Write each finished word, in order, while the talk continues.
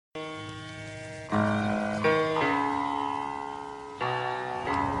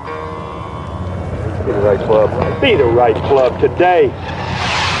Be the right club. Be the right club today.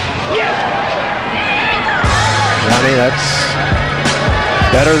 Yes! Johnny, that's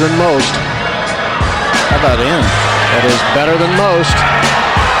better than most. How about in? That is better than most.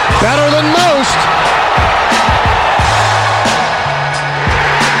 Better than most!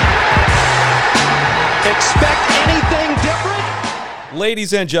 Expect anything different?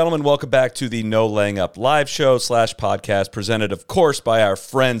 Ladies and gentlemen, welcome back to the No Laying Up live show / podcast, presented, of course, by our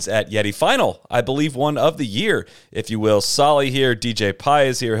friends at Yeti. Final, I believe, one of the year, if you will. Solly here, DJ Pie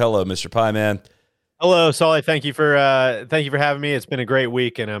is here. Hello, Mr. Pie Man. Hello, Solly. Thank you for having me. It's been a great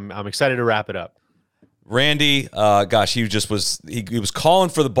week, and I'm excited to wrap it up. Randy, gosh, he was calling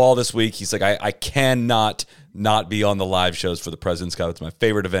for the ball this week. He's like, I cannot not be on the live shows for the President's Cup. It's my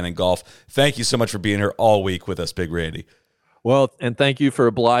favorite event in golf. Thank you so much for being here all week with us, Big Randy. Well, and thank you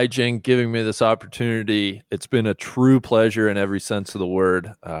for giving me this opportunity. It's been a true pleasure in every sense of the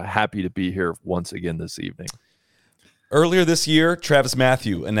word. Happy to be here once again this evening. Earlier this year,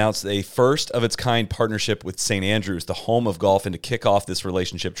 TravisMathew announced a first-of-its-kind partnership with St. Andrews, the home of golf, and to kick off this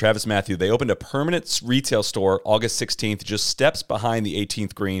relationship, TravisMathew, they opened a permanent retail store August 16th, just steps behind the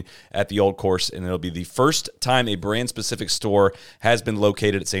 18th green at the Old Course, and it'll be the first time a brand-specific store has been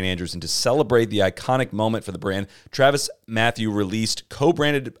located at St. Andrews. And to celebrate the iconic moment for the brand, TravisMathew released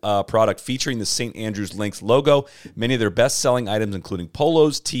co-branded product featuring the St. Andrews Lynx logo. Many of their best-selling items, including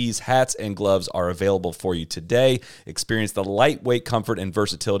polos, tees, hats, and gloves, are available for you today. Experience the lightweight comfort and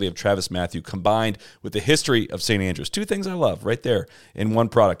versatility of TravisMathew combined with the history of St. Andrews. Two things I love right there in one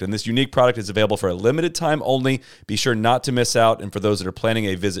product. And this unique product is available for a limited time only. Be sure not to miss out. And for those that are planning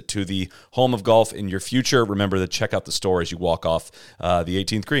a visit to the home of golf in your future, remember to check out the store as you walk off the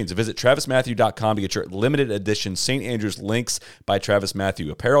 18th greens. Visit TravisMathew.com to get your limited edition St. Andrews Lynx by TravisMathew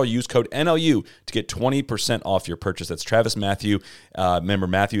apparel. Use code NLU to get 20% off your purchase. That's TravisMathew. Remember,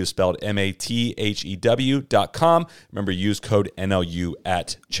 Matthew is spelled MATHEW.com. Remember, use code NLU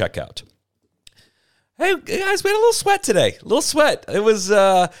at checkout. Hey, guys, we had a little sweat today. A little sweat. It was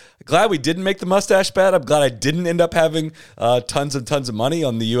glad we didn't make the mustache bet. I'm glad I didn't end up having tons and tons of money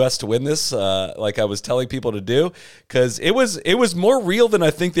on the U.S. to win this, like I was telling people to do, because it was more real than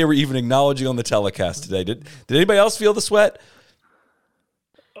I think they were even acknowledging on the telecast today. Did anybody else feel the sweat?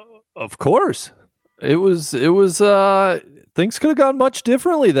 Of course. It was things could have gone much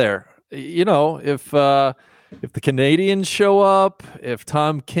differently there. You know, if the Canadians show up, if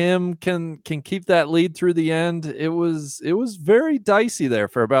Tom Kim can keep that lead through the end, it was very dicey there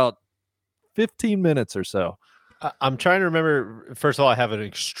for about 15 minutes or so. I'm trying to remember. First of all, I have an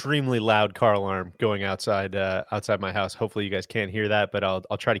extremely loud car alarm going outside my house. Hopefully, you guys can't hear that, but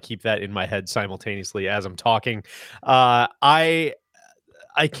I'll try to keep that in my head simultaneously as I'm talking.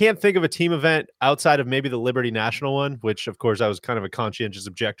 I can't think of a team event outside of maybe the Liberty National one, which of course I was kind of a conscientious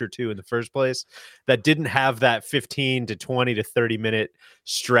objector to in the first place, that didn't have that 15 to 20 to 30 minute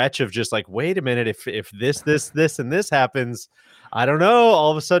stretch of just like, wait a minute, if this and this happens, I don't know,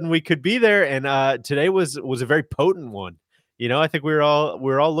 all of a sudden we could be there. And today was a very potent one. You know, I think we were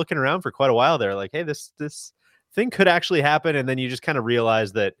all looking around for quite a while there, like, hey, this thing could actually happen. And then you just kind of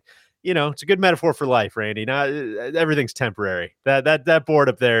realize that, you know, it's a good metaphor for life, Randy. Now everything's temporary. That board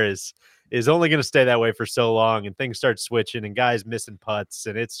up there is only going to stay that way for so long, and things start switching, and guys missing putts,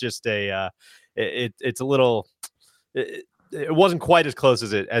 and it's just it's a little. It wasn't quite as close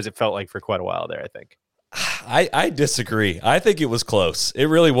as it felt like for quite a while there, I think. I disagree. I think it was close. It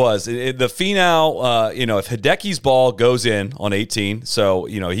really was. The Finau, if Hideki's ball goes in on 18, so,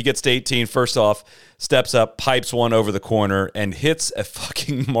 he gets to 18, first off, steps up, pipes one over the corner, and hits a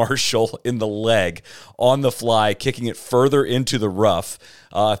fucking Marshall in the leg on the fly, kicking it further into the rough.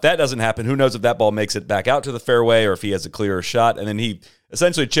 If that doesn't happen, who knows if that ball makes it back out to the fairway or if he has a clearer shot. And then he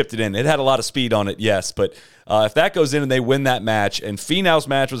essentially chipped it in. It had a lot of speed on it, yes, but if that goes in and they win that match, and Finau's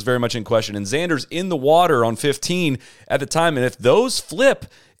match was very much in question, and Xander's in the water on 15 at the time, and if those flip,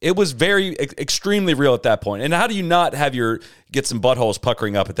 it was very extremely real at that point. And how do you not have get some buttholes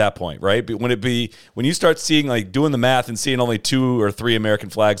puckering up at that point, right? But when you start seeing, like, doing the math and seeing only 2 or 3 American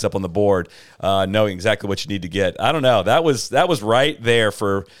flags up on the board, knowing exactly what you need to get, I don't know. That was right there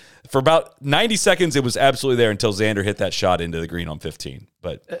for about 90 seconds. It was absolutely there until Xander hit that shot into the green on 15.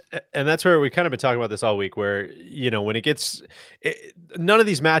 And that's where we kind of been talking about this all week, where, when none of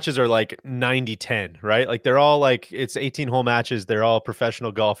these matches are like 90-10, right? Like, they're all like, it's 18-hole matches. They're all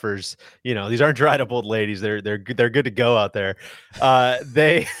professional golfers. These aren't dried up old ladies. They're good to go out there.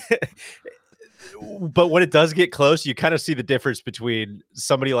 But when it does get close, you kind of see the difference between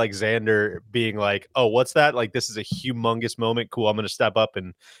somebody like Xander being like, "Oh, what's that? Like, this is a humongous moment. Cool, I'm going to step up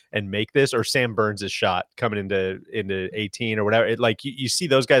and make this." Or Sam Burns' shot coming into 18 or whatever. You see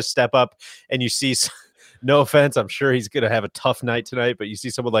those guys step up, and you see. No offense, I'm sure he's going to have a tough night tonight. But you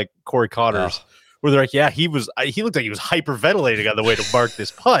see someone like Corey Connors, where they're like, "Yeah, he looked like he was hyperventilating on the way to mark this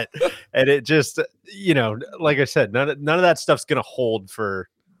putt," and it just, like I said, none of that stuff's going to hold for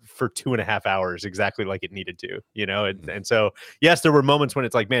 2.5 hours exactly like it needed to, and so yes, there were moments when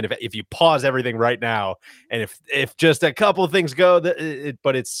it's like, man, if you pause everything right now, and if just a couple of things go,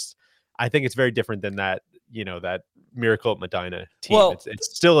 but I think it's very different than that, that Miracle at Medina team. Well,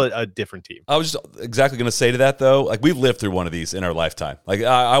 it's still a different team. I was just exactly going to say to that though, like we've lived through one of these in our lifetime. Like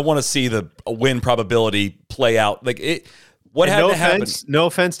I want to see the win probability play out. Like it, what had to happen? No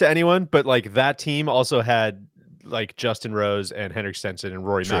offense to anyone, but like that team also had like Justin Rose and Henrik Stenson and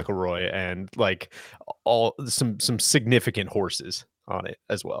Rory McIlroy and like all some significant horses on it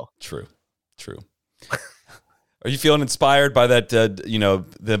as well. True. Are you feeling inspired by that?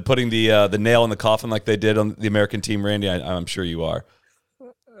 Them putting the nail in the coffin like they did on the American team, Randy? I'm sure you are.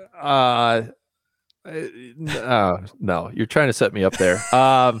 No, you're trying to set me up there.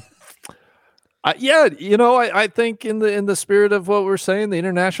 I think in the spirit of what we're saying, the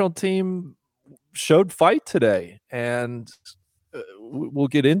international team showed fight today, and we'll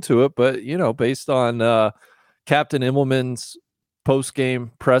get into it. But based on Captain Immelman's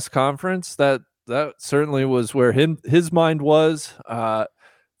post-game press conference, that certainly was where his mind was.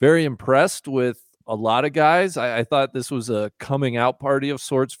 Very impressed with a lot of guys. I thought this was a coming out party of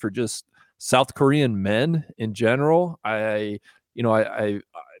sorts for just South Korean men in general. I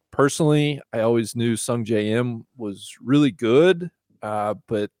personally, I always knew Sung Jae-im was really good,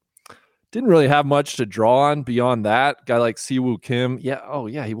 but didn't really have much to draw on beyond that. Guy like Siwoo Kim,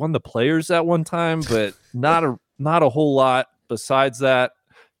 he won the Players at one time, but not a whole lot besides that.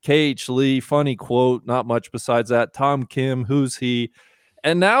 KH Lee, funny quote, not much besides that. Tom Kim, who's he?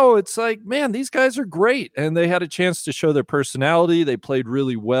 And now it's like, man, these guys are great, and they had a chance to show their personality. They played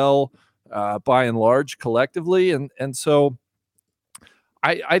really well, by and large, collectively, and so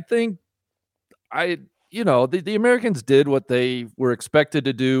I think the Americans did what they were expected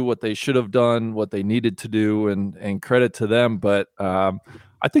to do, what they should have done, what they needed to do, and credit to them. But I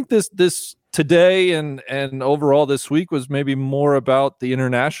think this today and overall this week was maybe more about the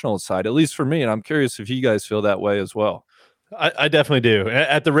international side, at least for me. And I'm curious if you guys feel that way as well. I definitely do.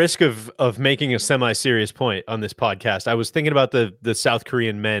 At the risk of making a semi-serious point on this podcast, I was thinking about the South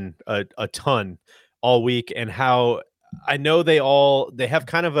Korean men a ton all week, and how I know they have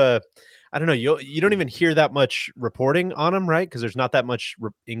kind of a, I don't know, you don't even hear that much reporting on them, right? Because there's not that much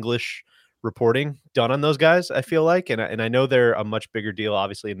English reporting done on those guys, I feel like, and I know they're a much bigger deal,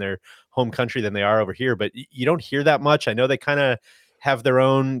 obviously, in their home country than they are over here, but you don't hear that much. I know they kind of have their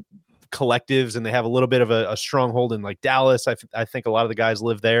own collectives, and they have a little bit of a stronghold in like Dallas. I think a lot of the guys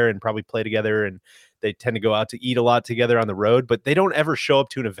live there and probably play together, and they tend to go out to eat a lot together on the road, but they don't ever show up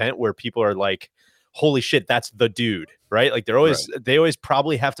to an event where people are like, holy shit, that's the dude, right? Like they always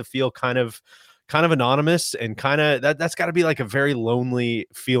probably have to feel kind of anonymous, and kind of that's got to be like a very lonely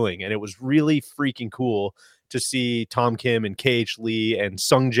feeling. And it was really freaking cool to see Tom Kim and KH Lee and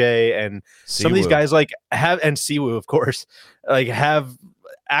Sung Jae and some of these guys like and Siwoo, of course, like have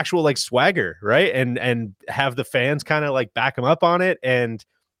actual like swagger, right? And have the fans kind of like back them up on it. And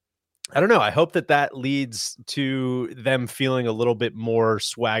I don't know, I hope that leads to them feeling a little bit more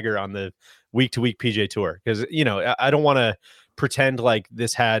swagger on the week-to-week PGA Tour, because I don't want to pretend like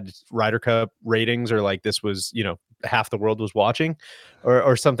this had Ryder Cup ratings, or like this was half the world was watching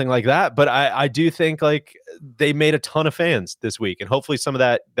or something like that, but I do think like they made a ton of fans this week, and hopefully some of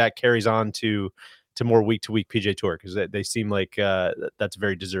that carries on to more week-to-week PGA Tour, because they seem like that's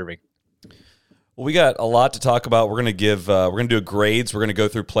very deserving. Well, we got a lot to talk about. We're going to do grades. We're going to go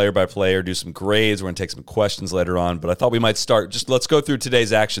through player by player, do some grades. We're going to take some questions later on. But I thought we might start. Let's go through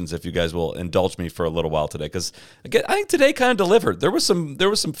today's actions, if you guys will indulge me for a little while today, because again, I think today kind of delivered. There was some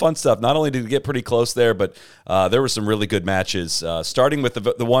fun stuff. Not only did we get pretty close there, but there were some really good matches. Starting with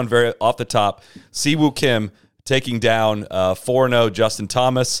the one very off the top, Siwoo Kim taking down 4-0 Justin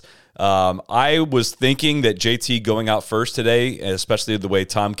Thomas. I was thinking that JT going out first today, especially the way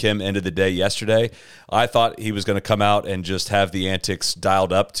Tom Kim ended the day yesterday, I thought he was going to come out and just have the antics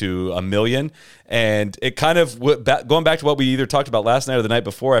dialed up to 1,000,000. And it kind of, going back to what we either talked about last night or the night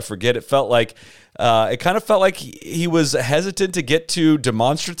before, I forget, it felt like it kind of felt like he was hesitant to get too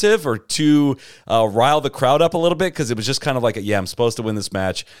demonstrative or to rile the crowd up a little bit, because it was just kind of like, yeah, I'm supposed to win this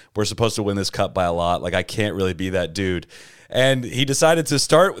match. We're supposed to win this cut by a lot. Like, I can't really be that dude. And he decided to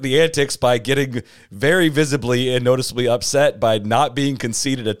start with the antics by getting very visibly and noticeably upset by not being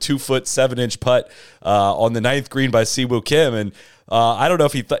conceded a 2-foot 7-inch putt on the 9th green by Siwoo Kim. And I don't know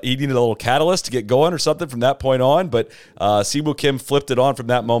if he thought he needed a little catalyst to get going or something from that point on, but Siwoo Kim flipped it on from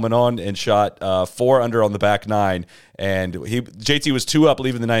that moment on and shot 4 under on the back 9. And JT was 2 up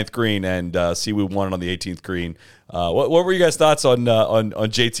leaving the 9th green, and Siwoo won it on the 18th green. What were you guys' thoughts on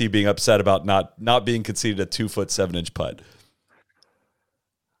JT being upset about not being conceded a 2-foot 7-inch putt?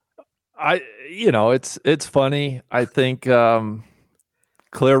 It's funny. I think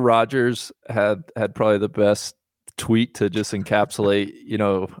Claire Rogers had probably the best tweet to just encapsulate,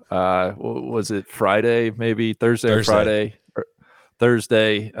 was it Friday, maybe Thursday. Friday, or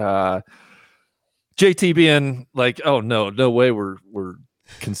Thursday, JT being like, oh no way we're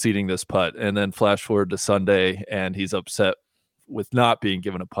conceding this putt. And then flash forward to Sunday and he's upset with not being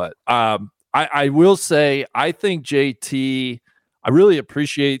given a putt. I will say, I think JT, I really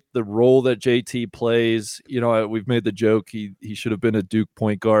appreciate the role that JT plays. We've made the joke he should have been a Duke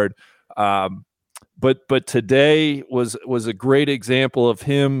point guard. But today was a great example of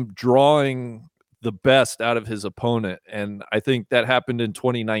him drawing the best out of his opponent. And I think that happened in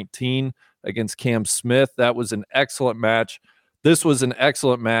 2019 against Cam Smith. That was an excellent match. This was an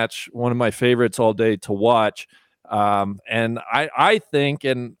excellent match, one of my favorites all day to watch. And I think,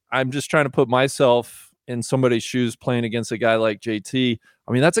 and I'm just trying to put myself in somebody's shoes playing against a guy like JT.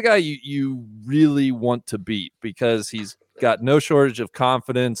 I mean, that's a guy you really want to beat, because he's got no shortage of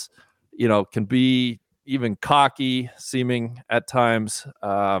confidence, can be even cocky seeming at times.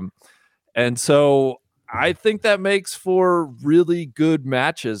 And so I think that makes for really good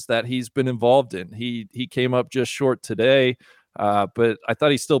matches that he's been involved in. He came up just short today, but I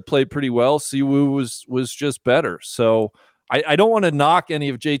thought he still played pretty well. Siwoo was just better. So I don't want to knock any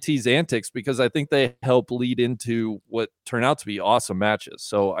of JT's antics, because I think they help lead into what turn out to be awesome matches.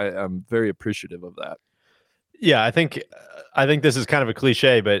 So I'm very appreciative of that. Yeah, I think this is kind of a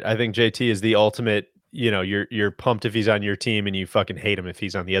cliche, but I think JT is the ultimate. You're pumped if he's on your team, and you fucking hate him if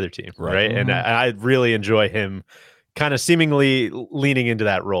he's on the other team, right? Mm-hmm. And I really enjoy him kind of seemingly leaning into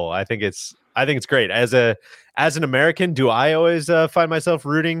that role. I think it's great. As an American, do I always find myself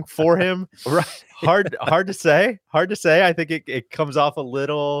rooting for him? Right. Hard to say. I think it comes off a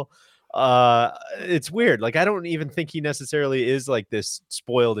little. It's weird. Like, I don't even think he necessarily is like this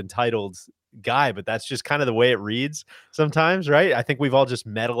spoiled, entitled guy, but that's just kind of the way it reads sometimes, right? I think we've all just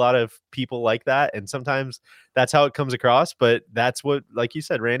met a lot of people like that, and sometimes that's how it comes across. But that's what, like you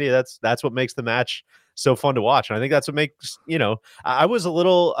said, Randy, that's what makes the match so fun to watch. And I think that's what makes, I was a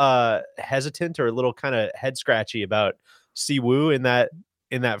little hesitant or a little kind of head scratchy about Siwoo in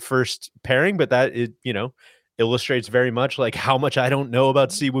that first pairing, but that is, illustrates very much like how much I don't know about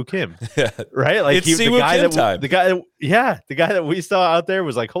Siwoo Kim, right? Like, it's the guy that we saw out there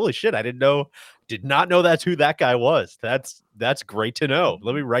was like, holy shit, did not know that's who that guy was. That's great to know.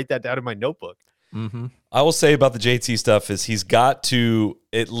 Let me write that down in my notebook. Mm-hmm. I will say about the JT stuff is he's got to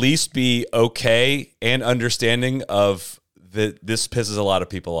at least be okay and understanding of that this pisses a lot of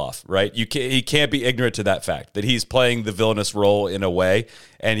people off, right? He can't be ignorant to that fact that he's playing the villainous role in a way,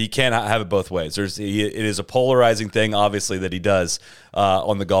 and he cannot have it both ways. It is a polarizing thing, obviously, that he does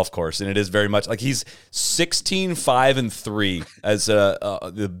on the golf course, and it is very much like he's 16-5-3 as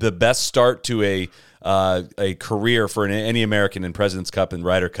the best start to a career for any American in President's Cup and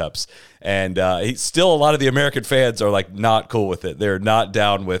Ryder Cups. And he's still, a lot of the American fans are like not cool with it. They're not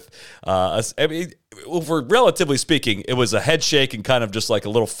down with us. I mean, for relatively speaking, it was a head shake and kind of just like a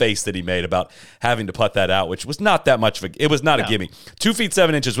little face that he made about having to putt that out, which was not that much of a, it was not a gimme. 2 feet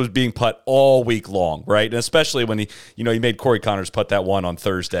 7 inches was being putt all week long, right? And especially when he made Corey Connors putt that one on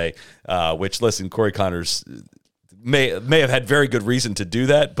Thursday, which, listen, Corey Connors may have had very good reason to do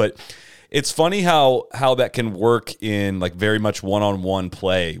that, but it's funny how that can work in like very much one-on-one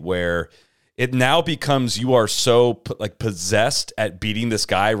play, where it now becomes you are so like possessed at beating this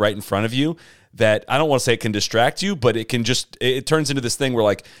guy right in front of you that I don't want to say it can distract you, but it can just, it turns into this thing where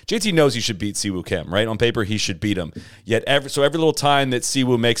like JT knows he should beat Siwoo Kim, right? On paper, he should beat him. Yet every little time that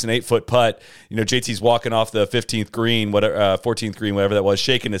Siwoo makes an 8-foot putt, JT's walking off the 15th green, 14th green, whatever that was,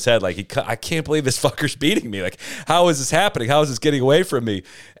 shaking his head like, I can't believe this fucker's beating me. Like, how is this happening? How is this getting away from me?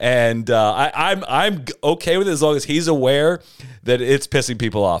 And I'm okay with it as long as he's aware that it's pissing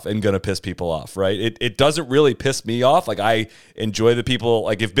people off and going to piss people off, right? It doesn't really piss me off. Like, I enjoy the people.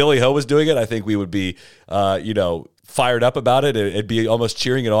 Like, if Billy Ho was doing it, I think think we would be, fired up about it. It'd be almost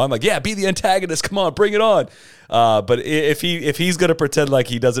cheering it on, like, yeah, be the antagonist. Come on, bring it on. But if he's going to pretend like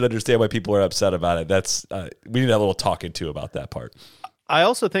he doesn't understand why people are upset about it, that's we need a little talking to about that part. I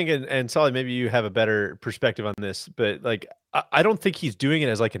also think, and Solly, maybe you have a better perspective on this, but like, I don't think he's doing it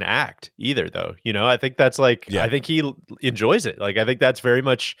as like an act either, though. I think that's like, I think he enjoys it. Like, I think that's very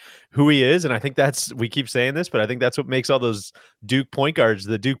much who he is. And I think we keep saying this, but I think that's what makes all those Duke point guards,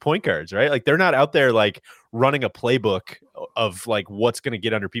 the Duke point guards, right? Like, they're not out there like running a playbook of like what's going to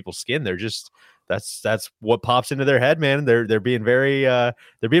get under people's skin. They're just, that's what pops into their head, man. They're being they're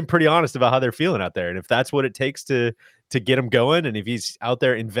being pretty honest about how they're feeling out there. And if that's what it takes to get him going, and if he's out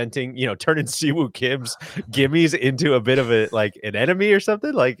there inventing, turning Siwoo Kim's gimmies into a bit of an enemy or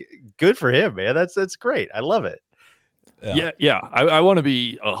something, like, good for him, man. That's great. I love it. Yeah. I want to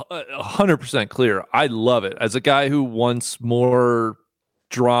be 100% clear. I love it. As a guy who wants more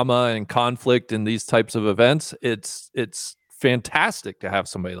drama and conflict in these types of events, it's fantastic to have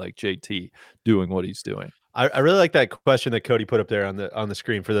somebody like JT doing what he's doing. I really like that question that Cody put up there on the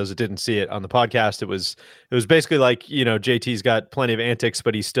screen. For those that didn't see it on the podcast, it was basically like, JT's got plenty of antics,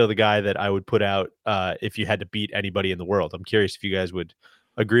 but he's still the guy that I would put out if you had to beat anybody in the world. I'm curious if you guys would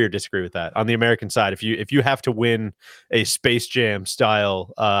agree or disagree with that. On the American side, if you have to win a Space Jam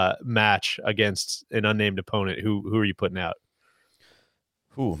style match against an unnamed opponent, who are you putting out?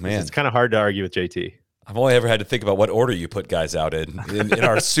 Oh man, it's kind of hard to argue with JT. I've only ever had to think about what order you put guys out in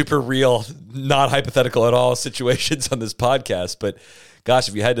our super real, not hypothetical at all situations on this podcast. But gosh,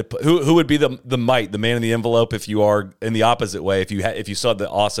 if you had to put, who would be the man in the envelope if you are in the opposite way? If you saw the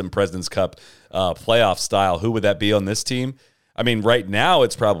awesome President's Cup playoff style, who would that be on this team? I mean, right now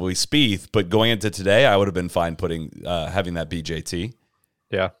it's probably Spieth, but going into today, I would have been fine having that be JT.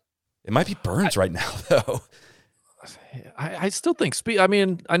 Yeah, it might be Burns right now though. I still think Spieth. I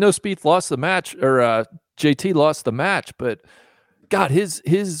mean, I know Spieth lost the match, or JT lost the match, but God,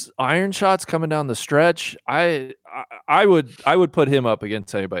 his iron shots coming down the stretch, I would put him up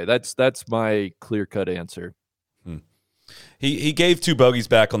against anybody. That's my clear cut answer. He gave 2 bogeys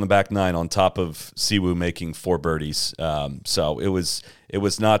back on the back 9 on top of Siwoo making 4 birdies. So it was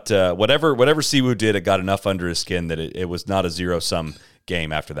not whatever Siwoo did. It got enough under his skin that it was not a 0-sum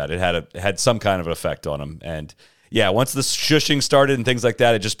game after that. It had some kind of an effect on him. And yeah, once the shushing started and things like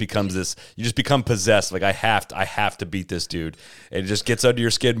that, it just becomes this. You just become possessed. Like I have to beat this dude. And it just gets under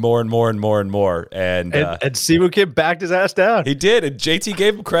your skin more and more and more and more. And Siwoo Kim backed his ass down. He did. And JT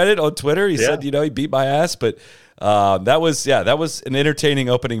gave him credit on Twitter. He said, he beat my ass. But that was an entertaining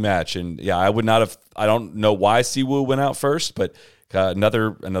opening match. And yeah, I would not have. I don't know why Siwoo went out first, but another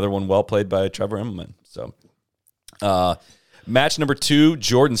one well played by Trevor Immelman. So. Match number 2,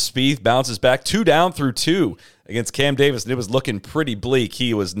 Jordan Spieth bounces back 2 down through 2 against Cam Davis, and it was looking pretty bleak.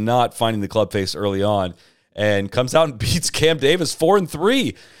 He was not finding the club face early on, and comes out and beats Cam Davis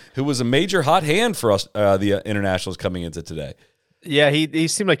 4-3, who was a major hot hand for us, the internationals coming into today. Yeah, he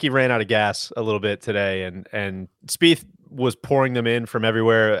seemed like he ran out of gas a little bit today, and Spieth was pouring them in from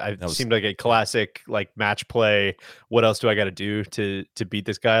everywhere. It seemed like a classic like match play. What else do I got to do to beat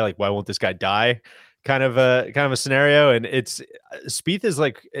this guy? Like, why won't this guy die? Kind of a scenario. And it's Spieth is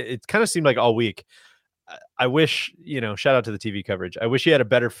like, it kind of seemed like all week. I wish, shout out to the TV coverage. I wish he had a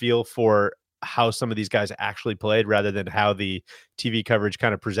better feel for how some of these guys actually played rather than how the TV coverage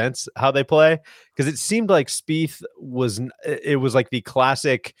kind of presents how they play. Because it seemed like Spieth was like the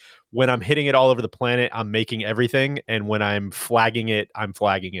classic, when I'm hitting it all over the planet, I'm making everything. And when I'm flagging it, I'm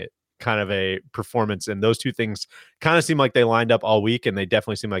flagging it kind of a performance. And those two things kind of seem like they lined up all week, and they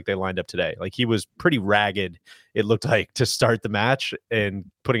definitely seem like they lined up today. Like, he was pretty ragged, it looked like, to start the match and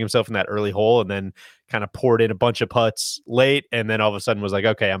putting himself in that early hole, and then kind of poured in a bunch of putts late, and then all of a sudden was like,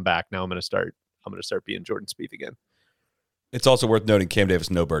 okay, I'm back. Now I'm going to start being Jordan Spieth again. It's also worth noting Cam Davis,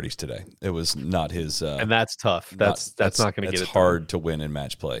 no birdies today. It was not his. And that's tough. That's not going to get it. It's hard to win in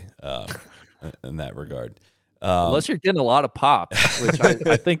match play in that regard. Unless you're getting a lot of pop, which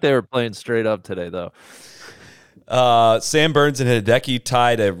I think they were playing straight up today, though. Sam Burns and Hideki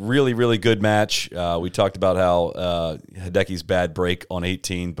tied a really, really good match. We talked about how Hideki's bad break on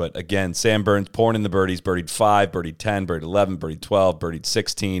 18, but again, Sam Burns pouring in the birdies, birdied 5, birdied 10, birdied 11, birdied 12, birdied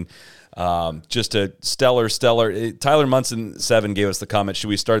 16. Just a stellar. Tyler Munson 7 gave us the comment, should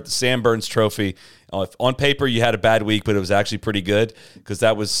we start the Sam Burns Trophy? On paper, you had a bad week, but it was actually pretty good, because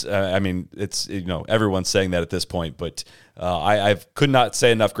that was, it's, everyone's saying that at this point, but I could not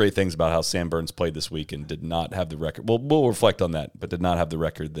say enough great things about how Sam Burns played this week and did not have the record. We'll reflect on that, but did not have the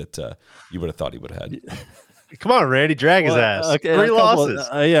record that you would have thought he would have had. Come on, Randy, drag his ass. Okay, 3 losses.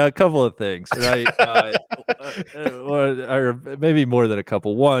 A couple of things, right? Or maybe more than a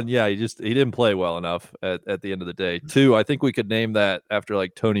couple. One, yeah, he didn't play well enough at the end of the day. Two, I think we could name that after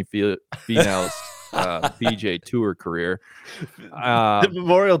like Tony Finau's PGA Tour career. The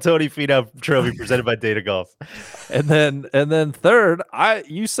Memorial Tony Finau Trophy presented by Data Golf. And then third,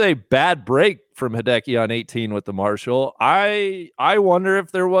 you say bad break from Hideki on 18 with the Marshall. I wonder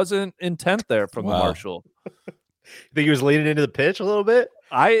if there wasn't intent there from the Marshall. Think he was leaning into the pitch a little bit?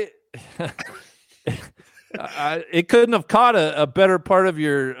 It couldn't have caught a better part of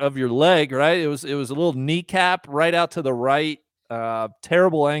your leg, right? It was a little kneecap right out to the right.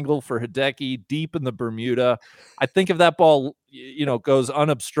 Terrible angle for Hideki, deep in the Bermuda. I think if that ball, goes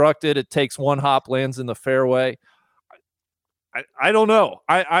unobstructed, it takes one hop, lands in the fairway. I don't know.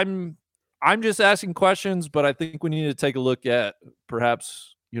 I'm just asking questions, but I think we need to take a look at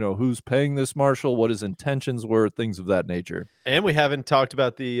perhaps who's paying this Marshall, what his intentions were, things of that nature. And we haven't talked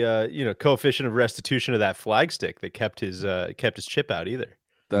about the coefficient of restitution of that flag stick that kept his chip out either.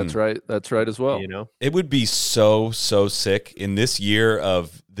 That's right. That's right as well. It would be so sick in this year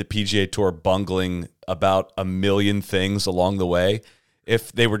of the PGA Tour bungling about a million things along the way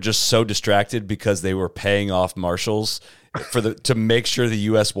if they were just so distracted because they were paying off marshals to make sure the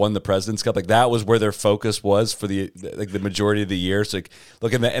U.S. won the President's Cup. Like that was where their focus was for the majority of the year. So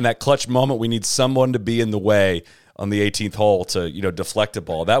look in that clutch moment, we need someone to be in the way on the 18th hole to deflect a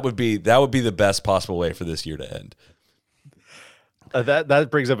ball. That would be the best possible way for this year to end. That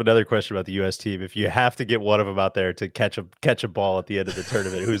brings up another question about the U.S. team. If you have to get one of them out there to catch a ball at the end of the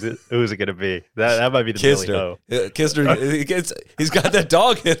tournament, who's it going to be? That might be the Kisner. Kisner, he's got that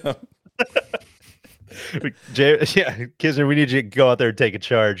dog in him. Kisner, we need you to go out there and take a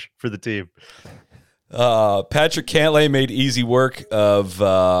charge for the team. Patrick Cantlay made easy work of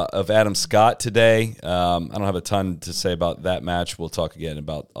Adam Scott today. I don't have a ton to say about that match. We'll talk again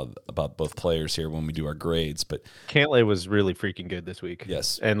about both players here when we do our grades. But Cantlay was really freaking good this week.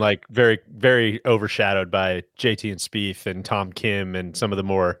 Yes, and like very, very overshadowed by JT and Spieth and Tom Kim and some of the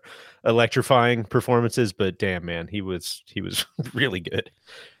more electrifying performances. But damn, man, he was really good.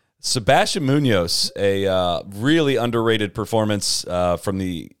 Sebastian Munoz, a really underrated performance from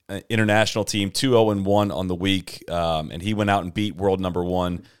the international team, 2-0-1 on the week, and he went out and beat world number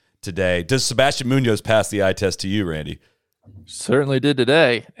 1 today. Does Sebastian Munoz pass the eye test to you, Randy? Certainly did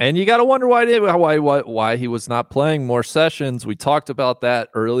today, and you got to wonder why he was not playing more sessions. We talked about that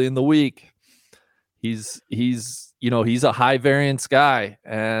early in the week. He's a high variance guy,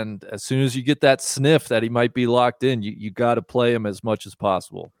 and as soon as you get that sniff that he might be locked in, you got to play him as much as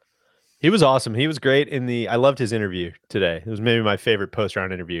possible. He was awesome. He was great I loved his interview today. It was maybe my favorite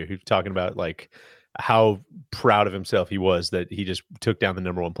post-round interview. He was talking about like how proud of himself he was that he just took down the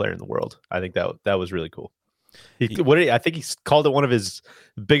number 1 player in the world. I think that was really cool. I think he called it one of his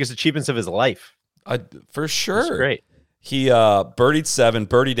biggest achievements of his life. For sure. Great. He birdied 7,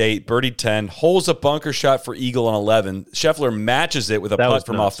 birdied 8, birdied 10, holes a bunker shot for eagle on 11. Scheffler matches it with a putt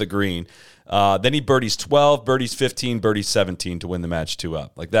from off the green. Then he birdies 12, birdies 15, birdies 17 to win the match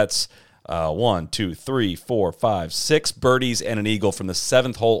 2-up. Like that's 1, 2, 3, 4, 5, 6 birdies and an eagle from the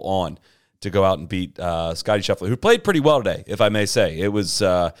 7th hole on to go out and beat Scottie Scheffler, who played pretty well today, if I may say. It was,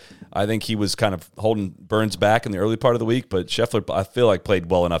 I think he was kind of holding Burns back in the early part of the week, but Scheffler, I feel like, played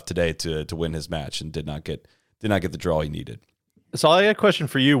well enough today to win his match and did not get the draw he needed. So I got a question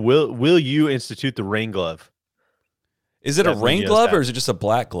for you. Will you institute the rain glove? Is it a rain glove or is it just a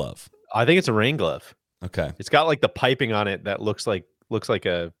black glove? I think it's a rain glove. Okay. It's got like the piping on it that looks like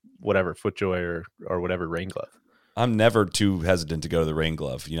a whatever FootJoy or whatever rain glove. I'm never too hesitant to go to the rain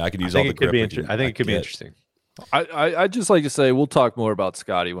glove. I could use all the grip. I think it could be interesting. I'd just like to say we'll talk more about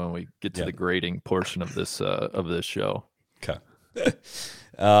Scotty when we get to the grading portion of this show. Okay.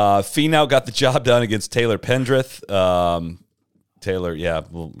 Finau got the job done against Taylor Pendrith. Taylor,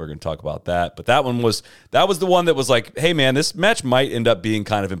 we're going to talk about that. But that was the one that was like, hey man, this match might end up being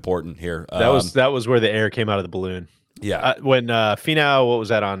kind of important here. That was where the air came out of the balloon. Yeah, when Finau, what was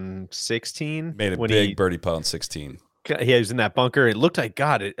that on 16? Made a big birdie putt on 16. He was in that bunker. It looked like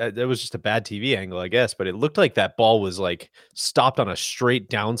it was just a bad TV angle, I guess, but it looked like that ball was like stopped on a straight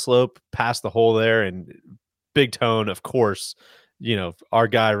downslope past the hole there, and Big Tone, of course. Our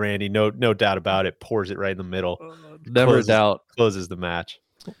guy Randy, no doubt about it, pours it right in the middle. Closes the match.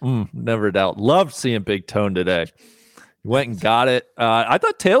 Never doubt. Loved seeing Big Tone today. He went and got it. I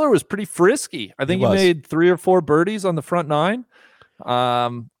thought Taylor was pretty frisky. I think he made 3 or 4 birdies on the front 9.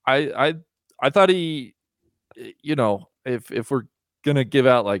 I thought he, if we're gonna give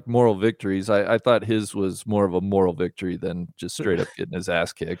out like moral victories, I thought his was more of a moral victory than just straight up getting his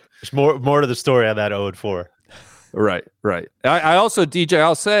ass kicked. There's more to the story on that 0-4. Right. I also, DJ,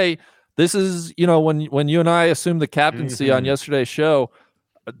 I'll say this is, when you and I assumed the captaincy on yesterday's show,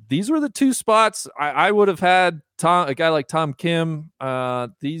 these were the two spots I would have had a guy like Tom Kim.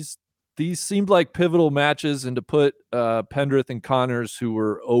 These seemed like pivotal matches, and to put Pendrith and Connors, who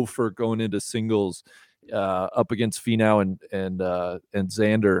were 0 for going into singles, up against Finau and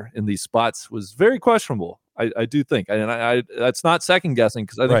Xander in these spots was very questionable. I do think, and I that's not second guessing,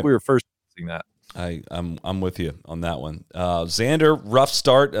 because I think we were first guessing that. I'm with you on that one. Xander, rough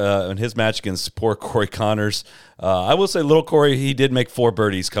start in his match against poor Corey Connors. I will say, little Corey, he did make 4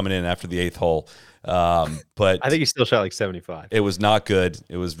 birdies coming in after the 8th hole. But I think he still shot like 75. It was not good.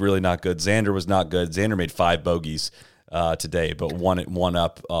 It was really not good. Xander was not good. Xander made 5 bogeys today, but one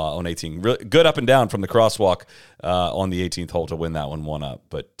up on 18. Really good up and down from the crosswalk on the 18th hole to win that one up.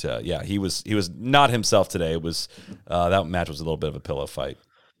 But yeah, he was not himself today. It was that match was a little bit of a pillow fight.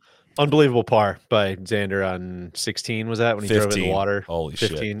 Unbelievable par by Xander on 16. Was that when he 15. drove in the water? Holy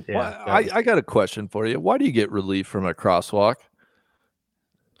 15. shit! Yeah, I got a question for you. Why do you get relief from a crosswalk?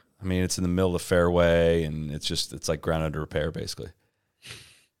 I mean, it's in the middle of the fairway, and it's like ground under repair, basically.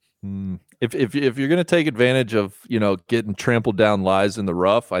 If you're going to take advantage of getting trampled down lies in the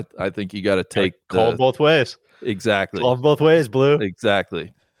rough, I think you got to take call both ways. Exactly. Call both ways, Blue.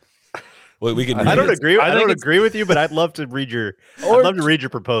 Exactly. Well, we can. I don't agree. I don't agree with you, but I'd love to read your. I'd love to read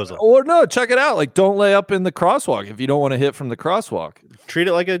your proposal. Or no, check it out. Like, don't lay up in the crosswalk if you don't want to hit from the crosswalk. Treat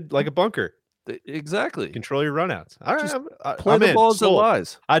it like a bunker. Exactly. Control your runouts. All right, play the balls that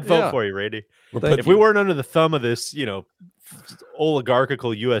lies. I'd vote for you, Randy. If we weren't under the thumb of this,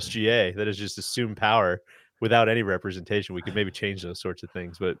 oligarchical USGA that has just assumed power without any representation, we could maybe change those sorts of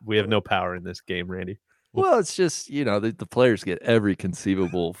things. But we have no power in this game, Randy. Well, it's just, the players get every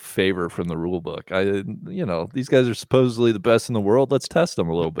conceivable favor from the rule book. These guys are supposedly the best in the world. Let's test them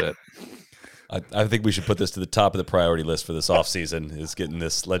a little bit. I think we should put this to the top of the priority list for this offseason, is getting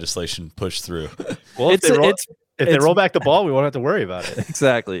this legislation pushed through. Well, if they roll back the ball, we won't have to worry about it.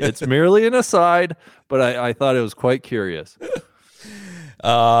 Exactly. It's merely an aside, but I thought it was quite curious.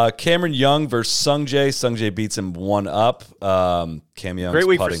 Cameron Young versus Sung Jae. Sung Jae beats him 1 up. Cam Young's great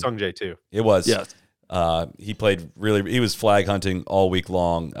week putting. for Sung Jae too. It was. Yes. He played he was flag hunting all week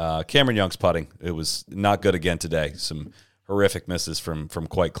long. Cameron Young's putting, it was not good again today. Some horrific misses from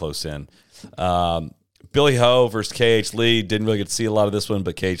quite close in. Billy Ho versus KH Lee. Didn't really get to see a lot of this one,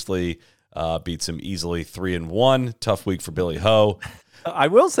 but KH Lee beats him easily 3-1. Tough week for Billy Ho. I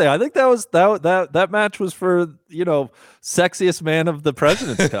will say, I think that match was for, sexiest man of the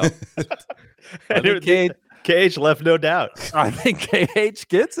President's Cup. KH left no doubt. I think KH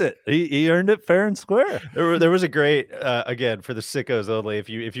gets it. He earned it fair and square. There was a great again for the sickos only. If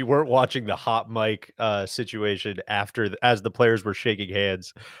you weren't watching the hot mic situation as the players were shaking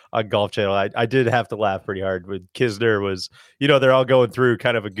hands on Golf Channel, I did have to laugh pretty hard when Kisner was. They're all going through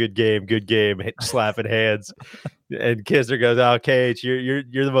kind of a good game, slapping hands. And Kisner goes, "Oh, KH,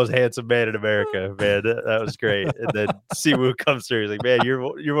 you're the most handsome man in America, man." That was great. And then Siwoo comes through. He's like, "Man, you're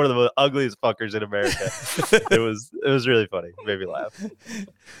one of the most ugliest fuckers in America." It was really funny. It made me laugh.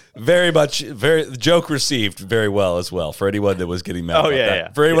 Very joke received very well as well for anyone that was getting mad. Oh about yeah, that.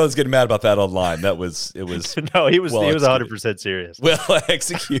 yeah. For anyone that's getting mad about that online, it was. No, he was 100% serious. Well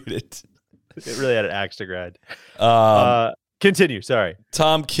executed. It really had an axe to grind. Continue. Sorry.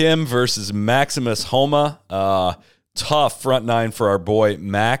 Tom Kim versus Maximus Homa. Tough front 9 for our boy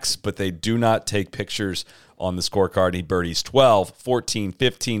Max, but they do not take pictures on the scorecard. He birdies 12, 14,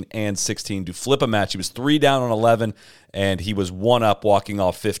 15, and 16 to flip a match. He was 3 down on 11, and he was 1 up walking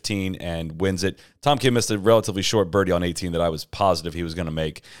off 15 and wins it. Tom Kim missed a relatively short birdie on 18 that I was positive he was going to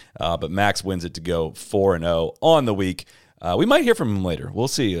make, but Max wins it to go 4-0 on the week. We might hear from him later. We'll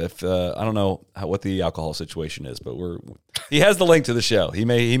see if I don't know what the alcohol situation is, but he has the link to the show. He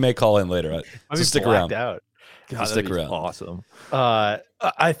may call in later. So stick around. Out. God, stick around. Awesome.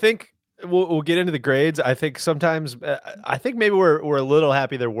 I think we'll get into the grades. I think sometimes I think maybe we're a little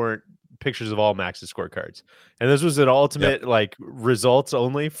happy there weren't pictures of all Max's scorecards, and this was an ultimate like results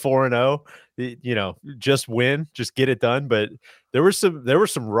only 4-0. Just win, just get it done. But there were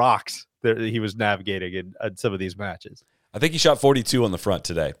some rocks that he was navigating in some of these matches. I think he shot 42 on the front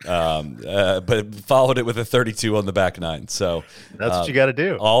today, but followed it with a 32 on the back 9. So that's what you got to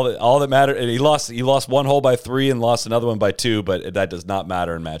do. All that mattered. And he lost 1 hole by 3 and lost another one by 2, but that does not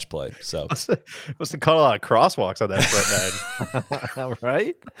matter in match play. So must have caught a lot of crosswalks on that front 9,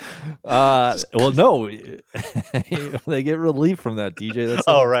 right? Well, no, they get relief from that, DJ. That's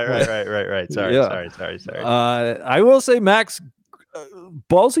right. Sorry. I will say Max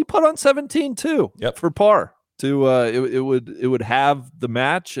ballsy put on 17 too. Yep. For par. to it would have the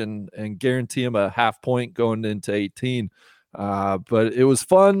match and guarantee him a half point going into 18. But it was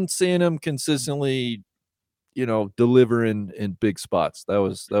fun seeing him consistently, deliver in big spots. That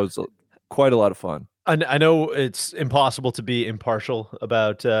was quite a lot of fun. I know it's impossible to be impartial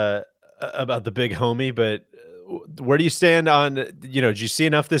about the big homie, but where do you stand on, did you see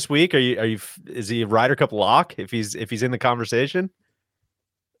enough this week? Is he a Ryder Cup lock if he's in the conversation?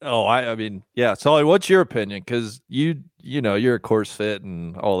 Oh, I mean, yeah. Sully, what's your opinion? Because you're a course fit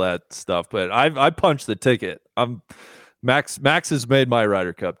and all that stuff, but I punched the ticket. Max has made my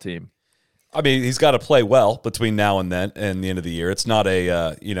Ryder Cup team. I mean, he's got to play well between now and then and the end of the year. It's not a,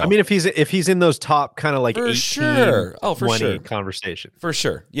 I mean, if he's in those top kind of like for 18, sure. Oh, for 20 sure. conversation. For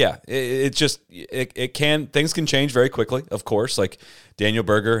sure. Yeah. Things can change very quickly, of course. Like Daniel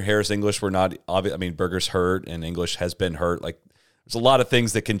Berger, Harris English were not obvious. I mean, Berger's hurt and English has been hurt. Like there's a lot of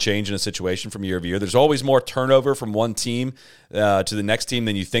things that can change in a situation from year to year. There's always more turnover from one team to the next team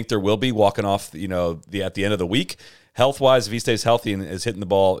than you think there will be walking off, at the end of the week. Health-wise, if he stays healthy and is hitting the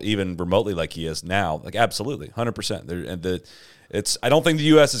ball even remotely like he is now, like absolutely, 100%. I don't think the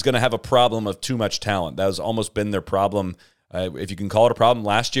U.S. is going to have a problem of too much talent. That has almost been their problem, if you can call it a problem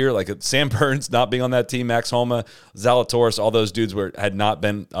last year. Like Sam Burns not being on that team, Max Homa, Zalatoris, all those dudes did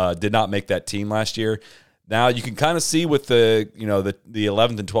not make that team last year. Now you can kind of see with the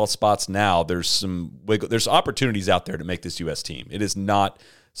 11th and 12th spots now, there's opportunities out there to make this U.S. team. It is not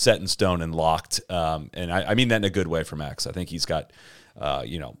set in stone and locked. And I mean that in a good way for Max. I think he's got,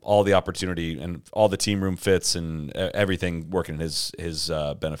 all the opportunity and all the team room fits and everything working in his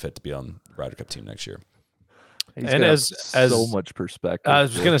benefit to be on the Ryder Cup team next year. And as so much perspective. I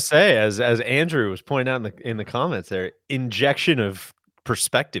was going to say, as Andrew was pointing out in the comments there, injection of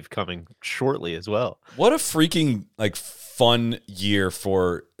perspective coming shortly as well. What a freaking fun year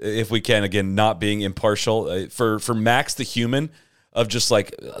for, if we can, again, not being impartial, for Max the human, of just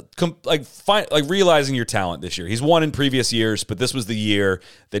realizing your talent this year. He's won in previous years, but this was the year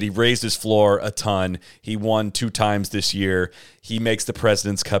that he raised his floor a ton. He won 2 times this year. He makes the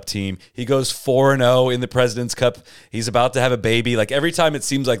President's Cup team. He goes 4-0 in the President's Cup. He's about to have a baby. Like every time it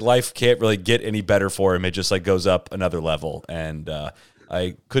seems like life can't really get any better for him, it just goes up another level. And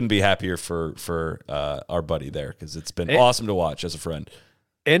I couldn't be happier for our buddy there, because it's been awesome to watch as a friend.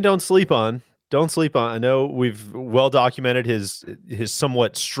 And don't sleep on. I know we've well documented his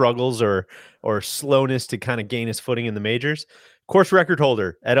somewhat struggles or slowness to kind of gain his footing in the majors. Course record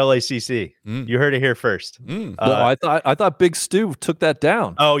holder at LACC. You heard it here first. No, I thought Big Stu took that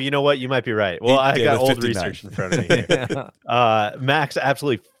down. Oh, you know what? You might be right. Well, I got old 59. Research in front of me here. Max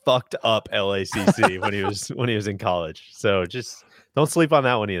absolutely fucked up LACC when he was in college. So just don't sleep on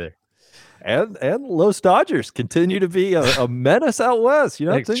that one either. And Los Dodgers continue to be a menace out west.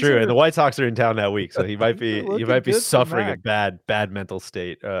 That's true. And the White Sox are in town that week, so he might be suffering a bad mental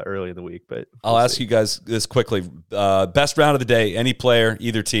state early in the week. But I'll ask you guys this quickly: best round of the day, any player,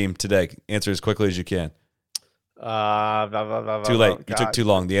 either team today. Answer as quickly as you can. Too late. You took too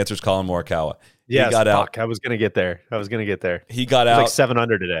long. The answer is Colin Morikawa. Yeah, he got out. I was gonna get there. He got out like 7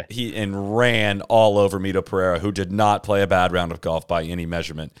 under today. And ran all over Mito Pereira, who did not play a bad round of golf by any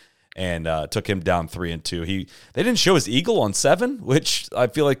measurement. And took him down 3-2. They didn't show his eagle on 7, which I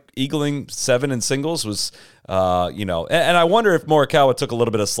feel like eagling 7 in singles was, and I wonder if Morikawa took a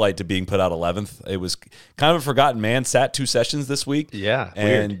little bit of slight to being put out 11th. It was kind of a forgotten man. Sat 2 sessions this week. Yeah,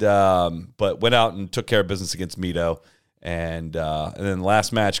 and but went out and took care of business against Mito. And then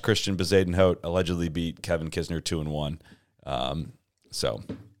last match, Christian Bezadenhout allegedly beat Kevin Kisner 2-1. So.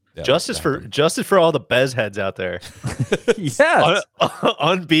 Yeah, justice for all the Bez heads out there. Yes,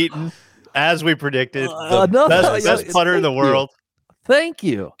 unbeaten as we predicted. The best putter in the world. Thank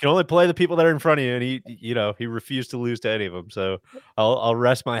you. Can only play the people that are in front of you, and he refused to lose to any of them. So I'll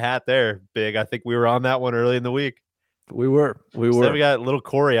rest my hat there, Big. I think we were on that one early in the week. We were. Then we got little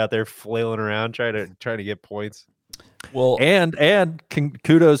Corey out there flailing around trying to get points. Well, and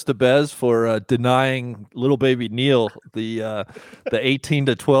kudos to Bez for denying little baby Neil the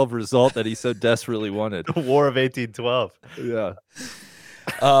 18-12 result that he so desperately wanted. The War of 1812. Yeah.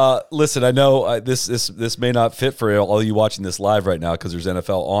 Listen, I know this may not fit for all you watching this live right now, because there's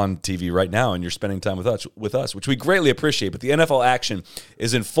NFL on TV right now, and you're spending time with us, which we greatly appreciate. But the NFL action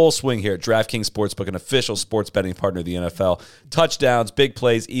is in full swing here at DraftKings Sportsbook, an official sports betting partner of the NFL. Touchdowns, big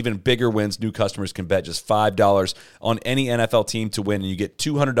plays, even bigger wins. New customers can bet just $5 on any NFL team to win, and you get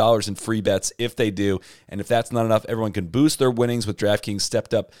 $200 in free bets if they do. And if that's not enough, everyone can boost their winnings with DraftKings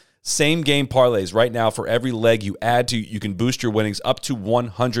stepped up Same game parlays right now. For every leg you add to, you can boost your winnings up to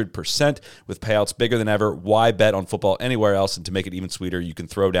 100% with payouts bigger than ever. Why bet on football anywhere else? And to make it even sweeter, you can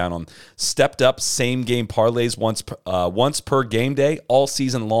throw down on stepped up same game parlays once per game day all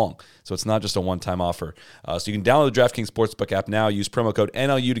season long. So it's not just a one-time offer. So you can download the DraftKings Sportsbook app now. Use promo code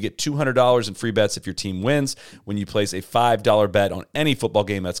NLU to get $200 in free bets if your team wins when you place a $5 bet on any football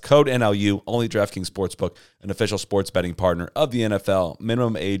game. That's code NLU, only DraftKings Sportsbook, an official sports betting partner of the NFL.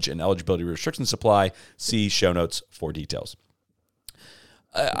 Minimum age and eligibility restrictions apply. See show notes for details.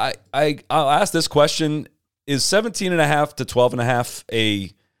 I'll ask this question. Is 17.5 to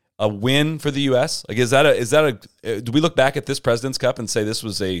 12.5 a win for the U.S.? Like, is that a do we look back at this President's Cup and say this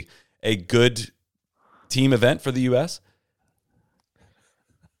was a good team event for the U.S.?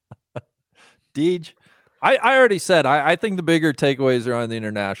 Deej, I already said I think the bigger takeaways are on the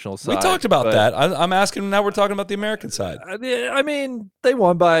international side. We talked about that. I'm asking now. We're talking about the American side. I mean, they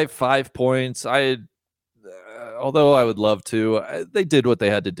won by 5 points. Although I would love to, they did what they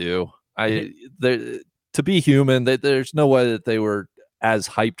had to do. To be human, there's no way that they were as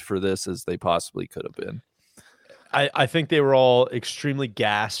hyped for this as they possibly could have been. I think they were all extremely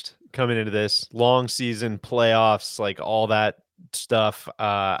gassed coming into this long season, playoffs, like all that stuff.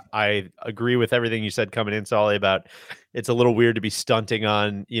 I agree with everything you said coming in, Solly, about it's a little weird to be stunting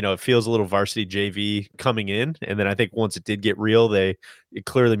on, it feels a little varsity JV coming in. And then I think once it did get real, it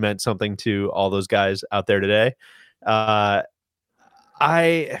clearly meant something to all those guys out there today. I'm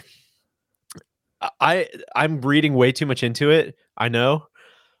reading way too much into it, I know,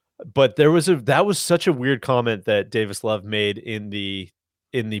 but that was such a weird comment that Davis Love made in the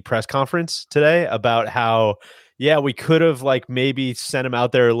press conference today about how, yeah, we could have like maybe sent him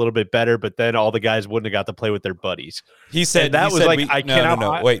out there a little bit better, but then all the guys wouldn't have got to play with their buddies. He said No.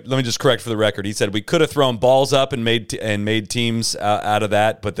 Wait, let me just correct for the record. He said we could have thrown balls up and made teams out of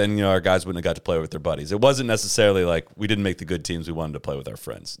that, but then our guys wouldn't have got to play with their buddies. It wasn't necessarily like we didn't make the good teams. We wanted to play with our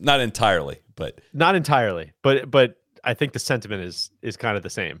friends. Not entirely. But I think the sentiment is kind of the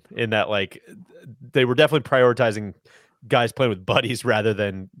same in that like they were definitely prioritizing guys playing with buddies rather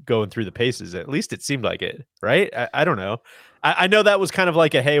than going through the paces. At least it seemed like it, right? I don't know. I know that was kind of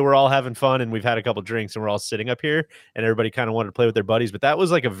like hey, we're all having fun and we've had a couple drinks and we're all sitting up here and everybody kind of wanted to play with their buddies. But that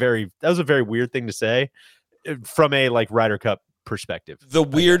was a very weird thing to say from a like Ryder Cup perspective. The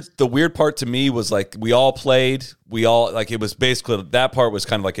weird part to me was like we all played. It was basically that part was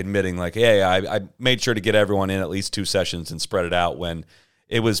kind of like admitting like, hey, I made sure to get everyone in at least 2 sessions and spread it out when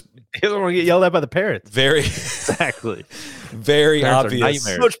it was. You don't want to get yelled at by the parents. Very exactly. Very obvious.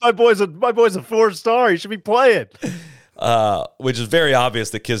 Coach, my boy's a 4-star. He should be playing. Which is very obvious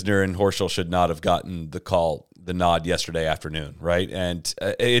that Kisner and Horschel should not have gotten the nod yesterday afternoon, right? And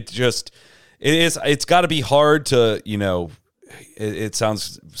it's got to be hard to It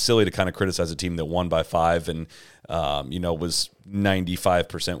sounds silly to kind of criticize a team that won by 5 and was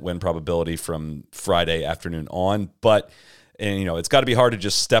 95% win probability from Friday afternoon on, but. And, it's got to be hard to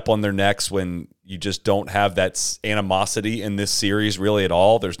just step on their necks when you just don't have that animosity in this series really at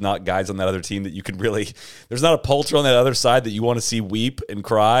all. There's not guys on that other team that you can really – there's not a Poulter on that other side that you want to see weep and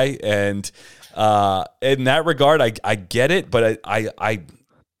cry. And in that regard, I get it, but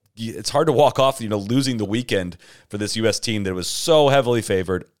it's hard to walk off, losing the weekend for this U.S. team that was so heavily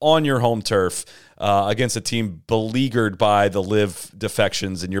favored on your home turf against a team beleaguered by the live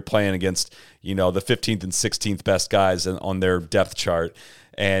defections, and you're playing against, the 15th and 16th best guys on their depth chart,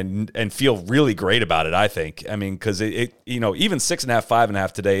 and feel really great about it, I think. I mean, because it even 6.5,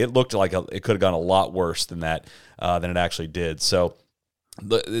 5.5 today, it looked like it could have gone a lot worse than that, than it actually did. So,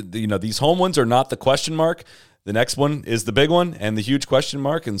 these home ones are not the question mark. The next one is the big one and the huge question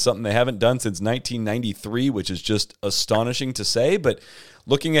mark, and something they haven't done since 1993, which is just astonishing to say. But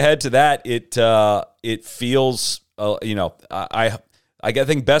looking ahead to that, it feels, I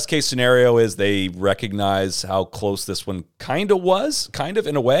think best case scenario is they recognize how close this one kind of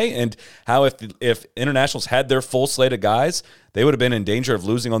in a way, and how if internationals had their full slate of guys, they would have been in danger of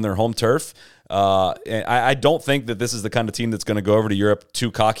losing on their home turf. And I don't think that this is the kind of team that's going to go over to Europe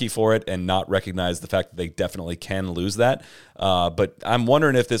too cocky for it and not recognize the fact that they definitely can lose that. But I'm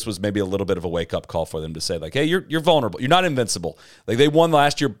wondering if this was maybe a little bit of a wake-up call for them to say, like, hey, you're vulnerable. You're not invincible. Like, they won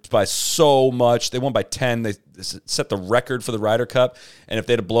last year by so much. They won by 10. They set the record for the Ryder Cup. And if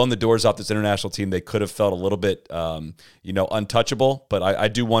they'd have blown the doors off this international team, they could have felt a little bit, untouchable. But I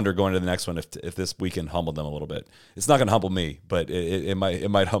do wonder going to the next one if this weekend humbled them a little bit. It's not going to humble me, but it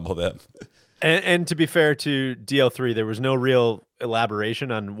might humble them. And to be fair to DL3, there was no real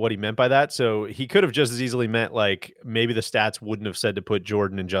elaboration on what he meant by that. So he could have just as easily meant like maybe the stats wouldn't have said to put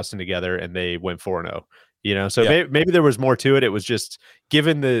Jordan and Justin together and they went 4-0. So maybe there was more to it. It was just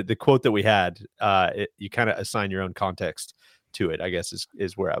given the quote that we had, you kind of assign your own context to it, I guess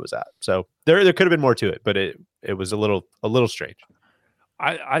is where I was at. So there could have been more to it, but it was a little strange.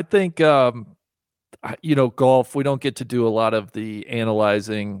 I think golf, we don't get to do a lot of the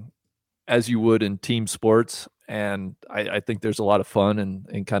analyzing as you would in team sports, and I think there's a lot of fun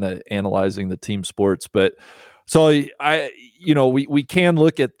in kind of analyzing the team sports. But so we can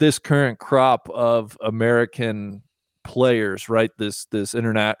look at this current crop of American players, right? This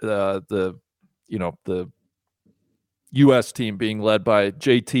internet the U.S. team being led by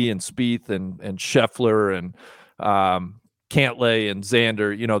JT and Spieth and Scheffler and Cantlay and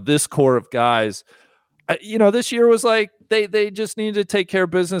Xander. This core of guys. This year was like they just needed to take care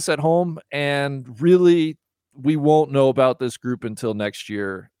of business at home, and really we won't know about this group until next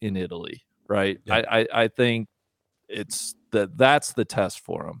year in Italy, right? Yeah. I think that's the test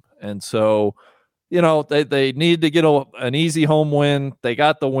for them, and so they need to get an easy home win. They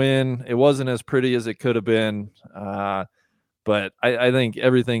got the win. It wasn't as pretty as it could have been, but I think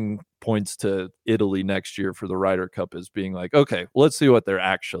everything points to Italy next year for the Ryder Cup as being like, okay, let's see what they're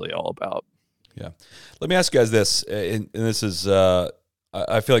actually all about. Yeah. Let me ask you guys this, and this is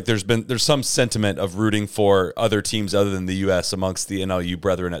I feel like there's some sentiment of rooting for other teams other than the U.S. amongst the NLU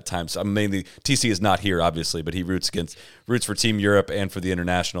brethren at times. Mainly TC is not here, obviously, but he roots for Team Europe and for the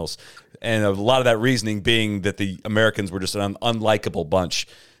internationals, and a lot of that reasoning being that the Americans were just an unlikable bunch.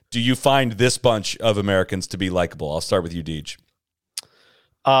 Do you find this bunch of Americans to be likable? I'll start with you, Deej.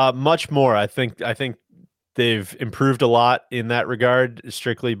 Much more. I think they've improved a lot in that regard,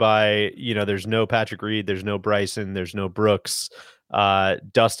 strictly by, there's no Patrick Reed, there's no Bryson, there's no Brooks.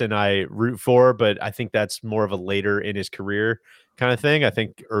 Dustin I root for, but I think that's more of a later in his career kind of thing. I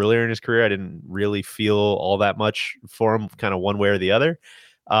think earlier in his career, I didn't really feel all that much for him, kind of one way or the other.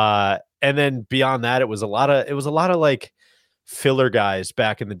 And then beyond that, it was a lot of like filler guys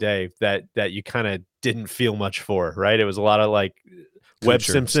back in the day that you kind of didn't feel much for, right? It was a lot of like Webb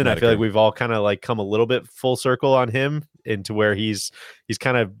Simpson. I feel like we've all kind of like come a little bit full circle on him into where he's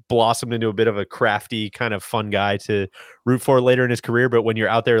kind of blossomed into a bit of a crafty kind of fun guy to root for later in his career. But when you're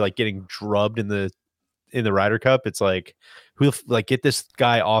out there like getting drubbed in the Ryder Cup, it's like, get this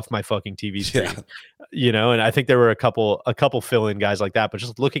guy off my fucking TV screen, And I think there were a couple fill-in guys like that. But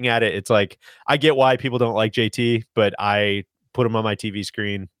just looking at it, it's like, I get why people don't like JT, but I put him on my TV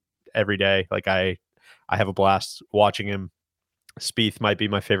screen every day. Like I have a blast watching him. Spieth might be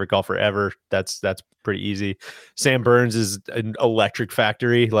my favorite golfer ever. That's pretty easy. Sam Burns is an electric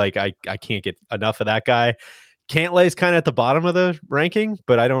factory. Like I can't get enough of that guy. Cantlay's kind of at the bottom of the ranking,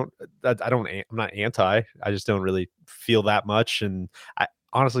 but I'm not anti. I just don't really feel that much. And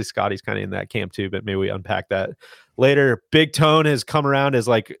honestly, Scotty's kind of in that camp too, but maybe we unpack that later. Big Tone has come around as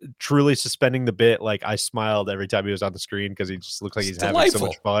like truly suspending the bit. Like I smiled every time he was on the screen because he just looks like he's having so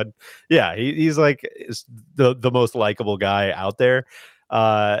much fun. Yeah, he's like the most likable guy out there.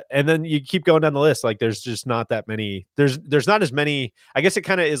 And then you keep going down the list. Like there's just not that many. There's not as many. I guess it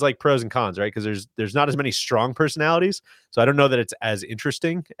kind of is like pros and cons, right? Because there's not as many strong personalities. So I don't know that it's as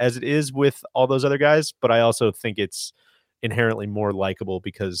interesting as it is with all those other guys. But I also think it's inherently more likable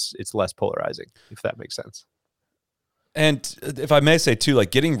because it's less polarizing, if that makes sense. And if I may say too,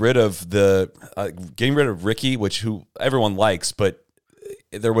 like getting rid of Ricky, who everyone likes, but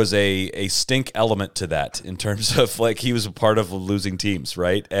there was a stink element to that in terms of like he was a part of losing teams,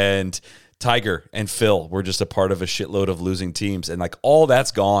 right? And Tiger and Phil were just a part of a shitload of losing teams, and like all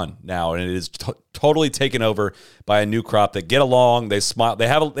that's gone now, and it is totally taken over by a new crop that get along. They smile.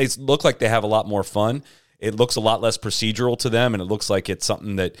 They look like they have a lot more fun. It looks a lot less procedural to them, and it looks like it's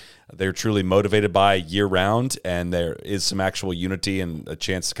something that they're truly motivated by year round, and there is some actual unity and a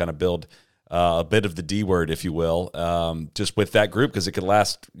chance to kind of build a bit of the D word, if you will, just with that group, because it could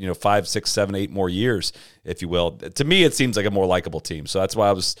last 5, 6, 7, 8 more years, if you will. To me, it seems like a more likable team, so that's why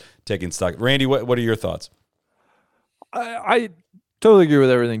I was taking stock. Randy, what are your thoughts? I totally agree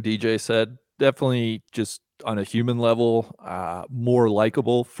with everything DJ said. Definitely just on a human level, more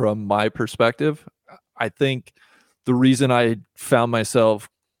likable from my perspective. I think the reason I found myself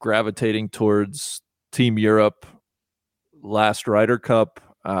gravitating towards Team Europe last Ryder Cup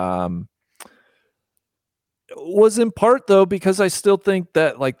was in part, though, because I still think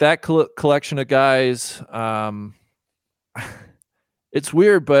that like that collection of guys, it's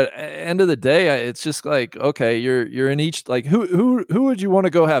weird, but at the end of the day, it's just like, okay, you're in each, like who would you want to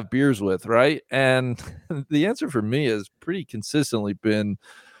go have beers with, right? And the answer for me has pretty consistently been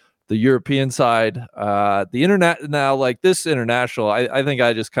the European side. The internet now, like this international, I think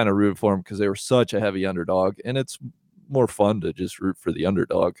I just kind of rooted for them because they were such a heavy underdog, and it's more fun to just root for the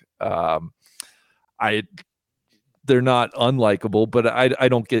underdog. they're not unlikable, but I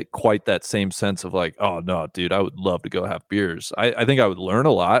don't get quite that same sense of like, oh no, dude, I would love to go have beers. I think I would learn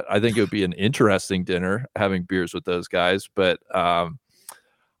a lot. I think it would be an interesting dinner having beers with those guys. But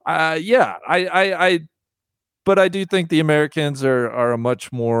yeah, but I do think the Americans are a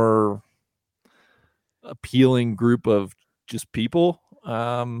much more appealing group of just people.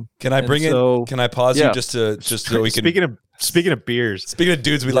 Can I pause you just so we can Speaking of beers, speaking of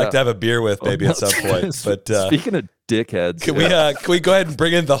dudes we'd like to have a beer with maybe at some point. But speaking of dickheads, can we go ahead and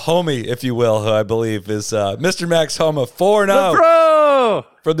bring in the homie, if you will, who I believe is Mr. Max Homa, 4-0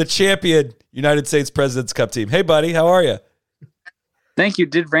 from the champion United States President's Cup team. Hey buddy, how are you? Thank you.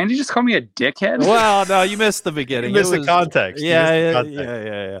 Did Randy just call me a dickhead? Well, no, you missed the beginning. You missed the context.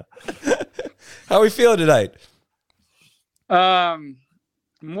 Yeah. How are we feeling tonight?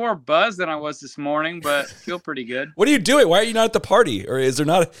 More buzz than I was this morning, but feel pretty good. What are you doing? Why are you not at the party? Or is there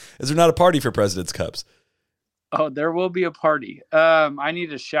not a party for President's Cups? Oh, there will be a party. I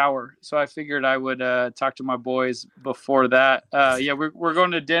need a shower, so I figured I would talk to my boys before that. Yeah, we're going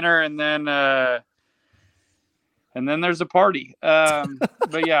to dinner, and then there's a party.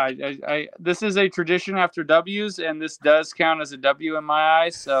 But yeah, I this is a tradition after W's, and this does count as a W in my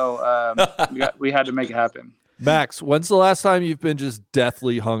eyes. So we had to make it happen. Max, when's the last time you've been just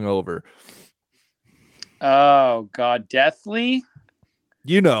deathly hungover? Oh God, deathly?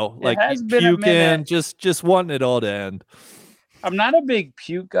 You know, like puking, just wanting it all to end. I'm not a big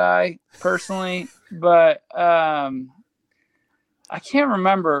puke guy personally, but I can't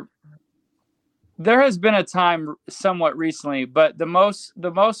remember. There has been a time somewhat recently, but the most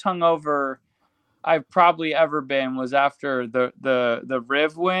hungover I've probably ever been was after the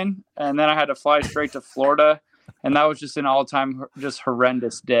Riv win, and then I had to fly straight to Florida, and that was just an all-time just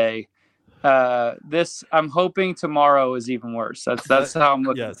horrendous day. I'm hoping tomorrow is even worse. That's how I'm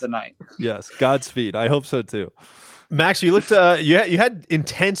looking at the night. Yes, Godspeed. I hope so too. Max, you looked you had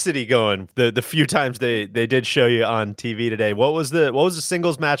intensity going the few times they did show you on TV today. What was the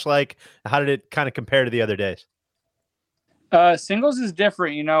singles match like? How did it kind of compare to the other days? Singles is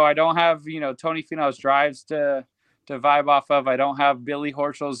different. You know, I don't have, Tony Finau's drives to vibe off of. I don't have Billy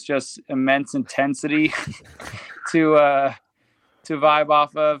Horschel's just immense intensity to vibe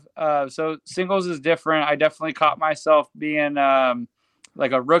off of. So singles is different. I definitely caught myself being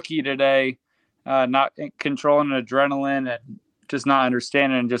like a rookie today, not controlling adrenaline and just not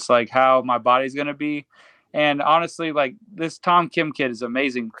understanding just like how my body's going to be. And honestly, like this Tom Kim kid is an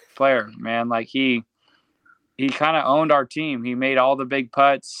amazing player, man. Like he kind of owned our team. He made all the big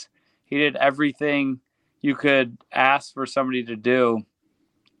putts. He did everything you could ask for somebody to do.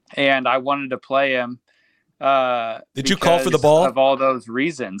 And I wanted to play him. Did you call for the ball? Of all those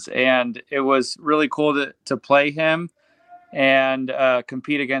reasons. And it was really cool to play him and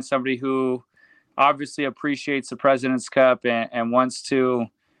compete against somebody who obviously appreciates the President's Cup and wants to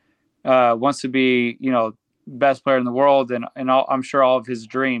be, best player in the world and I'm sure all of his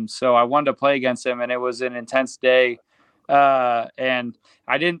dreams. So I wanted to play against him, and it was an intense day. And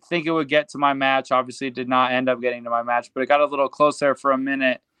I didn't think it would get to my match. Obviously it did not end up getting to my match, but it got a little close there for a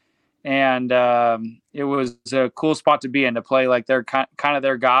minute. And it was a cool spot to be in, to play like they're kind of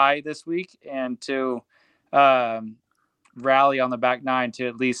their guy this week, and to rally on the back nine to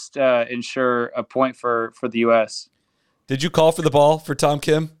at least ensure a point for the U.S. Did you call for the ball for Tom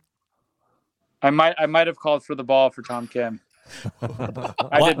Kim? I might have called for the ball for Tom Kim.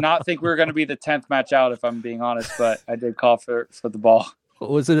 I did not think we were going to be the 10th match out, if I'm being honest, but I did call for the ball.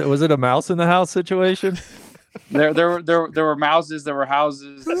 Was it a mouse in the house situation? There were mouses, there were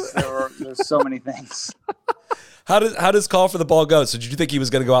houses, there's so many things. How does call for the ball go? So did you think he was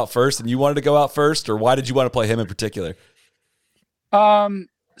going to go out first and you wanted to go out first, or why did you want to play him in particular?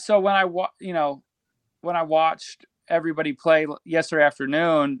 So when I watched everybody play yesterday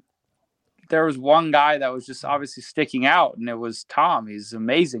afternoon, there was one guy that was just obviously sticking out, and it was Tom. He's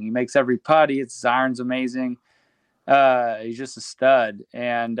amazing. He makes every putt. His iron's amazing. He's just a stud.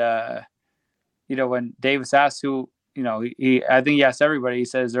 And, when Davis asked who, I think he asked everybody, he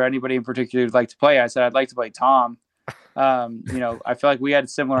said, is there anybody in particular you'd like to play? I said, I'd like to play Tom. I feel like we had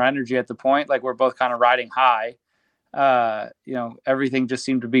similar energy at the point. Like we're both kind of riding high. Everything just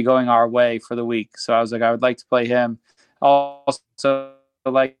seemed to be going our way for the week. So I was like, I would like to play him. Also,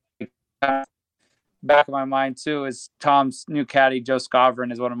 like, back of my mind too is Tom's new caddy, Joe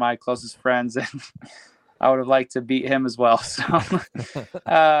Scovrin, is one of my closest friends, and I would have liked to beat him as well. So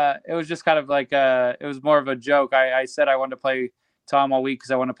it was just kind of like it was more of a joke. I said I wanted to play Tom all week because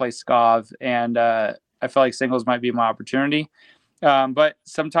I want to play Scov, and I felt like singles might be my opportunity. But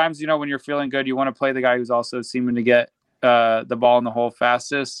sometimes, when you're feeling good, you want to play the guy who's also seeming to get the ball in the hole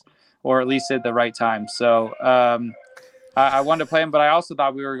fastest. or at least at the right time. So I wanted to play him, but I also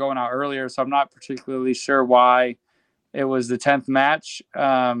thought we were going out earlier, so I'm not particularly sure why it was the 10th match.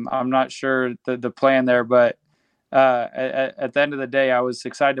 I'm not sure the plan there, but at the end of the day, I was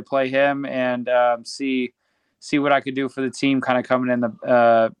excited to play him and see what I could do for the team, kind of coming in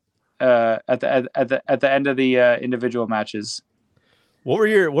the at the end of the individual matches. What were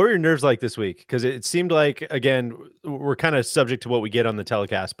your nerves like this week? Because it seemed like, again, we're kind of subject to what we get on the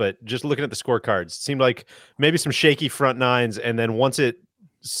telecast, but just looking at the scorecards, it seemed like maybe some shaky front nines, and then once it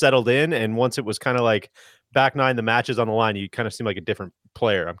settled in and once it was kind of like back nine, the matches on the line, you kind of seem like a different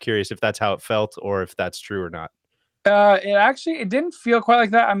player. I'm curious if that's how it felt or if that's true or not. It didn't feel quite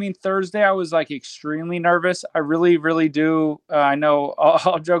like that. I mean, Thursday I was like extremely nervous. I really do. I know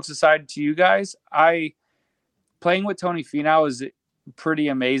all jokes aside to you guys, playing with Tony Finau is pretty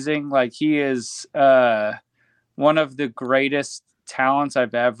amazing. Like, he is one of the greatest talents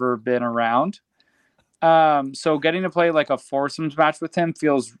I've ever been around. So getting to play like a foursomes match with him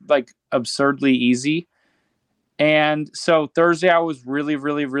feels like absurdly easy. And so Thursday I was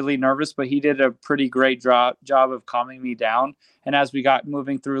really nervous, but he did a pretty great job of calming me down. And as we got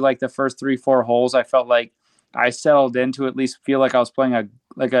moving through like the first 3-4 holes, I felt like I settled in to at least feel like I was playing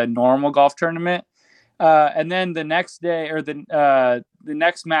a normal golf tournament. And then the next day, or the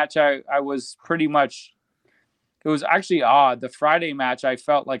next match, I was pretty much, it was actually odd. The Friday match, I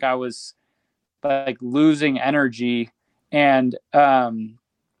felt like I was like losing energy, and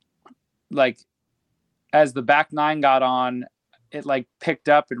like as the back nine got on, it like picked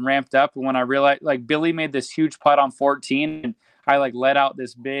up and ramped up. And when I realized, like, Billy made this huge putt on 14, and I like let out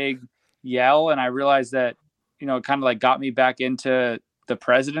this big yell, and I realized that, you know, it kind of like got me back into the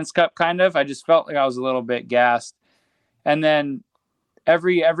President's Cup kind of. I just felt like I was a little bit gassed. And then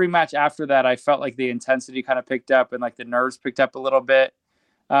every match after that, I felt like the intensity kind of picked up and like the nerves picked up a little bit.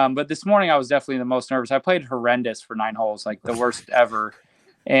 But this morning I was definitely the most nervous. I played horrendous for 9 holes, like the worst ever.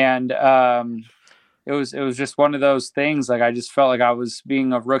 And it was just one of those things. Like, I just felt like I was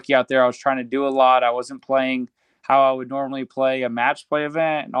being a rookie out there. I was trying to do a lot. I wasn't playing how I would normally play a match play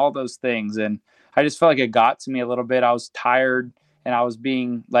event and all those things. And I just felt like it got to me a little bit. I was tired, and I was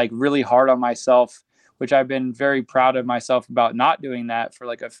being like really hard on myself, which I've been very proud of myself about not doing that for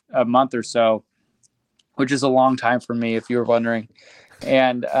like a month or so, which is a long time for me, if you were wondering.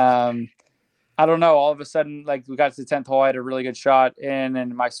 And I don't know, all of a sudden, like, we got to the 10th hole, I had a really good shot in,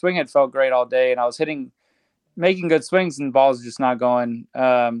 and my swing had felt great all day, and I was making good swings, and the ball's just not going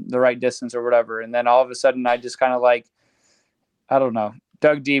the right distance or whatever. And then all of a sudden I just kind of like, I don't know,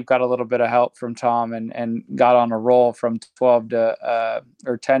 dug deep, got a little bit of help from Tom, and got on a roll from 12 to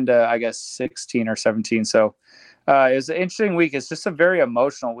or 10 to, I guess, 16 or 17. So it was an interesting week. It's just a very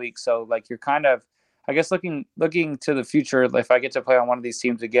emotional week. So like, you're kind of, I guess, looking to the future. If I get to play on one of these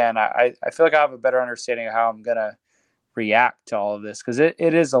teams again, I feel like I have a better understanding of how I'm going to react to all of this, because it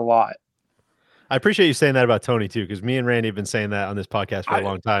is a lot. I appreciate you saying that about Tony too, because me and Randy have been saying that on this podcast for a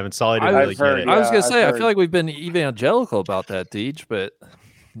long time, and Solly didn't really get it. I was gonna say, I feel like we've been evangelical about that, Deej, but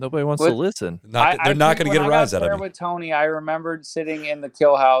nobody wants to listen. They're not going to get a rise out of me. With Tony, I remembered sitting in the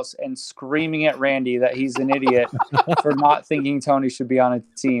kill house and screaming at Randy that he's an idiot for not thinking Tony should be on a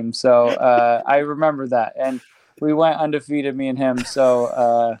team. So I remember that, and we went undefeated, me and him.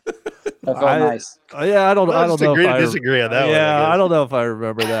 So that felt nice. Yeah, I don't know. Agree to disagree on that one. Yeah, I don't know if I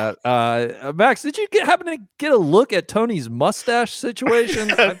remember that. Max, did you happen to get a look at Tony's mustache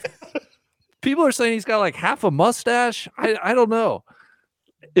situation? People are saying he's got like half a mustache. I don't know.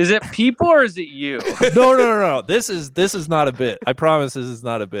 Is it people or is it you? No. This is not a bit. I promise this is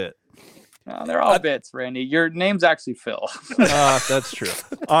not a bit. No, they're all bits, Randy. Your name's actually Phil. That's true.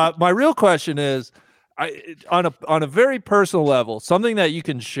 My real question is, on a very personal level, something that you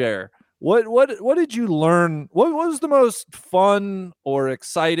can share. What did you learn? What was the most fun or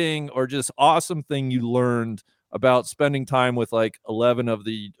exciting or just awesome thing you learned about spending time with like 11 of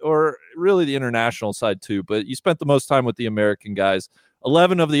the, or really the international side too, but you spent the most time with the American guys,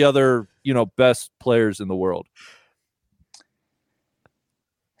 11 of the other, best players in the world?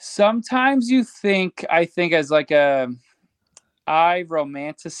 Sometimes I think as like I'm like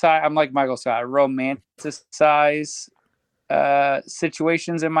Michael Scott, I romanticize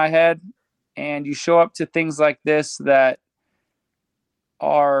situations in my head, and you show up to things like this that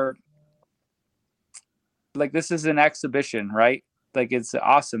are like, this is an exhibition, right? Like, it's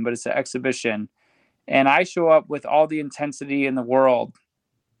awesome, but it's an exhibition. And I show up with all the intensity in the world,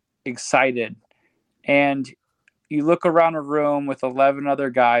 excited. And you look around a room with 11 other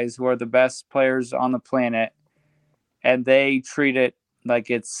guys who are the best players on the planet, and they treat it like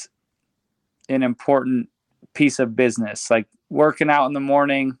it's an important piece of business, like working out in the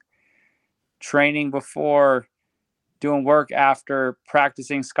morning, training before, doing work after,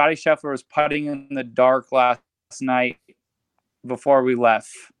 practicing. Scotty Scheffler was putting in the dark last night before we left.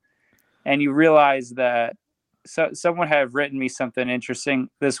 And you realize that someone had written me something interesting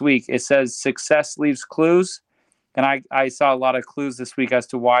this week. It says success leaves clues. And I saw a lot of clues this week as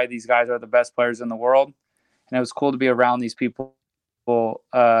to why these guys are the best players in the world. And it was cool to be around these people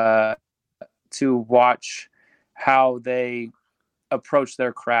to watch how they approach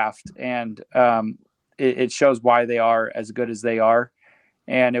their craft. And it shows why they are as good as they are.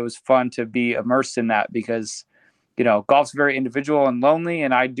 And it was fun to be immersed in that because, golf's very individual and lonely,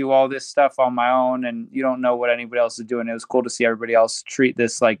 and I do all this stuff on my own, and you don't know what anybody else is doing. It was cool to see everybody else treat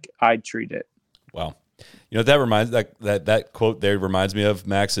this like I'd treat it. Wow. That reminds that quote there reminds me of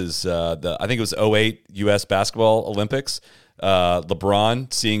Max is I think it was 2008 U.S. Basketball Olympics.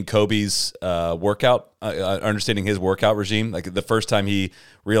 LeBron seeing Kobe's workout, understanding his workout regime. Like the first time he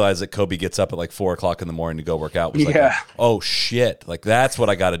realized that Kobe gets up at like 4:00 in the morning to go work out was like, oh shit, like that's what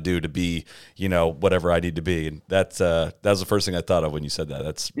I got to do to be, whatever I need to be. And that was the first thing I thought of when you said that.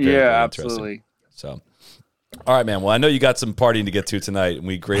 That's very absolutely. So. All right, man. Well, I know you got some partying to get to tonight, and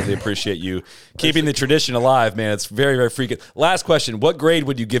we greatly appreciate you keeping the tradition alive, man. It's very, very freaking. Last question. What grade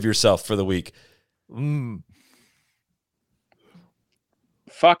would you give yourself for the week?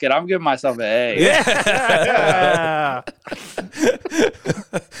 Fuck it. I'm giving myself an A. Yeah.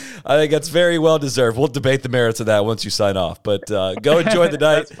 I think that's very well deserved. We'll debate the merits of that once you sign off, but go enjoy the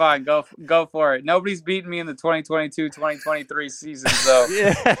night. That's fine. Go for it. Nobody's beaten me in the 2022-2023 season, so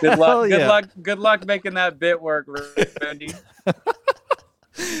good luck making that bit work, Randy.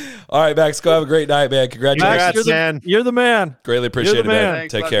 All right, Max, go have a great night, man. Congratulations. Max, You're the man. Greatly appreciate it, man.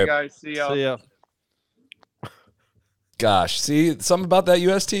 Thanks, take care. Guys. See ya. Gosh, see, something about that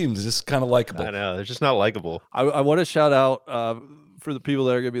U.S. team is just kind of likable. I know. They're just not likable. I want to shout out for the people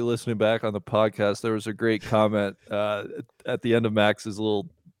that are going to be listening back on the podcast. There was a great comment at the end of Max's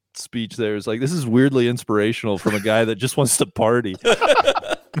little speech there. It's like, this is weirdly inspirational from a guy that just wants to party.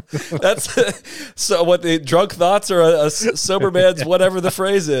 That's so what the drunk thoughts are a sober man's whatever the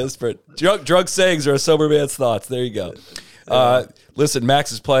phrase is, but drunk sayings are a sober man's thoughts. There you go. Listen,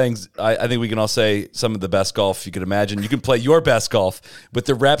 Max is playing, I think we can all say, some of the best golf you could imagine. You can play your best golf with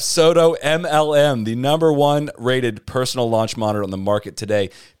the Rapsodo MLM, the #1 rated personal launch monitor on the market today.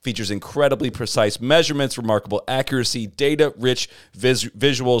 Features incredibly precise measurements, remarkable accuracy, data-rich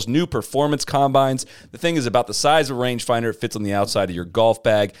visuals, new performance combines. The thing is about the size of a rangefinder. It fits on the outside of your golf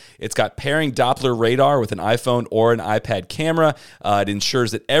bag. It's got pairing Doppler radar with an iPhone or an iPad camera. It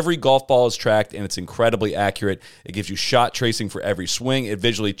ensures that every golf ball is tracked, and it's incredibly accurate. It gives you shot tracing for every swing. It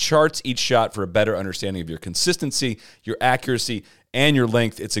visually charts each shot for a better understanding of your consistency, your accuracy, and your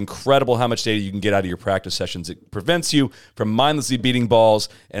length. It's incredible how much data you can get out of your practice sessions. It prevents you from mindlessly beating balls,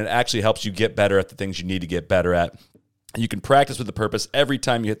 and it actually helps you get better at the things you need to get better at. You can practice with a purpose every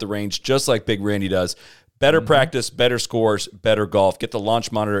time you hit the range, just like Big Randy does. Better practice, better scores, better golf. Get the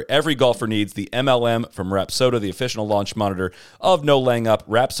launch monitor every golfer needs. The MLM from Rapsodo, the official launch monitor of No Laying Up.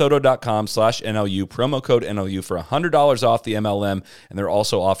 Rapsodo.com/NLU. Promo code NLU for $100 off the MLM. And they're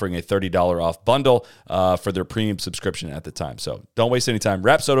also offering a $30 off bundle for their premium subscription at the time. So don't waste any time.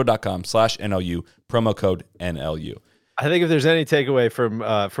 Rapsodo.com/NLU. Promo code NLU. I think if there's any takeaway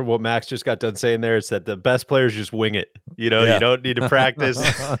from what Max just got done saying there, it's that the best players just wing it. You don't need to practice.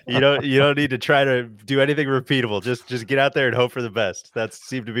 you don't need to try to do anything repeatable. Just get out there and hope for the best. That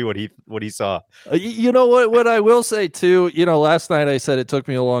seemed to be what he saw. You know what I will say too, last night I said it took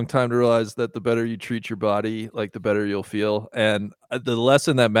me a long time to realize that the better you treat your body, like the better you'll feel. And the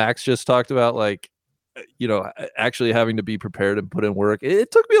lesson that Max just talked about, like, actually having to be prepared and put in work.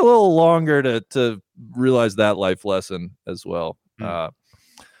 It took me a little longer to realize that life lesson as well.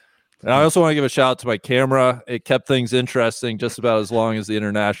 And I also want to give a shout out to my camera. It kept things interesting just about as long as the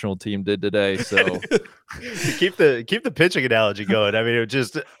international team did today. So keep the pitching analogy going. I mean, it was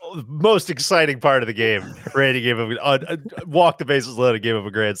just the most exciting part of the game. Randy gave him walked the bases loaded, gave him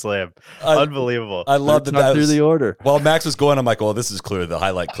a grand slam. Unbelievable. I love that through the order. While Max was going, I'm like, well, this is clearly the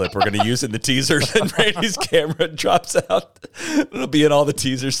highlight clip we're going to use in the teasers. And Randy's camera drops out. It'll be in all the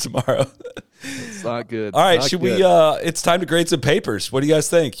teasers tomorrow. It's not good. All right, should we? It's time to grade some papers. What do you guys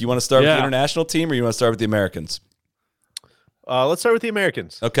think? You want to start with the international team, or you want to start with the Americans? Let's start with the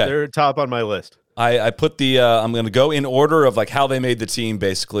Americans. Okay, they're top on my list. I put the I'm going to go in order of like how they made the team,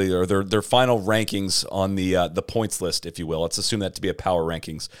 basically, or their final rankings on the points list, if you will. Let's assume that to be a power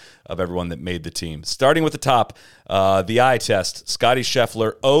rankings of everyone that made the team. Starting with the top, the eye test. Scotty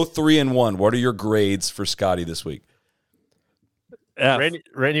Scheffler, 0-3-1. What are your grades for Scotty this week? F.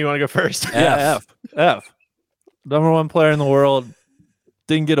 Randy, you want to go first? Yeah, F. #1 player in the world.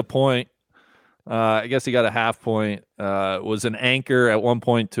 Didn't get a point. I guess he got a half point. Was an anchor at one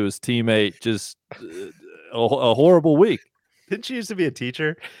point to his teammate. Just a horrible week. Didn't you used to be a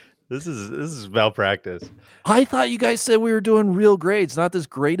teacher? This is malpractice. I thought you guys said we were doing real grades, not this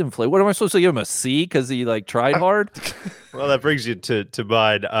grade inflate. What am I supposed to give him, a C because he tried hard? Well, that brings you to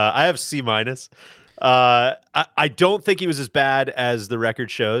mine. I have C minus. I don't think he was as bad as the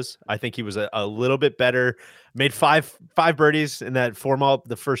record shows. I think he was a little bit better. Made five birdies in that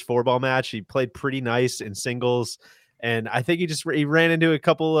the first 4-ball match. He played pretty nice in singles, and I think he ran into a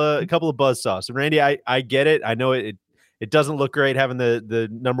couple of buzzsaws. So Randy, I get it. I know it doesn't look great having the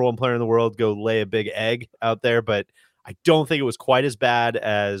number one player in the world go lay a big egg out there, but I don't think it was quite as bad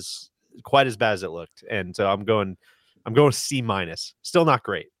as it looked. And so I'm going C minus. Still not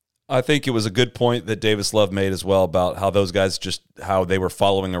great. I think it was a good point that Davis Love made as well about how those guys how they were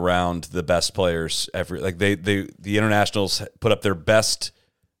following around the best players the internationals put up their best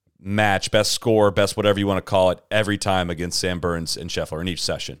match, best score, best whatever you want to call it, every time against Sam Burns and Scheffler in each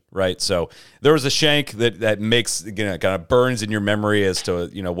session, right? So there was a shank that makes, kind of burns in your memory as to,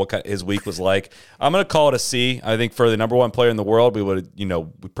 what his week was like. I'm going to call it a C. I think for the number one player in the world,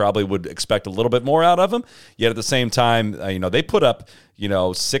 we probably would expect a little bit more out of him. Yet at the same time, they put up,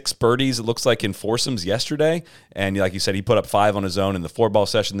 6 birdies, it looks like, in foursomes yesterday. And like you said, he put up 5 on his own in the 4-ball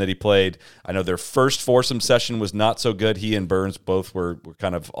session that he played. I know their first foursome session was not so good. He and Burns both were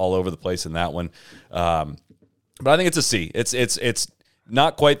kind of all over the place in that one. But I think it's a C. It's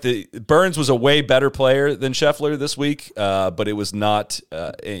not quite Burns was a way better player than Scheffler this week, but it was not,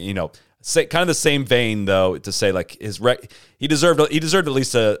 kind of the same vein, though, to say like he deserved at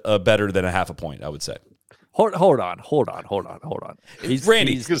least a better than a half a point, I would say. Hold on.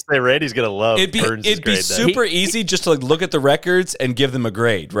 Randy's gonna say Randy's gonna love. It'd be super easy just to look at the records and give them a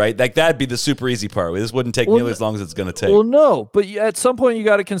grade, right? Like that'd be the super easy part. This wouldn't take nearly as long as it's going to take. Well, no, but at some point you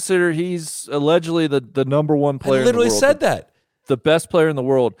got to consider he's allegedly the number one player. I literally in the world, said that. The best player in the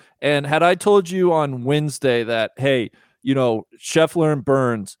world. And had I told you on Wednesday that, hey, Scheffler and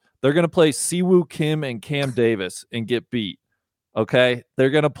Burns, they're going to play Siwoo Kim and Cam Davis and get beat. Okay, they're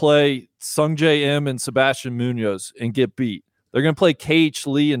going to play Sung Jae Im and Sebastian Munoz and get beat. They're going to play KH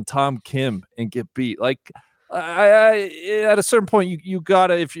Lee and Tom Kim and get beat. Like, I at a certain point, you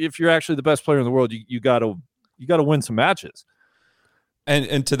gotta, if you're actually the best player in the world, you gotta win some matches.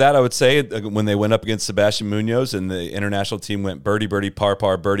 And to that, I would say when they went up against Sebastian Munoz and the international team went birdie, birdie, par,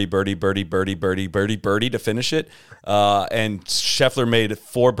 par, birdie, birdie, birdie, birdie, birdie, birdie, birdie to finish it. And Scheffler made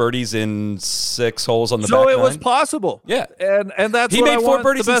 4 birdies in 6 holes on the back nine. So it was possible. Yeah. And that's he what made I 4 want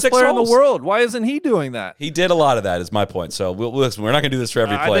birdies the best in 6 player holes in the world. Why isn't he doing that? He did a lot of that, is my point. So listen, we're not going to do this for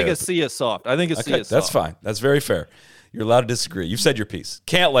every player. I think a C is soft. That's fine. That's very fair. You're allowed to disagree. You've said your piece.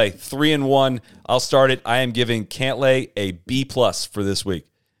 Cantlay, 3-1. I'll start it. I am giving Cantlay a B+ for this week.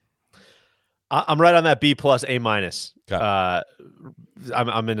 I'm right on that B+, A-. Okay.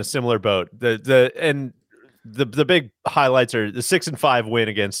 I'm in a similar boat. The big highlights are the 6-5 win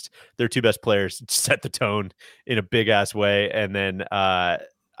against their 2 best players set the tone in a big ass way, and then I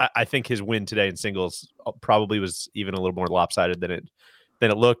think his win today in singles probably was even a little more lopsided than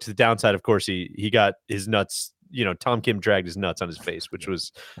it looked. The downside, of course, he got his nuts. Tom Kim dragged his nuts on his face, which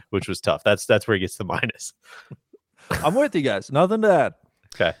was tough. That's where he gets the minus. I'm with you guys. Nothing to add.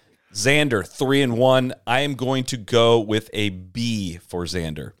 Okay. Xander, 3-1. I am going to go with a B for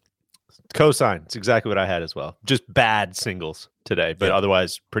Xander. Cosign. It's exactly what I had as well. Just bad singles today, but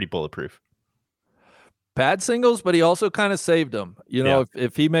otherwise pretty bulletproof. Bad singles, but he also kind of saved them.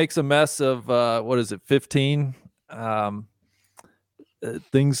 If he makes a mess of 15,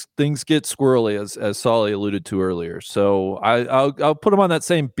 things get squirrely, as Solly alluded to earlier. So I'll put him on that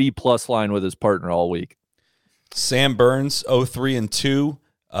same B+ line with his partner all week. Sam Burns, 0-3-2.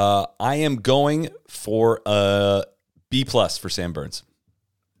 I am going for a B+ for Sam Burns.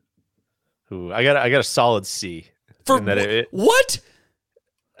 Ooh, I got a solid C. For what?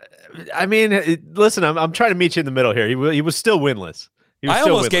 I mean, listen, I'm trying to meet you in the middle here. He was still winless. I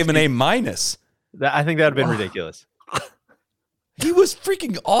almost gave him an A-. I think that would have been ridiculous. He was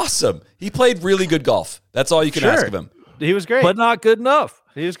freaking awesome. He played really good golf. That's all you can ask of him. He was great, but not good enough.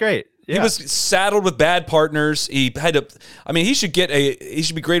 He was great. Yeah. He was saddled with bad partners. He had to. I mean, he should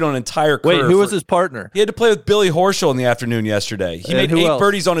be great on an entire curve. Wait, who was his partner? He had to play with Billy Horschel in the afternoon yesterday. He made 8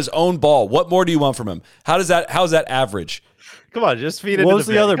 birdies on his own ball. What more do you want from him? How's that average? Come on, just feed it. What was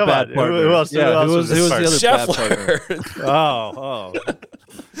the other bad partner? Who else? Yeah, who was the other Scheffler. bad partner?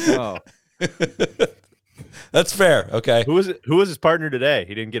 Oh. That's fair. Okay. Who was his partner today?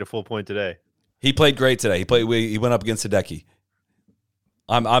 He didn't get a full point today. He played great today. He went up against Hideki.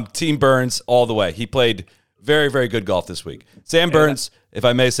 I'm Team Burns all the way. He played very, very good golf this week. Sam Burns, if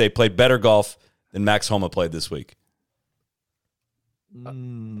I may say, played better golf than Max Homa played this week? We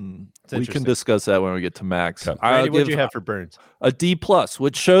interesting. can discuss that when we get to Max. Okay. I'll Randy, what do give you have for Burns? a D+,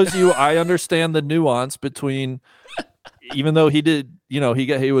 which shows you I understand the nuance between, even though he did,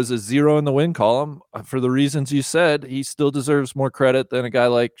 he was a 0 in the win column for the reasons you said, he still deserves more credit than a guy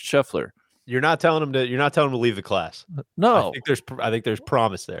like Scheffler. You're not telling him to leave the class. No, I think there's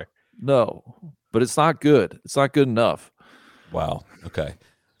promise there. no, but it's not good. It's not good enough. Wow. Okay.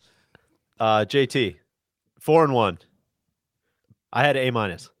 JT, 4-1. I had A-.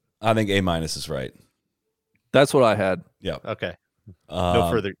 I think A- is right. That's what I had. Yeah. Okay. No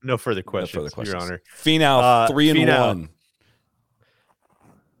further questions, No further questions. Your Honor. Finau, 3-1.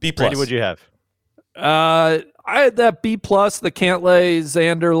 B+. Randy, what'd you have? I had that B+, the Cantlay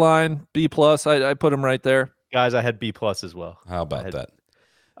Xander line, B+. I put him right there. Guys, I had B+ as well. How about that?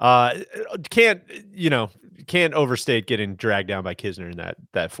 Can't overstate getting dragged down by Kisner in that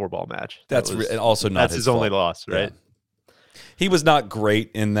 4-ball match. That's also not that's his only fault. loss, right? Yeah. He was not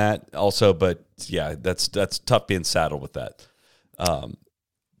great in that also, but yeah, that's tough being saddled with that.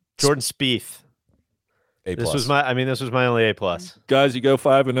 Jordan Spieth. A+. This was my only A+. Guys, you go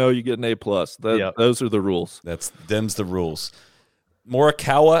 5-0, you get an A+. Yep. Those are the rules. Them's the rules.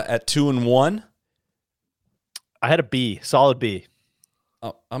 Morikawa at 2-1. I had a B, solid B.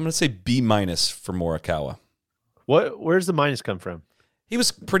 I'm going to say B- for Morikawa. Where's the minus come from? He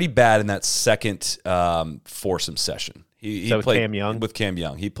was pretty bad in that second foursome session. He with played Cam Young? With Cam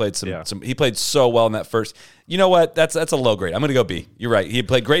Young, he played Yeah. He played so well in that first. You know what? That's a low grade. I'm going to go B. You're right. He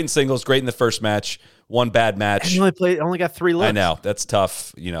played great in singles, great in the first match. One bad match. And he only got 3 looks. I know that's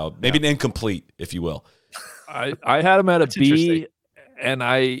tough. Maybe an incomplete, if you will. I had him at a B, interesting. and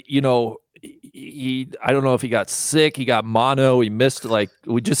I don't know if he got sick, he got mono, he missed,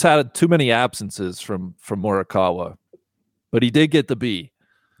 we just had too many absences from Morikawa, but he did get the B.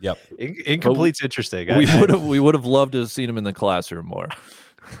 Yep. Incomplete's interesting. We would have loved to have seen him in the classroom more.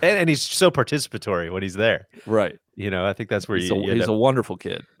 and he's so participatory when he's there. Right. I think that's where He's a wonderful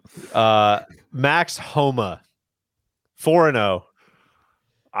kid. Max Homa, 4-0.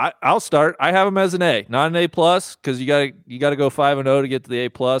 I'll start. I have him as an A, not an A+, because you gotta go 5-0 to get to the A+.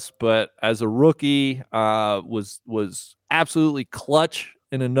 But as a rookie, was absolutely clutch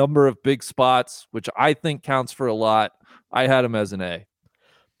in a number of big spots, which I think counts for a lot. I had him as an A.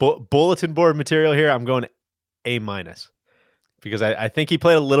 Bulletin board material here. I'm going A- because I think he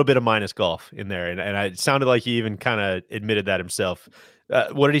played a little bit of minus golf in there, and it sounded like he even kind of admitted that himself.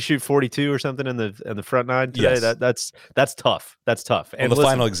 What did he shoot, 42 or something in the front nine today? Yes. That's tough. That's tough. And the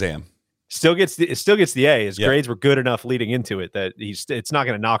final exam still gets the A. His Yep. grades were good enough leading into it that it's not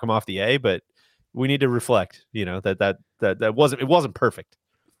going to knock him off the A, but we need to reflect. That wasn't perfect.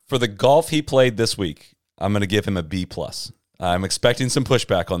 for the golf he played this week. I'm going to give him a B+. I'm expecting some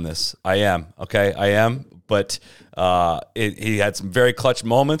pushback on this. I am. Okay, I am. But he had some very clutch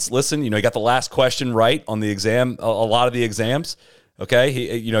moments. Listen, he got the last question right on the exam, a lot of the exams. Okay,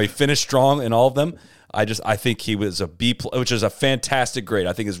 he finished strong in all of them. I think he was a B+, which is a fantastic grade.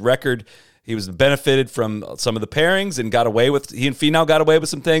 I think his record, he was benefited from some of the pairings and he and Finau got away with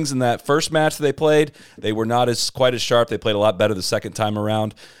some things in that first match that they played. They were not quite as sharp. They played a lot better the second time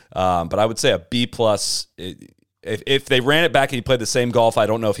around. But I would say a B+. If they ran it back and he played the same golf, I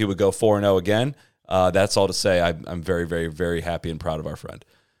don't know if he would go 4-0 again. That's all to say. I'm very, very, very happy and proud of our friend.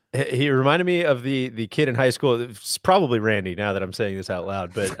 He reminded me of the kid in high school. It's probably Randy now that I'm saying this out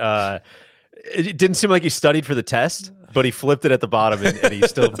loud, but it didn't seem like he studied for the test, but he flipped it at the bottom and he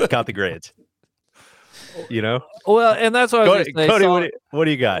still got the grades. Well, and that's what I was going to say. Cody, what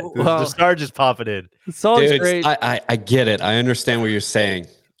do you got? The star just popping in. Solid's Dude, great. I get it. I understand what you're saying.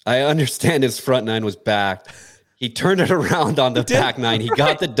 I understand his front nine was back. He turned it around on the back nine. He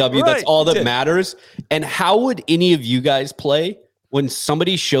got the W. Right, That's all that matters. And how would any of you guys play when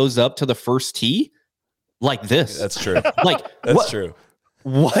somebody shows up to the first tee like this? That's true. That's true.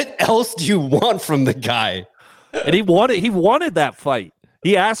 What else do you want from the guy? And he wanted that fight.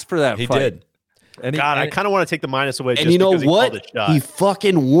 He asked for that He fight. did. And I kind of want to take the minus away. And just you know because what? He called a shot. He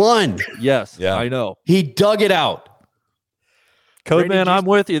fucking won. Yes, Yeah. I know. He dug it out. Code Brady, man, I'm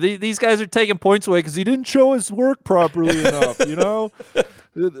with you. These guys are taking points away because he didn't show his work properly enough.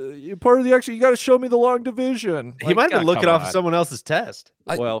 You're part of the action. You got to show me the long division. He might have been looking come off on. someone else's test.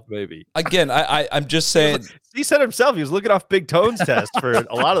 Well, maybe. Again, I'm just saying. He said himself he was looking off Big Tone's test for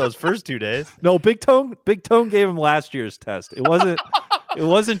a lot of those first 2 days. No, Big Tone gave him last year's test. It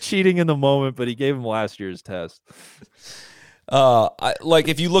wasn't cheating in the moment, but he gave him last year's test.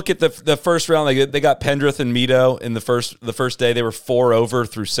 If you look at the first round, they got Pendrith and Mito in the first day. They were 4 over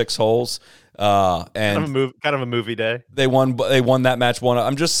through 6 holes. And kind of a movie day. They won that match.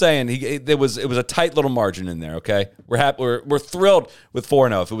 I'm just saying it was a tight little margin in there. Okay, we're happy. We're thrilled with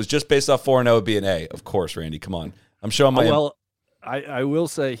 4-0. If it was just based off 4-0, it'd be an A. Of course, Randy. Come on. I'm showing my. Well, I will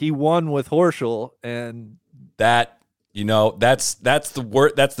say he won with Horschel, and that that's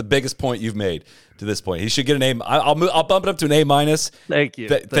the biggest point you've made to this point. He should get an A. I'll bump it up to an A-. Thank you.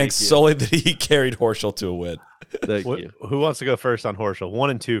 Thanks solely that he carried Horschel to a win. Thank you. Who wants to go first on Horschel? 1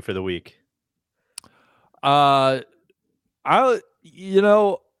 and 2 for the week. I'm a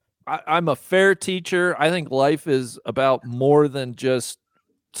fair teacher. I think life is about more than just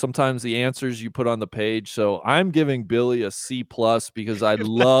sometimes the answers you put on the page. So I'm giving Billy a C+ because I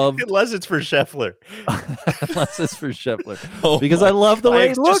love unless it's for Scheffler. Because I love the way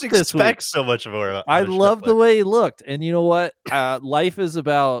he looked this week. So much more. I love the way he looked. And you know what? Life is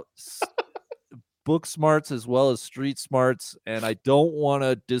about book smarts as well as street smarts. And I don't want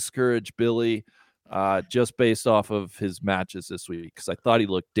to discourage Billy just based off of his matches this week because I thought he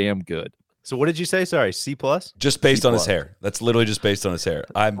looked damn good. So what did you say? Sorry, C+? Just based on his hair. That's literally just based on his hair.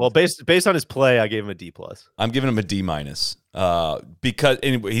 Based on his play, I gave him a D+. I'm giving him a D- because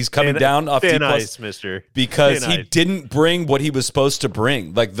anyway, he's coming down off D+, ice, mister. Because he didn't bring what he was supposed to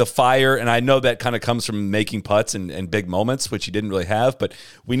bring, like the fire. And I know that kind of comes from making putts and big moments, which he didn't really have. But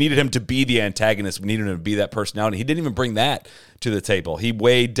we needed him to be the antagonist. We needed him to be that personality. He didn't even bring that to the table. He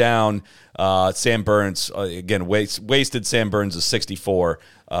weighed down Sam Burns again. Wasted Sam Burns a 64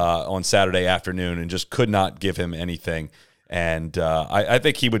 on Saturday afternoon, and just could not give him anything. And I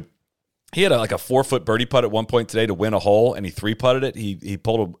think he had like a 4-foot birdie putt at one point today to win a hole, and he 3-putted it. He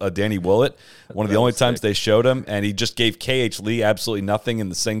pulled a Danny Willett, one of the only times they showed him, and he just gave KH Lee absolutely nothing in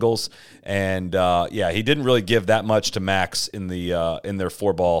the singles. And he didn't really give that much to Max in the in their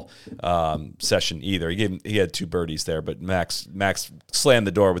 4-ball session either. He had 2 birdies there, but Max slammed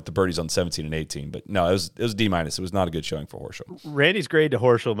the door with the birdies on 17 and 18. But no, it was D-. It was not a good showing for Horschel. Randy's grade to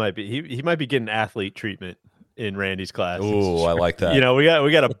Horschel might be he might be getting athlete treatment in Randy's class. Oh, I like that.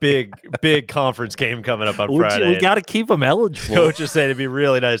 We got a big conference game coming up on Friday. We got to keep him eligible. Coach is saying it'd be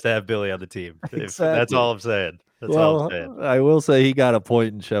really nice to have Billy on the team. Exactly. That's all I'm saying. All I'm saying. I will say he got a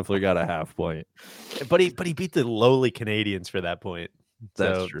point and Scheffler got a half point. But he beat the lowly Canadians for that point.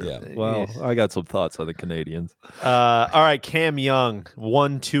 That's true. Yeah. Well, I got some thoughts on the Canadians. All right, Cam Young,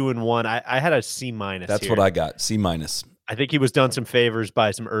 1, 2, and 1. I had a C-. That's what I got. C-. I think he was done some favors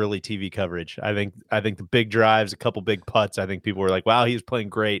by some early TV coverage. I think the big drives, a couple big putts. I think people were like, "Wow, he was playing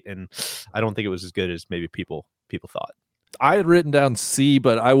great," and I don't think it was as good as maybe people thought. I had written down C,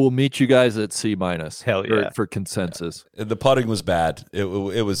 but I will meet you guys at C-. Hell yeah. for consensus. Yeah. The putting was bad. It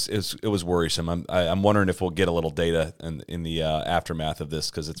was worrisome. I'm wondering if we'll get a little data in the aftermath of this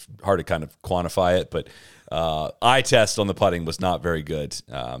because it's hard to kind of quantify it. But eye test on the putting was not very good.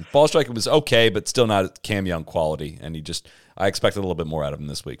 Ball striking was okay, but still not Cam Young quality. And I expected a little bit more out of him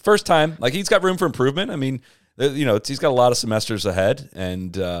this week. First time, like he's got room for improvement. I mean, he's got a lot of semesters ahead,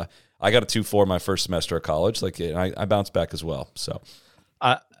 and I got a 2.4 my first semester of college. Like I bounced back as well. So,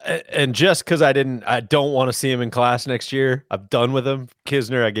 and just because I don't want to see him in class next year. I'm done with him.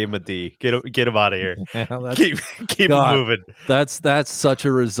 Kisner, I gave him a D. Get him out of here. Keep him moving. That's such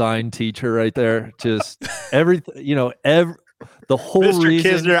a resigned teacher right there. Just everything, the whole Mr.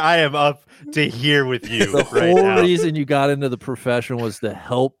 reason. Kisner, I am up to here with you. The whole reason you got into the profession was to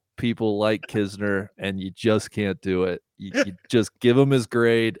help people like Kisner, and you just can't do it. You just give him his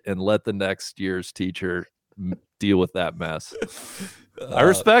grade and let the next year's teacher deal with that mess. I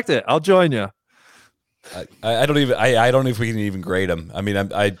respect it. I'll join you. I don't know if we can even grade him. I mean,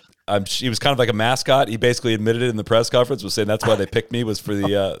 he was kind of like a mascot. He basically admitted it in the press conference, was saying that's why they picked me was for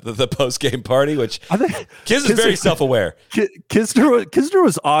the post game party. Which I think Kiz is very self aware. Kisner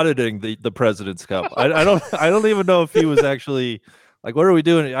was auditing the President's Cup. I don't even know if he was actually like, what are we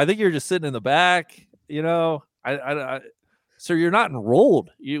doing? I think you're just sitting in the back. So you're not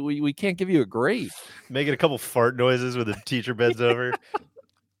enrolled. We can't give you a grade. Making a couple fart noises when the teacher bends over.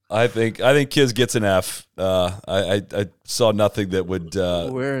 I think Kiz gets an F. I saw nothing that would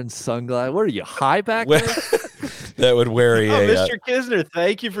wearing sunglasses. What are you, high back there? That would wear Mr. Kisner,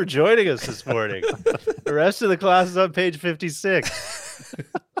 thank you for joining us this morning. The rest of the class is on page 56.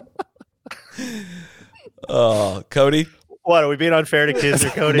 Oh, Cody. What, are we being unfair to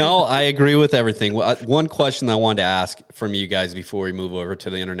Kisner, Cody? No, I agree with everything. One question I wanted to ask from you guys before we move over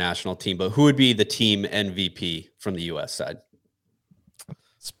to the international team, but who would be the team MVP from the U.S. side?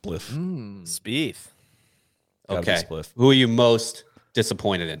 Spliff. Spieth. Okay. Who are you most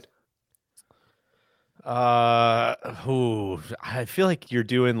disappointed in? I feel like you're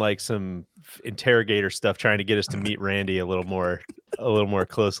doing like some interrogator stuff, trying to get us to meet Randy a little more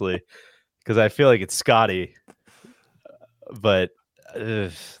closely. because I feel like it's Scotty, but I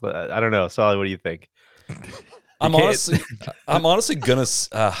don't know. Solly, what do you think? I'm honestly gonna.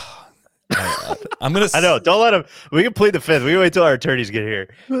 I'm gonna. I know. Don't let him. We can plead the fifth. We can wait till our attorneys get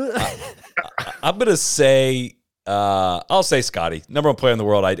here. I'm gonna say. I'll say Scotty, number one player in the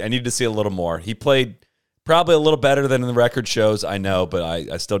world. I need to see a little more. He played probably a little better than the record shows. I know, but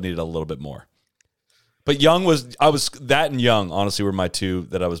I still needed a little bit more. But Young that and Young honestly were my two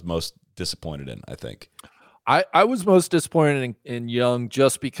that I was most disappointed in. I think. I was most disappointed in Young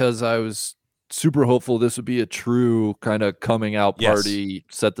just because I was super hopeful this would be a true kind of coming out party,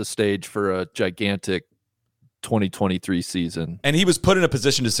 set the stage for a gigantic 2023 season. And he was put in a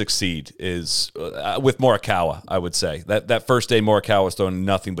position to succeed with Morikawa, I would say. That first day, Morikawa was throwing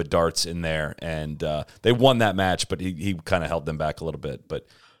nothing but darts in there, and they won that match, but he kind of held them back a little bit. But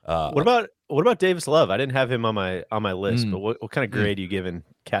what about Davis Love? I didn't have him on my list, but what kind of grade are you giving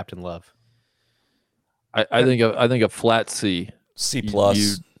Captain Love? I think a flat C. C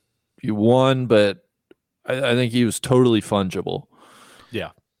plus. You won, but I think he was totally fungible.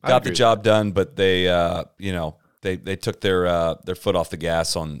 Yeah. Got the job done, but they they took their foot off the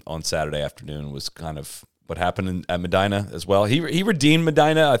gas on Saturday afternoon. Was kind of what happened at Medina as well. He redeemed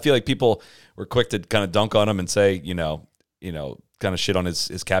Medina. I feel like people were quick to kind of dunk on him and say, kind of shit on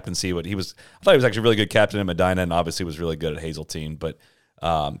his captaincy. But I thought he was actually a really good captain at Medina, and obviously was really good at Hazeltine. But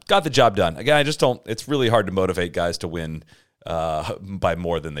got the job done. Again, I just don't. It's really hard to motivate guys to win by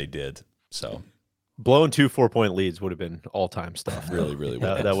more than they did. So. Blowing 2 4-point leads would have been all-time stuff. Really, really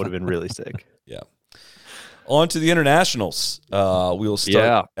that would have been really sick. Yeah. On to the internationals. We will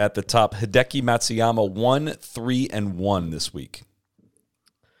start at the top. Hideki Matsuyama 1-3-1 this week.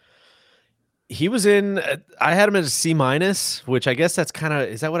 He was in. I had him as a C-, which I guess that's kind of.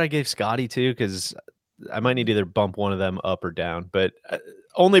 Is that what I gave Scotty too? Because I might need to either bump one of them up or down, but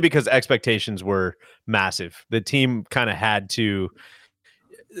only because expectations were massive. The team kind of had to.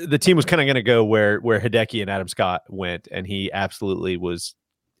 The team was kind of going to go where Hideki and Adam Scott went, and he absolutely was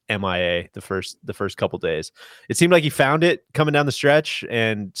MIA the first couple days. It seemed like he found it coming down the stretch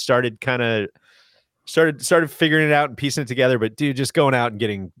and started figuring it out and piecing it together. But dude, just going out and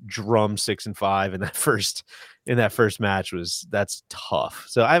getting drummed 6-5 in that first match that's tough.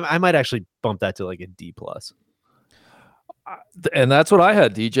 So I might actually bump that to like a D+. And that's what I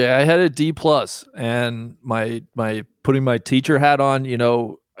had, DJ. I had a D+, and my putting my teacher hat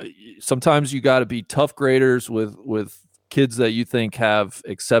on. Sometimes you got to be tough graders with kids that you think have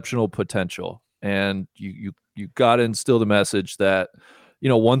exceptional potential, and you got to instill the message that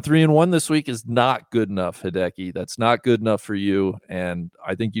 1-3-1 this week is not good enough, Hideki. That's not good enough for you, and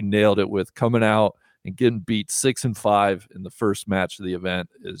I think you nailed it with coming out and getting beat 6-5 in the first match of the event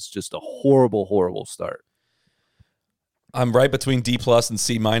is just a horrible start. I'm right between D+ and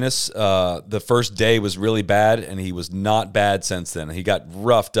C-. The first day was really bad, and he was not bad since then. He got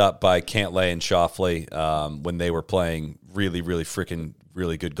roughed up by Cantlay and Schauffele when they were playing really, really freaking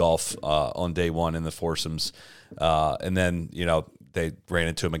really good golf on day one in the foursomes. And then, they ran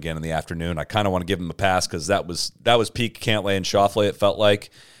into him again in the afternoon. I kind of want to give him a pass because that was peak Cantlay and Schauffele, it felt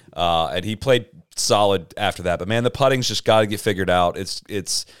like. And he played solid after that. But, man, the putting's just got to get figured out.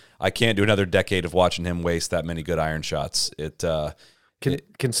 It's I can't do another decade of watching him waste that many good iron shots.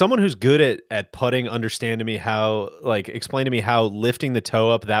 Can someone who's good at putting explain to me how lifting the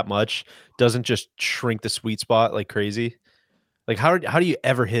toe up that much doesn't just shrink the sweet spot like crazy? Like how do you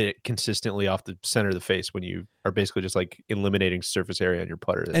ever hit it consistently off the center of the face when you are basically just like eliminating surface area on your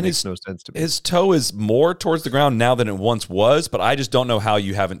putter? That makes no sense to me. His toe is more towards the ground now than it once was, but I just don't know how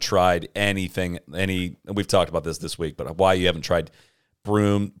you haven't tried anything. We've talked about this week, but why you haven't tried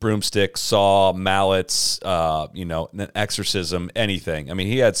broomstick, saw, mallets, an exorcism, anything. I mean,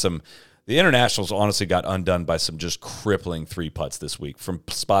 he had the internationals honestly got undone by some just crippling 3-putts this week from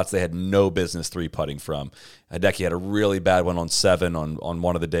spots they had no business 3-putting from. Hideki had a really bad one on 7 on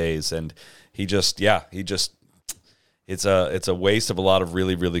one of the days, and it's a waste of a lot of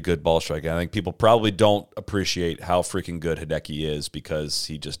really, really good ball striking. I think people probably don't appreciate how freaking good Hideki is because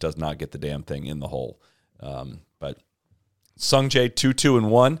he just does not get the damn thing in the hole. But Sungjae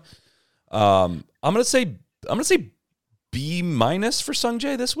 2-2-1. I'm gonna say B- for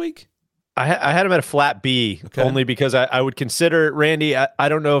Sungjae this week. I had him at a flat B, only because I would consider Randy. I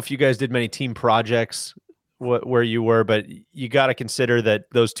don't know if you guys did many team projects where you were, but you got to consider that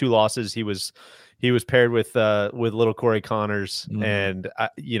those 2 losses he was paired with little Corey Connors, and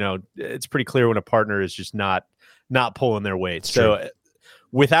it's pretty clear when a partner is just not pulling their weight. So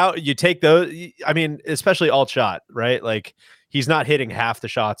without you take those, I mean, especially alt shot, right? Like he's not hitting half the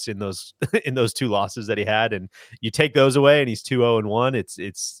shots in those in those 2 losses that he had, and you take those away and he's 2-0-1.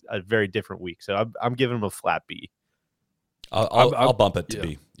 It's a very different week. So I'm giving him a flat B. I'll bump it to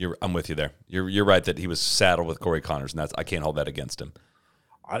B. I'm with you there. You're right that he was saddled with Corey Connors, and I can't hold that against him.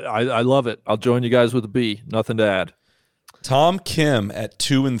 I love it. I'll join you guys with a B. Nothing to add. Tom Kim at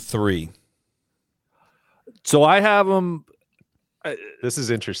 2 and 3. So I have him. This is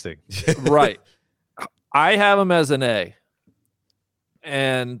interesting. Right. I have him as an A.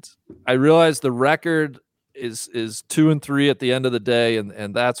 And I realize the record is 2 and 3 at the end of the day,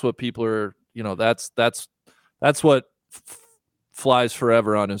 and that's what people are, that's what flies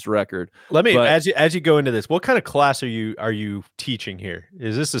forever on his record. Let me, as you go into this, what kind of class are you teaching here?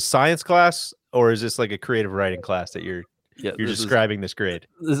 Is this a science class, or is this like a creative writing class that you're describing this grade?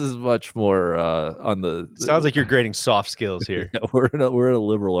 This is much more on the. Sounds like you're grading soft skills here. Yeah, we're in a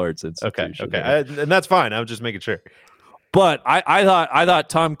liberal arts institution. Okay, and that's fine. I'm just making sure. But I thought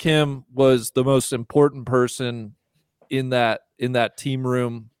Tom Kim was the most important person in that team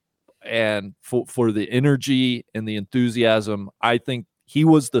room, and for the energy and the enthusiasm. I think he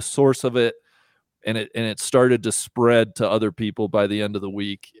was the source of it, and it started to spread to other people by the end of the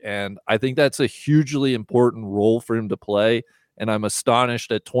week. And I think that's a hugely important role for him to play. And I'm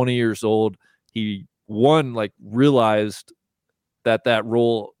astonished at 20 years old, he realized that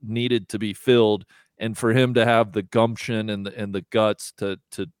role needed to be filled. And for him to have the gumption and the guts to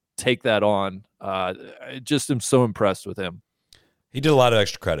take that on, I just am so impressed with him. He did a lot of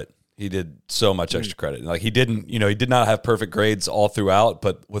extra credit. He did so much extra credit. Like he did not have perfect grades all throughout,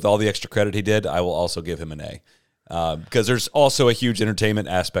 but with all the extra credit he did, I will also give him an A. Because there's also a huge entertainment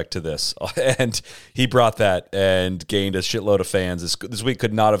aspect to this. And he brought that and gained a shitload of fans. This week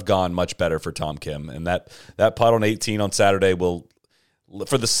could not have gone much better for Tom Kim. And that putt on 18 on Saturday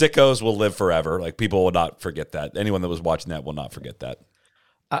for the sickos, will live forever. Like, people will not forget that. Anyone that was watching that will not forget that.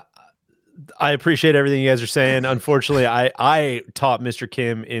 I appreciate everything you guys are saying. Unfortunately, I taught Mr.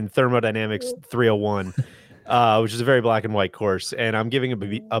 Kim in Thermodynamics 301, which is a very black and white course, and I'm giving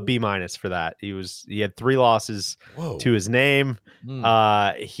him a B minus for that. He had 3 losses to his name.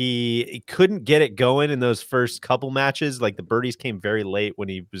 He couldn't get it going in those first couple matches. Like, the birdies came very late when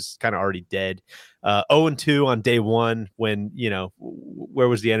he was kind of already dead. 0-2 on day 1 when, where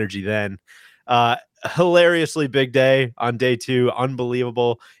was the energy then? Hilariously big day on day 2.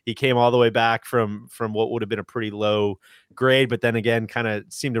 Unbelievable. He came all the way back from what would have been a pretty low grade, but then again, kind of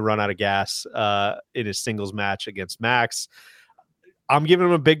seemed to run out of gas in his singles match against Max. I'm giving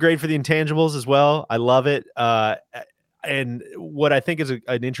him a big grade for the intangibles as well. I love it. And what I think is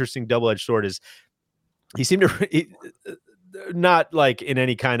an interesting double-edged sword is he seemed to not like in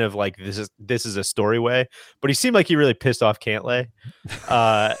any kind of like this is a story way, but he seemed like he really pissed off Cantlay,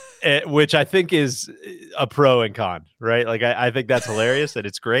 which I think is a pro and con, right? Like I think that's hilarious and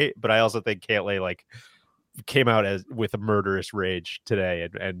it's great, but I also think Cantlay like came out with a murderous rage today,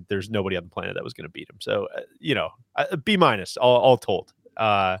 and there's nobody on the planet that was going to beat him. So B minus all told.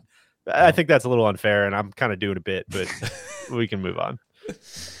 I think that's a little unfair, and I'm kind of doing a bit, but we can move on.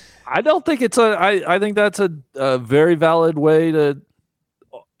 I don't think I think that's a very valid way to,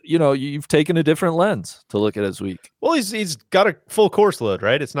 you've taken a different lens to look at his week. Well, he's got a full course load,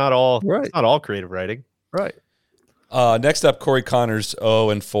 right? It's not all right. It's not all creative writing. Right. Next up, Corey Connors, 0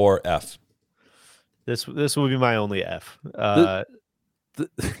 and 4 F. This will be my only F.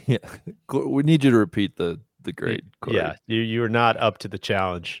 Yeah, we need you to repeat the grade, Corey. Yeah, you are not up to the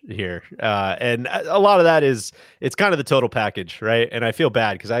challenge here, and a lot of that is it's kind of the total package, right? And I feel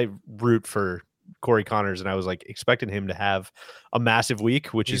bad because I root for Corey Connors, and I was like expecting him to have a massive week,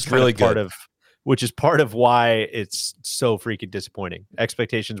 which is really part of why it's so freaking disappointing.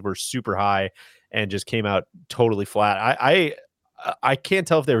 Expectations were super high and just came out totally flat. I can't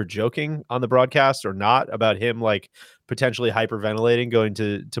tell if they were joking on the broadcast or not about him like potentially hyperventilating going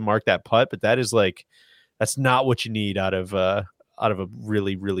to mark that putt, but that's not what you need out of a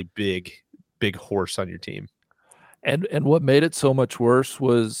really, really big horse on your team. And what made it so much worse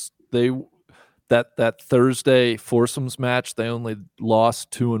was that Thursday foursomes match, they only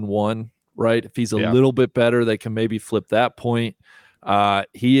lost 2-1, right? If he's a little bit better, they can maybe flip that point.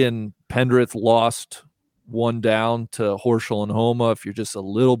 He and Pendrith lost 1 down to Horschel and Homa. If you're just a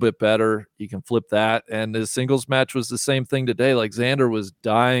little bit better, you can flip that. And the singles match was the same thing today. Like, Xander was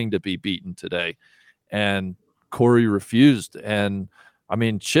dying to be beaten today, and Corey refused. And I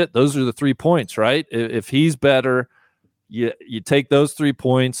mean, shit, those are the 3 points, right? If he's better, you take those 3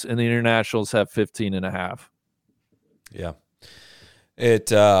 points, and the internationals have 15.5. Yeah.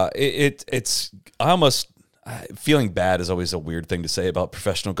 It's I feeling bad is always a weird thing to say about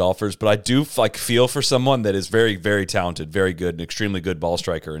professional golfers, but I do feel for someone that is very, very talented, very good, an extremely good ball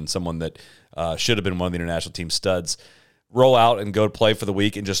striker, and someone that should have been one of the international team studs. Roll out and go to play for the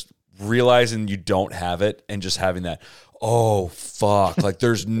week and just realizing you don't have it and just having that, oh, fuck. Like,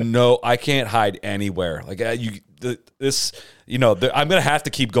 there's I can't hide anywhere. Like, I'm going to have to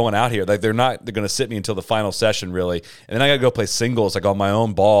keep going out here. Like, they're going to sit me until the final session, really. And then I got to go play singles, like, on my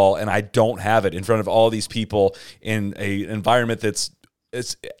own ball, and I don't have it in front of all these people in an environment it's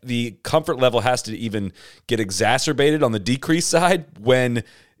the comfort level has to even get exacerbated on the decrease side when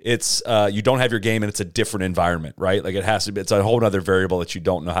it's you don't have your game and it's a different environment, right? Like, it has to be. It's a whole other variable that you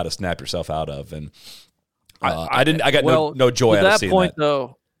don't know how to snap yourself out of. And I got no joy out of seeing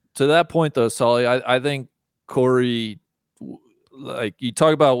that. To that point, though, Sully, I think Corey, like, you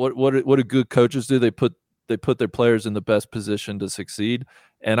talk about what do good coaches do? They put their players in the best position to succeed.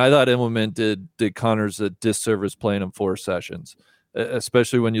 And I thought Immelman did Connors a disservice playing him 4 sessions,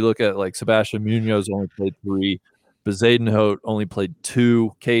 especially when you look at, like, Sebastian Munoz only played 3, Bezadenhout only played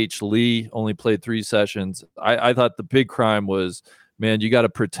 2, KH Lee only played 3 sessions. I thought the big crime was, man, you got to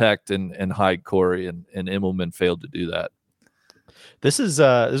protect and hide Corey, and Immelman failed to do that. This is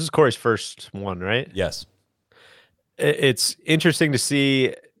Corey's first one, right? Yes. It's interesting to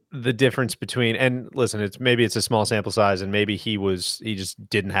see the difference between, and listen, maybe it's a small sample size, and maybe he just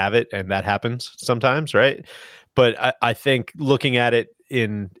didn't have it, and that happens sometimes, right? But I think looking at it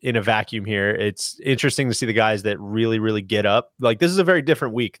in a vacuum here, it's interesting to see the guys that really, really get up. Like, this is a very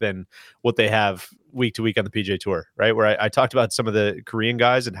different week than what they have week to week on the PGA Tour, right? Where I talked about some of the Korean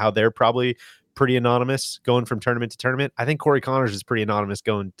guys and how they're probably pretty anonymous going from tournament to tournament. I think Corey Connors is pretty anonymous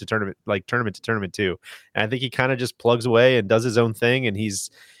going to tournament to tournament too. And I think he kind of just plugs away and does his own thing. And he's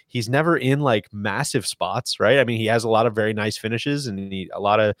never in, like, massive spots, right? I mean, he has a lot of very nice finishes and a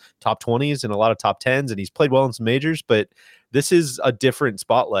lot of top 20s and a lot of top 10s, and he's played well in some majors, but this is a different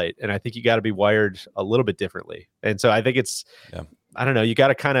spotlight. And I think you got to be wired a little bit differently. And so I think I don't know, you got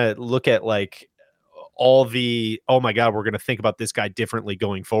to kind of look at, like, all the, oh my God, we're going to think about this guy differently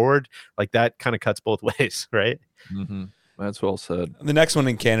going forward. Like, that kind of cuts both ways, right? Mm-hmm. That's well said. The next one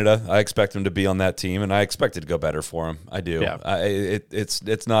in Canada, I expect him to be on that team, and I expect it to go better for him. I do. Yeah.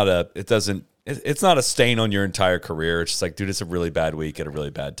 It's not a stain on your entire career. It's just like, dude, it's a really bad week at a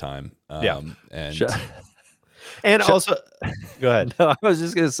really bad time. And also, go ahead. No, I was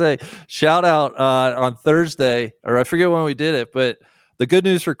just going to say, shout out on Thursday, or I forget when we did it, but the good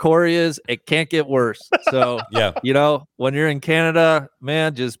news for Corey is it can't get worse. So, yeah, when you're in Canada,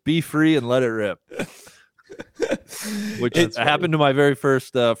 man, just be free and let it rip. Which happened to my very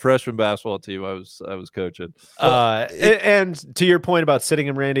first freshman basketball team I was coaching. And to your point about sitting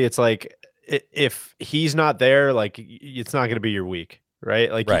him, Randy, it's like, if he's not there, like, it's not going to be your week,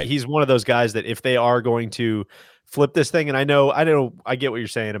 right? Like, right. He's one of those guys that if they are going to flip this thing, and I get what you're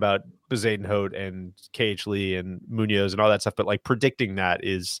saying about Bezadenhout and KH Lee and Munoz and all that stuff, but, like, predicting that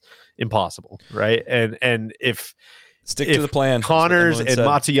is impossible, right? And if stick to the plan, Connors and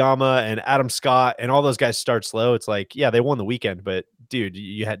Matsuyama and Adam Scott and all those guys start slow, it's like, yeah, they won the weekend, but dude,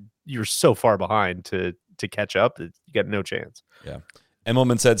 you're so far behind to catch up that you got no chance. Yeah.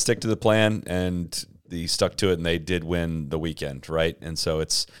 Immelman said stick to the plan, and he stuck to it, and they did win the weekend, right? And so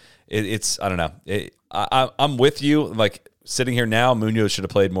it's I don't know. I'm with you. Like, sitting here now, Munoz should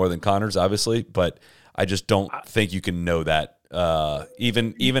have played more than Connors, obviously, but I just don't think you can know that.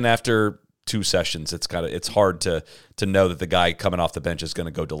 Even after 2 sessions, it's hard to know that the guy coming off the bench is going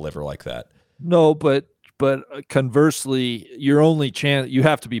to go deliver like that. No, but conversely, your only chance, you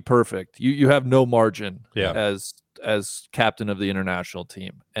have to be perfect. You have no margin as captain of the international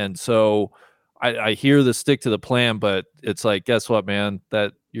team. And so I hear the stick to the plan, but it's like, guess what, man?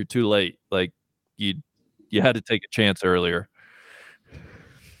 That you're too late. Like, you had to take a chance earlier.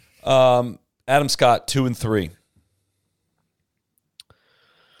 Adam Scott, 2 and 3.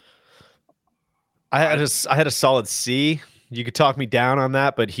 I had a solid C. You could talk me down on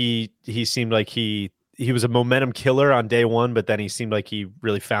that, but he seemed like he was a momentum killer on day 1, but then he seemed like he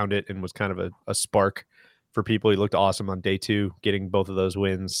really found it and was kind of a spark for people. He looked awesome on day 2, getting both of those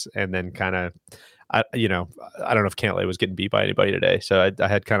wins, and then kind of, I don't know if Cantlay was getting beat by anybody today, so I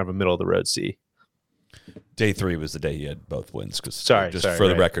had kind of a middle of the road C. Day 3 was the day he had both wins. Sorry,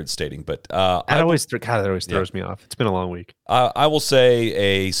 the record stating, but that always throws me off. It's been a long week. I will say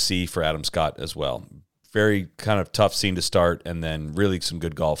a C for Adam Scott as well. Very kind of tough scene to start, and then really some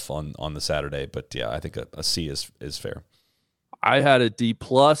good golf on the Saturday. But yeah, I think a C is fair. I had a D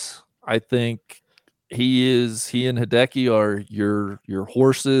plus. I think he and Hideki are your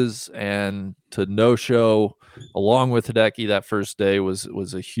horses, and to no show along with Hideki that first day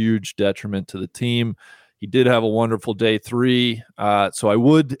was a huge detriment to the team. He did have a wonderful day 3. So I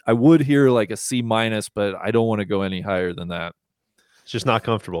would hear like a C-, but I don't want to go any higher than that. It's just not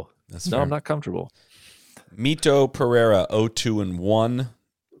comfortable. That's No, fair. I'm not comfortable. Mito Pereira 0-2-1.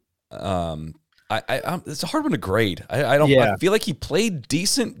 It's a hard one to grade. I feel like he played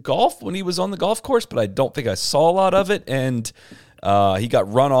decent golf when he was on the golf course, but I don't think I saw a lot of it. And he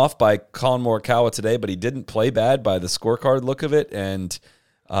got run off by Colin Morikawa today, but he didn't play bad by the scorecard look of it. And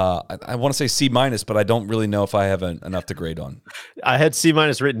I want to say C-, but I don't really know if I have enough to grade on. I had C-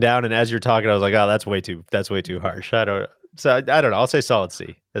 written down, and as you're talking, I was like, oh, that's way too harsh. I don't know. I'll say solid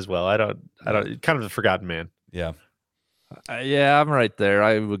C as well. I don't kind of a forgotten man. Yeah. Yeah, I'm right there.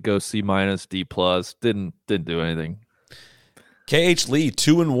 I would go C-, D+. Didn't do anything. KH Lee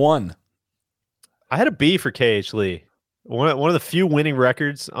 2-1. I had a B for KH Lee. One of the few winning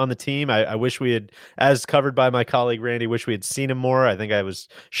records on the team. I wish we had, as covered by my colleague Randy, wish we had seen him more. I think I was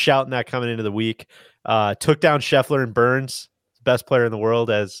shouting that coming into the week. Took down Scheffler and Burns, best player in the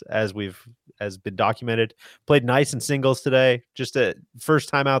world as been documented. Played nice in singles today. Just a first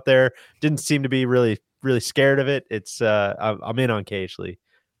time out there. Didn't seem to be really scared of it. It's I'm in on KH Lee.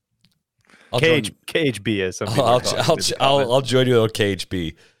 KHB is something. I'll join you on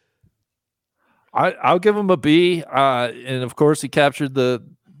KHB. I'll give him a B. And of course, he captured the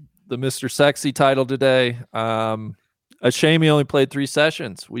Mr. Sexy title today. A shame he only played 3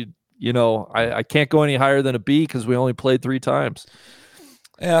 sessions. I can't go any higher than a B because we only played 3 times.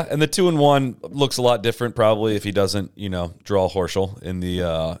 Yeah, and the 2-1 looks a lot different probably if he doesn't, draw Horschel in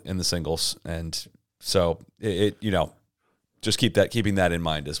the singles, and so it just keeping that in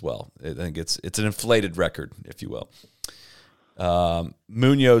mind as well. I think it's an inflated record, if you will.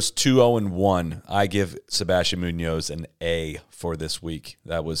 Munoz 2-0-1. I give Sebastian Munoz an A for this week.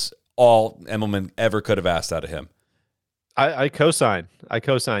 That was all Emmelman ever could have asked out of him. I co-sign.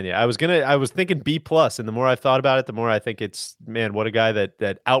 Yeah. I was thinking B+, and the more I thought about it, the more I think it's, man, what a guy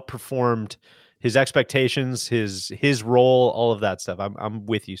that outperformed his expectations, his role, all of that stuff. I'm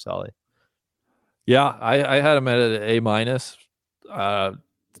with you, Solly. Yeah, I had him at an A-.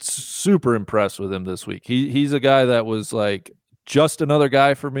 Super impressed with him this week. He's a guy that was like just another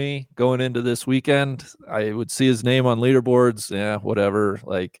guy for me going into this weekend. I would see his name on leaderboards. Yeah, whatever.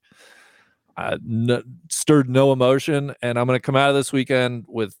 Like, stirred no emotion, and I'm going to come out of this weekend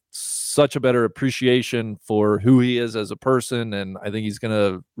with such a better appreciation for who he is as a person, and I think he's going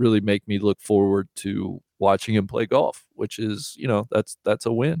to really make me look forward to watching him play golf, which is, that's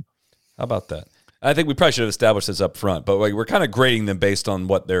a win. How about that? I think we probably should have established this up front, but we're kind of grading them based on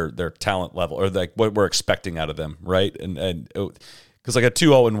what their talent level or like what we're expecting out of them, right? And because like a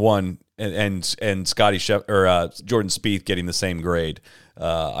 2-0-1 and Scotty Jordan Spieth getting the same grade,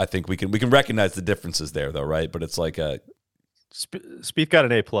 I think we can recognize the differences there, though, right? But it's like Spieth got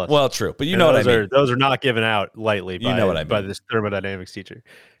an A+. Well, true, but what I mean. Those are not given out lightly. By this thermodynamics teacher.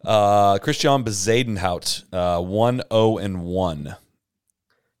 Christian Bezadenhout 1-0-1.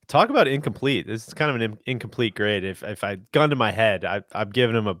 Talk about incomplete. This is kind of an incomplete grade. If I'd gone to my head, I'm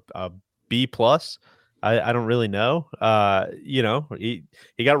giving him a B+. I don't really know. He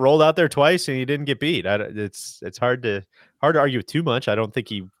got rolled out there twice and he didn't get beat. It's hard to argue with too much. I don't think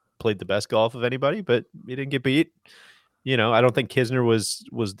he played the best golf of anybody, but he didn't get beat. I don't think Kisner was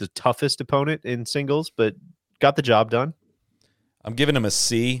the toughest opponent in singles, but got the job done. I'm giving him a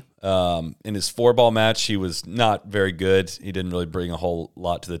C. In his 4-ball match, he was not very good. He didn't really bring a whole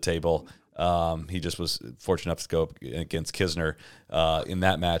lot to the table. He just was fortunate enough to go up against Kisner in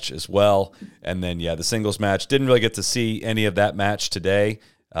that match as well. And then, the singles match, didn't really get to see any of that match today.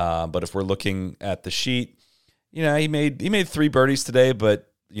 But if we're looking at the sheet, he made 3 birdies today, but,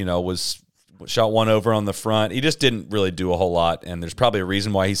 was shot 1 over on the front. He just didn't really do a whole lot. And there's probably a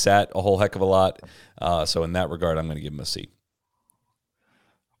reason why he sat a whole heck of a lot. So in that regard, I'm going to give him a C.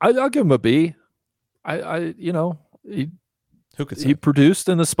 I'll give him a B. He produced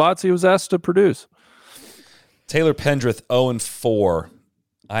in the spots he was asked to produce. Taylor Pendrith 0-4.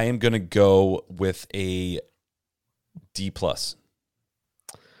 I am going to go with a D+.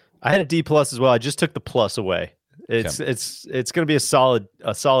 I had a D+ as well. I just took the plus away. It's going to be a solid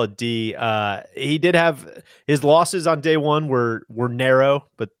D. He did have his losses on day 1 were narrow,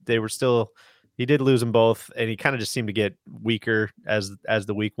 but they were still. He did lose them both, and he kind of just seemed to get weaker as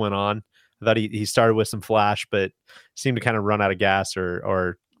the week went on. I thought he started with some flash, but seemed to kind of run out of gas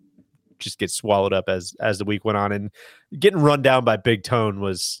or just get swallowed up as the week went on. And getting run down by Big Tone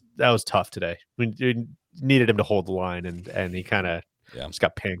was tough today. We needed him to hold the line, and he kind of just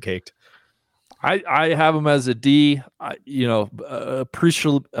got pancaked. I have him as a D.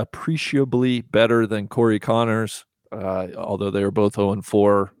 Appreciably better than Corey Connors, although they were both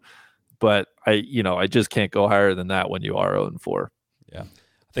 0-4. But I just can't go higher than that when you are 0-4. Yeah.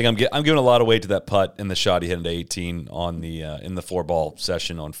 I think I'm giving a lot of weight to that putt and the shot he hit into 18 on the in the 4-ball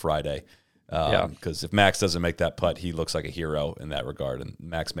session on Friday. Because if Max doesn't make that putt, he looks like a hero in that regard, and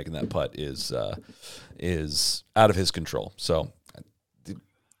Max making that putt is out of his control. So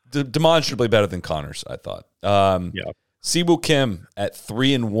demonstrably better than Connors, I thought. Siwoo Kim at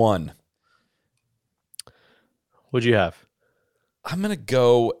 3-1. What'd you have? I'm gonna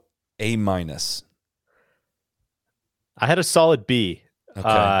go A-. I had a solid B.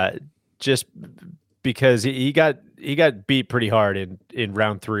 Okay. Just because he got beat pretty hard in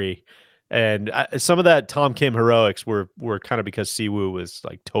round 3, and some of that Tom Kim heroics were kind of because Siwoo was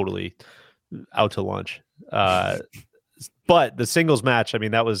like totally out to lunch. But the singles match, I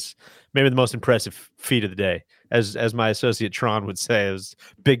mean, that was maybe the most impressive feat of the day, as my associate Tron would say. It was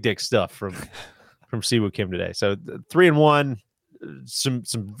big dick stuff from Siwoo Kim today. So 3-1, some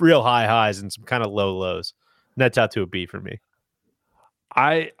real high highs and some kind of low lows. Nets out to a B for me.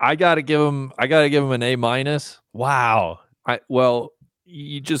 I gotta give him an A-. Wow.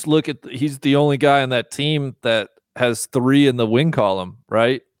 You just look at he's the only guy on that team that has 3 in the win column,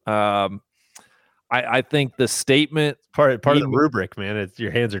 right? I think the statement part of the rubric, man. It's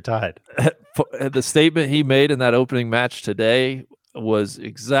your hands are tied. The statement he made in that opening match today was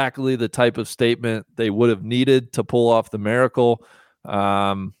exactly the type of statement they would have needed to pull off the miracle.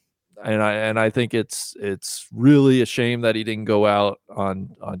 And I think it's really a shame that he didn't go out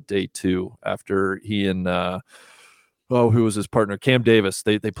on day 2 after he and who was his partner, Cam Davis.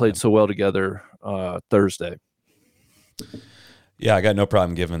 They played so well together Thursday. Yeah, I got no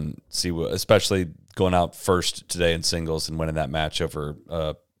problem giving Siwoo, especially going out first today in singles and winning that match over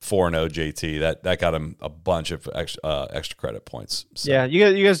 4-0 JT. That got him a bunch of extra credit points. So. Yeah,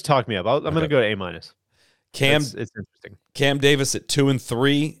 you guys talk me up. I'm going to go to A-. Cam, it's interesting. Cam Davis at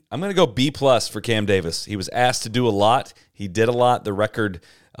 2-3. I'm going to go B+ for Cam Davis. He was asked to do a lot. He did a lot. The record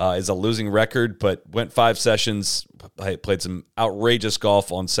is a losing record, but went 5 sessions, played some outrageous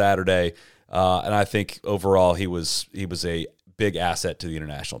golf on Saturday, and I think overall he was a big asset to the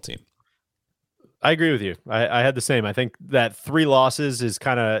international team. I agree with you. I had the same. I think that 3 losses is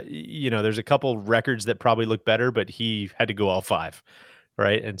kind of, there's a couple records that probably look better, but he had to go all 5.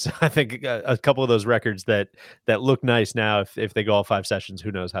 Right. And so I think a couple of those records that look nice now, if they go all 5 sessions,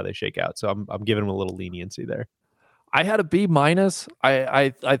 who knows how they shake out. So I'm giving him a little leniency there. I had a B-.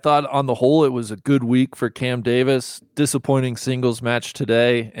 I thought on the whole, it was a good week for Cam Davis. Disappointing singles match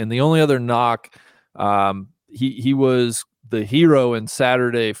today. And the only other knock, he was the hero in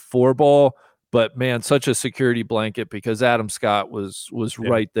Saturday 4-ball, but man, such a security blanket because Adam Scott was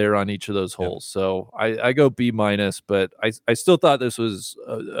right there on each of those holes. So I go B-, but I still thought this was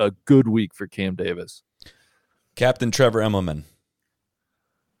a good week for Cam Davis. Captain Trevor Immelman.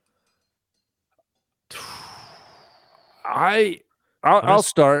 I'll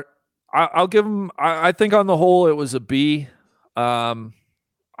start. I'll give him. I think on the whole it was a B.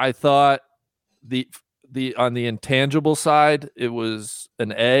 I thought on the intangible side it was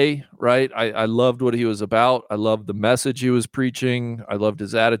an A. Right. I loved what he was about. I loved the message he was preaching. I loved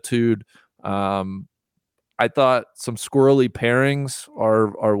his attitude. I thought some squirrely pairings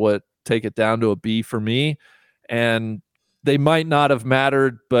are what take it down to a B for me, and they might not have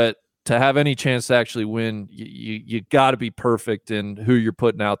mattered, but to have any chance to actually win, you got to be perfect in who you're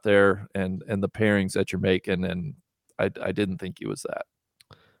putting out there and the pairings that you're making. And I didn't think he was that.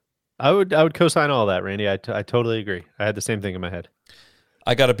 I would co-sign all that, Randy. I totally agree. I had the same thing in my head.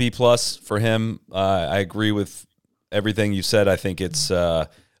 I got a B+ for him. I agree with everything you said. I think it's a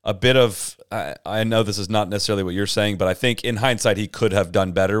bit of. I know this is not necessarily what you're saying, but I think in hindsight he could have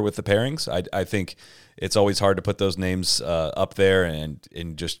done better with the pairings. I think it's always hard to put those names up there and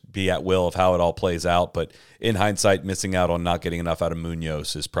just be at will of how it all plays out. But in hindsight, missing out on not getting enough out of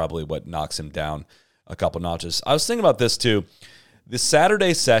Munoz is probably what knocks him down a couple notches. I was thinking about this too. The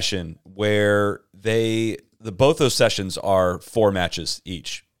Saturday session where both those sessions are 4 matches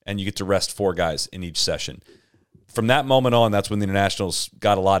each, and you get to rest 4 guys in each session. From that moment on, that's when the internationals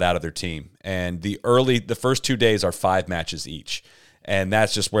got a lot out of their team. And the first 2 days are 5 matches each. And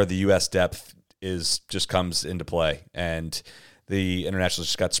that's just where the U.S. depth just comes into play. And the internationals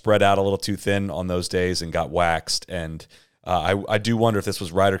just got spread out a little too thin on those days and got waxed. And I do wonder if this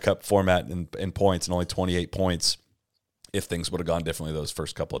was Ryder Cup format in points and only 28 points, if things would have gone differently those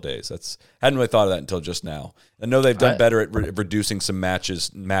first couple of days. Hadn't really thought of that until just now. I know they've done better at reducing some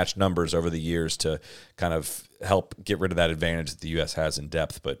match numbers over the years to kind of help get rid of that advantage that the U.S. has in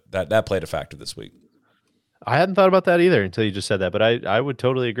depth, but that played a factor this week. I hadn't thought about that either until you just said that, but I would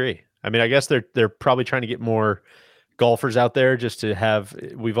totally agree. I mean, I guess they're probably trying to get more golfers out there just to have.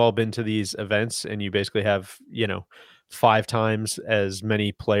 We've all been to these events, and you basically have 5 times as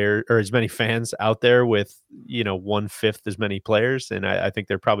many players or as many fans out there with 1/5 as many players, and I think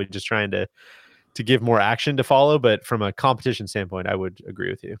they're probably just trying to give more action to follow. But from a competition standpoint, I would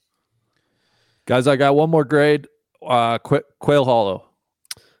agree with you. Guys, I got one more grade. Quail Hollow.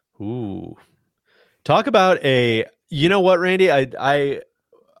 Ooh, talk about you know what, Randy?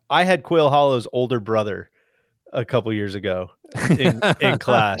 I had Quail Hollow's older brother a couple years ago in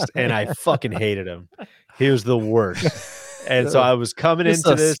class, and I fucking hated him. He was the worst. And so I was coming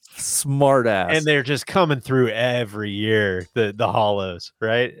into this smart ass, and they're just coming through every year. The Hollows,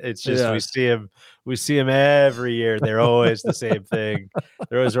 right? It's just we see him every year. They're always the same thing.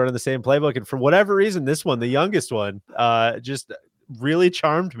 They're always running the same playbook. And for whatever reason, this one, the youngest one, just really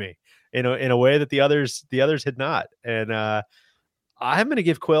charmed me in a way that the others had not. And I'm going to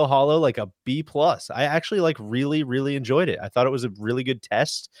give Quail Hollow like a B+. I actually really, really enjoyed it. I thought it was a really good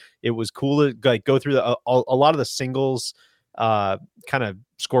test. It was cool to go through a lot of the singles kind of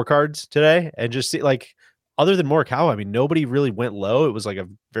scorecards today and just see other than Morikawa, I mean, nobody really went low. It was like a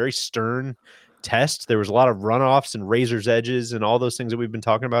very stern test. There was a lot of runoffs and razor's edges and all those things that we've been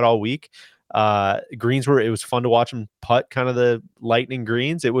talking about all week. Greens it was fun to watch them putt kind of the lightning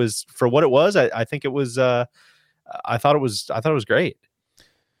greens. It was for what it was. I think it was, I thought it was great.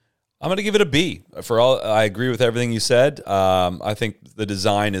 I'm going to give it a B. I agree with everything you said. I think the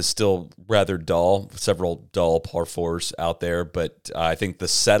design is still rather dull. Several dull par fours out there, but I think the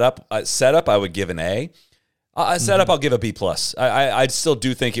setup I would give an A. Setup I'll give a B+. I still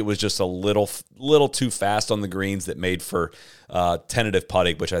do think it was just a little too fast on the greens that made for tentative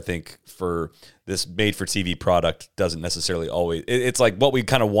putting, which I think for this made for TV product doesn't necessarily always. It's like what we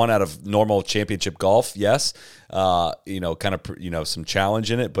kind of want out of normal championship golf. Yes, some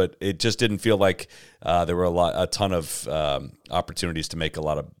challenge in it, but it just didn't feel like there were a ton of opportunities to make a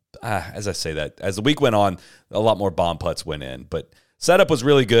lot of. As I say that, as the week went on, a lot more bomb putts went in, but. Setup was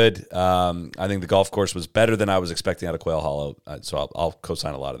really good. I think the golf course was better than I was expecting out of Quail Hollow, so I'll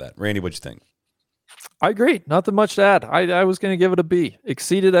co-sign a lot of that. Randy, what'd you think? I agree. Nothing much to add. I was going to give it a B.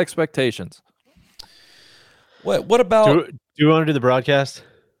 Exceeded expectations. What about? Do you want to do the broadcast?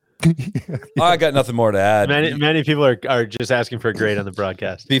 I got nothing more to add. Many people are just asking for a grade on the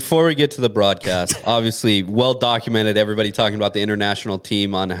broadcast. Before we get to the broadcast, obviously well documented. Everybody talking about the international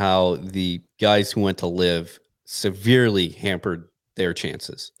team on how the guys who went to live severely hampered their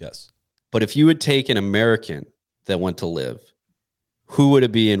chances. Yes. But if you would take an American that went to live, who would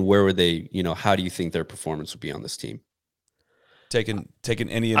it be and where would they, how do you think their performance would be on this team? Taking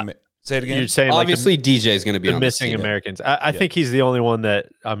any, say it again. You're saying obviously DJ is going to be the on missing this team. Americans. I think he's the only one that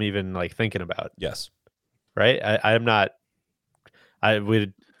I'm even thinking about. Yes. Right. I'm not,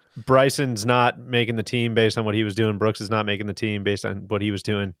 Bryson's not making the team based on what he was doing. Brooks is not making the team based on what he was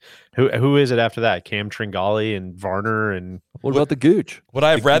doing. Who is it after that? Cam Tringali and Varner and what about the Gooch? Would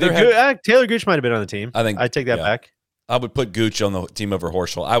I have rather have Taylor Gooch might have been on the team. I think I'd take that back. I would put Gooch on the team over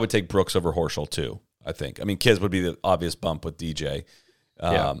Horschel. I would take Brooks over Horschel too. I think. I mean, Kiz would be the obvious bump with DJ.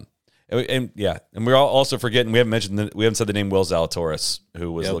 And we're also forgetting we haven't said the name Will Zalatoris,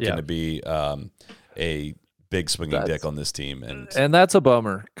 who was looking to be a big swinging dick on this team, and that's a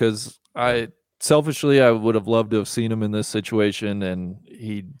bummer because I would have loved to have seen him in this situation, and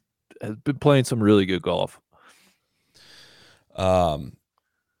he has been playing some really good golf.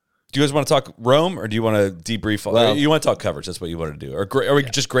 Do you guys want to talk Rome, or do you want to debrief? Well, you want to talk coverage? That's what you want to do. Or are we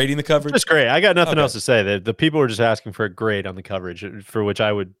just grading the coverage? Just great. I got nothing else to say. The people were just asking for a grade on the coverage, for which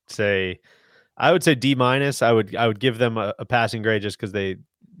I would say D-. I would give them a passing grade just because they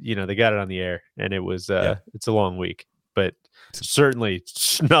got it on the air, and it was it's a long week, but certainly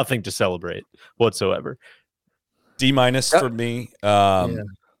nothing to celebrate whatsoever. D- for me. And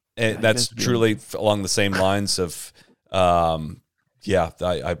that's truly along the same lines of.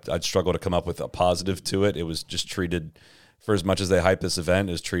 I'd struggle to come up with a positive to it. It was just treated, for as much as they hype this event,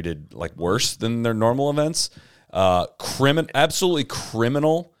 is treated like worse than their normal events. Absolutely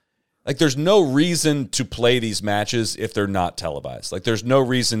criminal. Like, there's no reason to play these matches if they're not televised. Like, there's no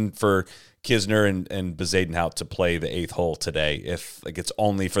reason for Kisner and Bezadenhout to play the 8th hole today if it's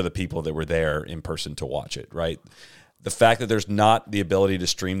only for the people that were there in person to watch it, right? The fact that there's not the ability to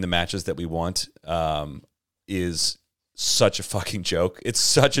stream the matches that we want is such a fucking joke. It's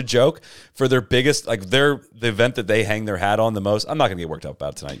such a joke for their biggest, the event that they hang their hat on the most. I'm not going to get worked up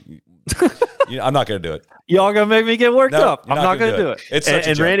about it tonight. I'm not going to do it. Y'all going to make me get worked up. I'm not going to do it. It's such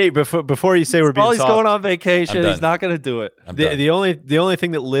a joke. Randy, before you say we're being soft, he's going on I'm vacation. done. He's not going to do it. The only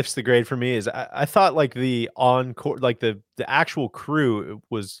thing that lifts the grade for me is I thought the encore, the actual crew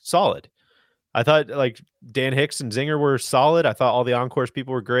was solid. I thought like Dan Hicks and Zinger were solid. I thought all the on-course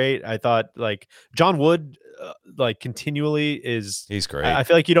people were great. I thought like John Wood, like continually is. He's great. I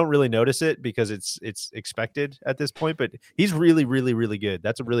feel like you don't really notice it because it's expected at this point, but he's really, really, really good.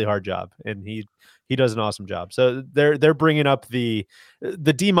 That's a really hard job, and he does an awesome job. So they're bringing up the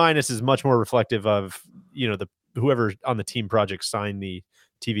D- is much more reflective of the whoever on the team project signed the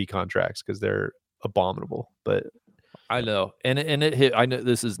TV contracts because they're abominable, but. I know, and it hit. I know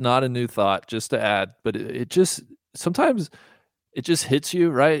this is not a new thought, just to add, but it just sometimes it just hits you,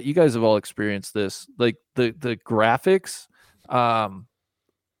 right? You guys have all experienced this, like the graphics,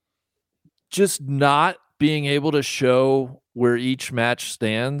 just not being able to show where each match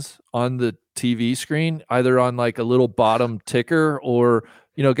stands on the TV screen, either on like a little bottom ticker or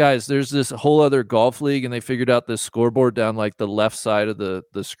guys, there's this whole other golf league, and they figured out this scoreboard down like the left side of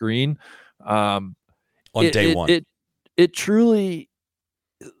the screen. On day one. It truly,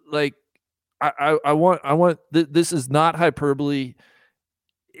 like, I want this is not hyperbole.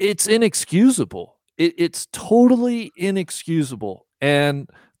 It's inexcusable. It's totally inexcusable. And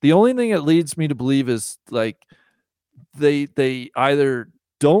the only thing it leads me to believe is like they either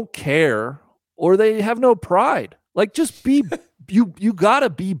don't care or they have no pride. Like, just be you gotta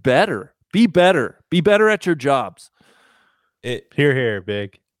be better. Be better at your jobs. Here,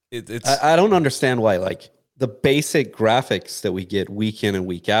 big. I don't understand why like the basic graphics that we get week in and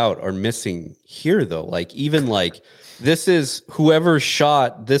week out are missing here, though. Like, even like this is whoever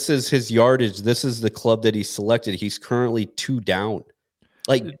shot, this is his yardage, this is the club that he selected. He's currently 2 down.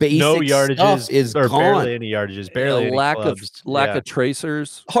 Like, basic no yardages stuff is or gone. barely any yardages, barely any lack clubs. of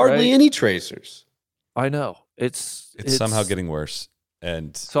tracers, hardly right? any tracers. I know it's somehow getting worse.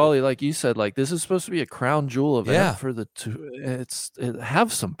 And Solly, like you said, like this is supposed to be a crown jewel event for the two.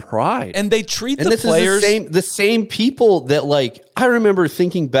 Have some pride, and they treat and the this players is the same people that, like, I remember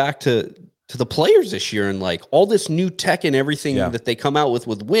thinking back to the players this year and like all this new tech and everything that they come out with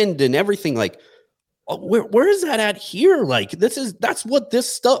wind and everything. Like, where is that at here? Like, that's what this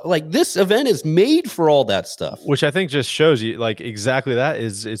stuff, like this event is made for, all that stuff. Which I think just shows you like exactly that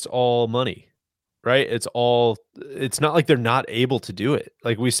is it's all money. Right. It's not like they're not able to do it.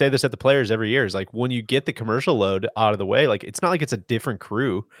 Like, we say this at the players every year is like, when you get the commercial load out of the way, like, it's not like it's a different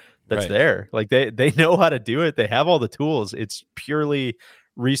crew that's there. Like, they know how to do it. They have all the tools. It's purely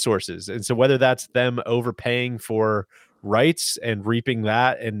resources. And so whether that's them overpaying for rights and reaping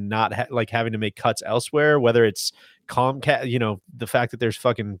that and not like having to make cuts elsewhere, whether it's Comcast, the fact that there's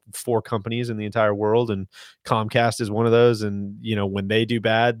fucking 4 companies in the entire world and Comcast is one of those, and when they do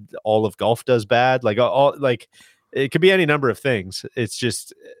bad, all of golf does bad. Like, all like it could be any number of things. It's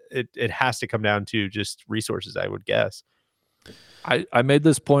just it has to come down to just resources, I would guess. I made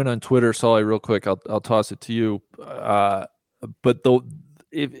this point on Twitter, Solly, real quick. I'll toss it to you. But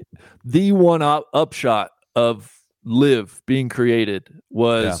the one upshot of Live being created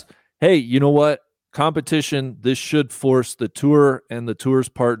was, hey, you know what? Competition, this should force the tour and the tour's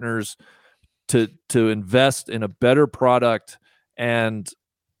partners to invest in a better product, and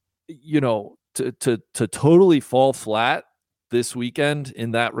to totally fall flat this weekend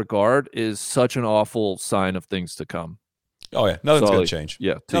in that regard is such an awful sign of things to come. Oh yeah, nothing's going to change.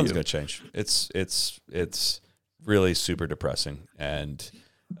 Yeah, nothing's going to change. It's really super depressing, and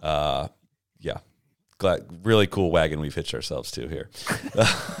really cool wagon we've hitched ourselves to here.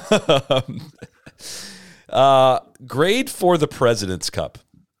 Grade for the President's Cup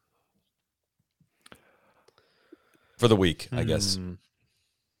for the week, I guess.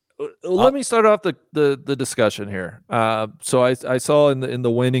 Let me start off the discussion here. So I saw in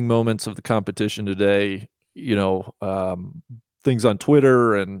the waning moments of the competition today, things on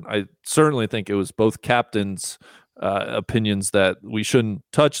Twitter, and I certainly think it was both captains' opinions that we shouldn't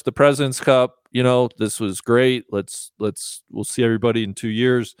touch the President's Cup. This was great. We'll see everybody in 2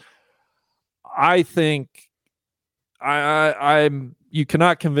 years. I think I'm. You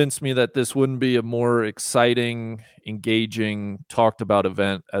cannot convince me that this wouldn't be a more exciting, engaging, talked about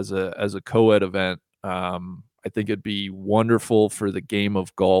event as a co-ed event. I think it'd be wonderful for the game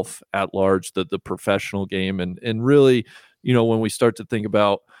of golf at large, the professional game, and really, when we start to think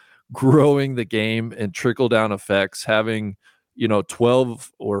about growing the game and trickle down effects, having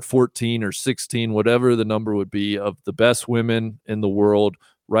 12 or 14 or 16, whatever the number would be, of the best women in the world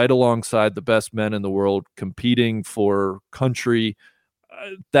right alongside the best men in the world competing for country.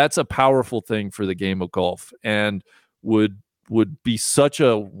 That's a powerful thing for the game of golf, and would be such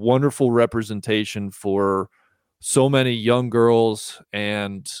a wonderful representation for so many young girls,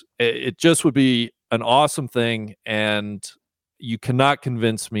 and it just would be an awesome thing. And you cannot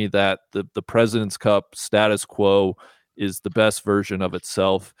convince me that the President's Cup status quo is the best version of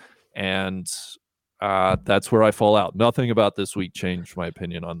itself. And that's where I fall out. Nothing about this week changed my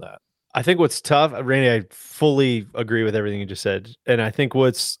opinion on that. I think what's tough, Randy, I fully agree with everything you just said. And I think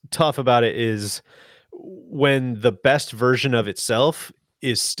what's tough about it is when the best version of itself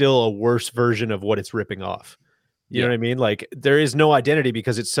is still a worse version of what it's ripping off. You know what I mean? Like, there is no identity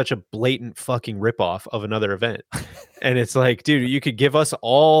because it's such a blatant fucking ripoff of another event. And it's like, dude, you could give us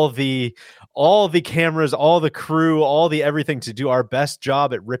all the cameras, all the crew, all the everything to do our best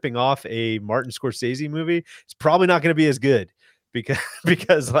job at ripping off a Martin Scorsese movie. It's probably not going to be as good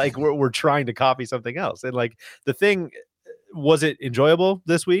because like we're trying to copy something else. And like, the thing, was it enjoyable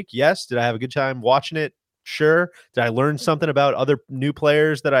this week? Yes. Did I have a good time watching it? Sure. Did I learn something about other new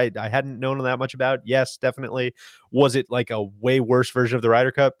players that I hadn't known that much about? Yes, definitely. Was it like a way worse version of the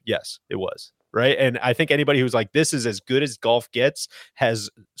Ryder Cup? Yes, it was. Right. And I think anybody who's like, this is as good as golf gets, has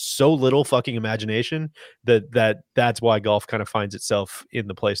so little fucking imagination that's why golf kind of finds itself in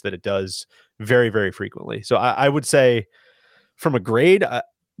the place that it does very, very frequently. So I would say from a grade,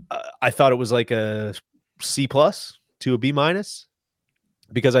 I thought it was like a C+ to a B-,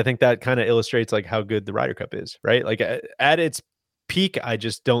 because I think that kind of illustrates like how good the Ryder Cup is, right? Like at its peak, I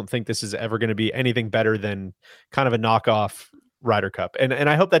just don't think this is ever going to be anything better than kind of a knockoff Ryder Cup. And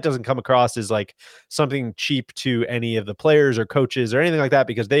I hope that doesn't come across as like something cheap to any of the players or coaches or anything like that,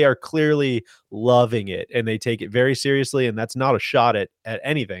 because they are clearly loving it and they take it very seriously. And that's not a shot at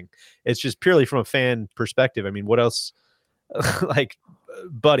anything. It's just purely from a fan perspective. I mean, what else like,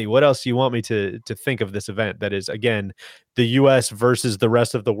 buddy, what else do you want me to think of this event that is, again, the US versus the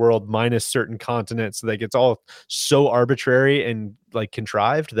rest of the world minus certain continents? Like, it's all so arbitrary and like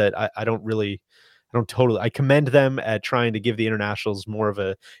contrived that I don't totally, I commend them at trying to give the internationals more of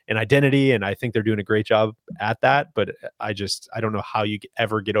an identity, and I think they're doing a great job at that. But I don't know how you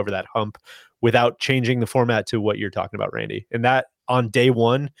ever get over that hump without changing the format to what you're talking about, Randy. And that on day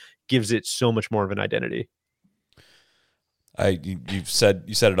one gives it so much more of an identity. You said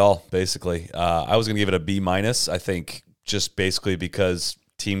it all basically. I was going to give it a B-. I think just basically because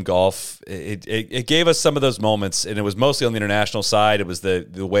team golf, it gave us some of those moments, and it was mostly on the international side. It was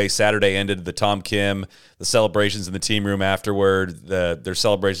the way Saturday ended, the Tom Kim, the celebrations in the team room afterward, their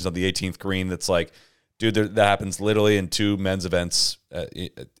celebrations on the 18th green. That's like, dude, that happens literally in 2 men's events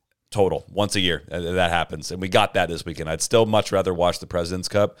total once a year. That happens, and we got that this weekend. I'd still much rather watch the President's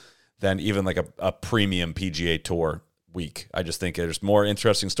Cup than even like a premium PGA Tour week. I just think there's more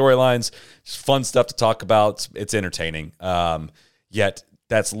interesting storylines, just fun stuff to talk about. It's entertaining. Yet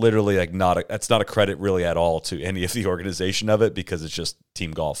that's literally like that's not a credit really at all to any of the organization of it, because it's just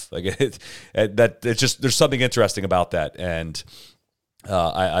team golf. Like it's just, there's something interesting about that. And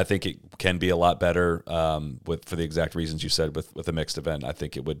I think it can be a lot better for the exact reasons you said with a mixed event. I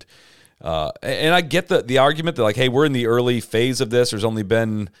think it would, and I get the argument that like, hey, we're in the early phase of this. There's only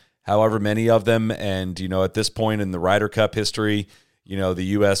been however many of them. And, at this point in the Ryder Cup history, the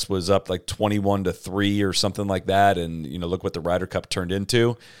U.S. was up like 21-3 or something like that. And, look what the Ryder Cup turned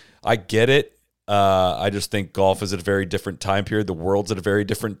into. I get it. I just think golf is at a very different time period. The world's at a very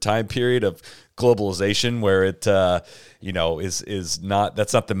different time period of globalization where it, is not,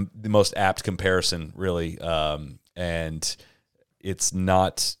 that's not the most apt comparison really. And it's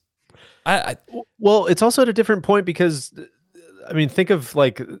not, well, it's also at a different point because, I mean, think of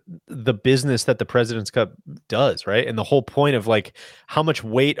like the business that the President's Cup does, right? And the whole point of like how much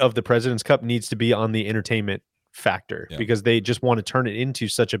weight of the President's Cup needs to be on the entertainment factor, because they just want to turn it into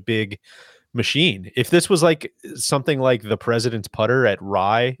such a big machine. If this was like something like the President's Putter at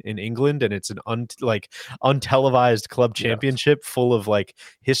Rye in England, and it's an untelevised club championship full of like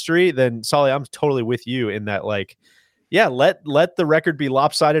history, then Solly, I'm totally with you in that, like, yeah, let the record be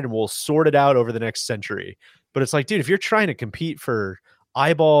lopsided and we'll sort it out over the next century. But it's like, dude, if you're trying to compete for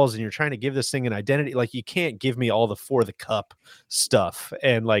eyeballs and you're trying to give this thing an identity, like, you can't give me all the for the cup stuff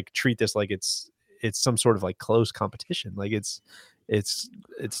and like treat this like it's some sort of like close competition. Like it's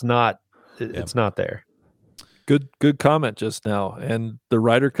not there. Good comment just now. And the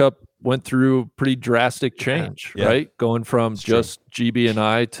Ryder Cup went through pretty drastic change, right? Going from just GB and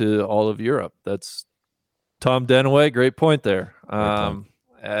I to all of Europe. That's Tom Denaway. Great point there.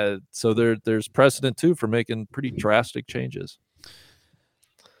 So there's precedent too for making pretty drastic changes.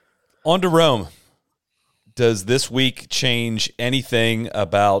 On to Rome. Does this week change anything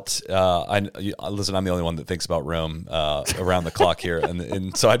about? Listen, I'm the only one that thinks about Rome around the clock here,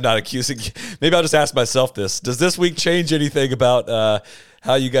 and so I'm not accusing. Maybe I'll just ask myself this: does this week change anything about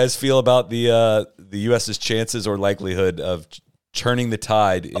how you guys feel about the U.S.'s chances or likelihood of turning the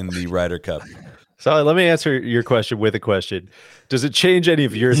tide in the Ryder Cup? So let me answer your question with a question. Does it change any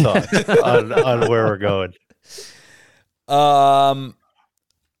of your thoughts on where we're going?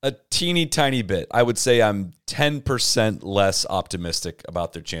 A teeny tiny bit. I would say I'm 10% less optimistic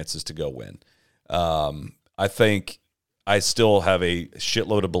about their chances to go win. I think I still have a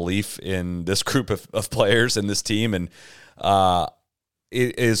shitload of belief in this group of players and this team, and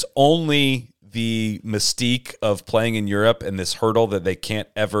it is only the mystique of playing in Europe and this hurdle that they can't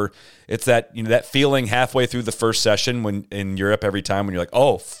ever. It's that that feeling halfway through the first session when in Europe every time when you're like,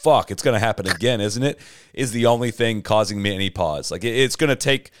 oh fuck, it's going to happen again, isn't it? Is the only thing causing me any pause. Like it's going to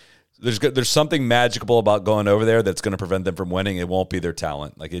take. There's something magical about going over there that's going to prevent them from winning. It won't be their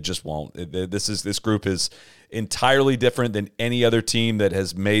talent. Like it just won't. This group is entirely different than any other team that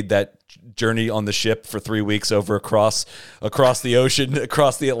has made that journey on the ship for 3 weeks over across the ocean,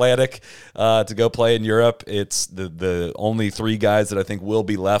 across the Atlantic to go play in Europe. It's the only 3 guys that I think will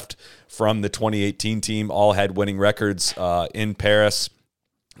be left from the 2018 team. All had winning records in Paris.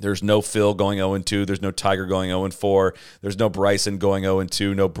 There's no Phil going 0-2. There's no Tiger going 0-4. There's no Bryson going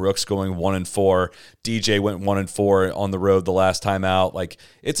 0-2. No Brooks going 1-4. DJ went 1-4 on the road the last time out. Like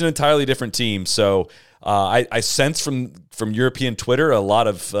it's an entirely different team. So I sense from European Twitter a lot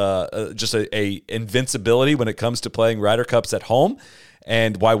of just a invincibility when it comes to playing Ryder Cups at home.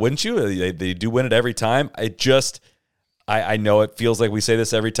 And why wouldn't you? They do win it every time. I know it feels like we say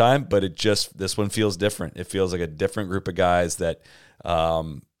this every time, but this one feels different. It feels like a different group of guys that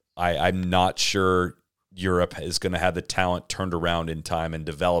I'm not sure Europe is going to have the talent turned around in time and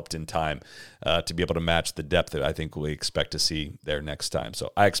developed in time to be able to match the depth that I think we expect to see there next time.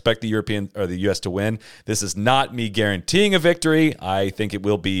 So I expect the European or the U.S. to win. This is not me guaranteeing a victory. I think it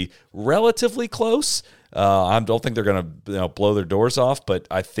will be relatively close. I don't think they're going to blow their doors off, but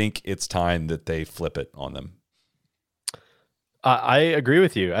I think it's time that they flip it on them. I agree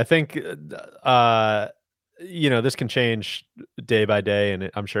with you. I think this can change day by day,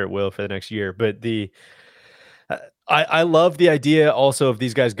 and I'm sure it will for the next year. But I love the idea also of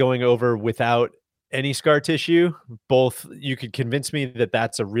these guys going over without any scar tissue. Both, you could convince me that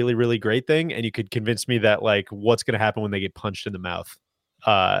that's a really, really great thing, and you could convince me that like what's going to happen when they get punched in the mouth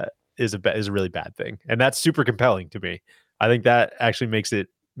is a really bad thing, and that's super compelling to me. I think that actually makes it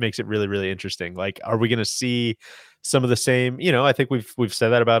really, really interesting. Like, are we going to see some of the same, I think we've said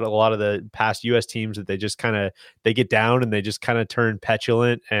that about a lot of the past US teams, that they just they get down and they just kind of turn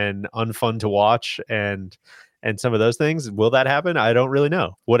petulant and unfun to watch and some of those things. Will that happen? I don't really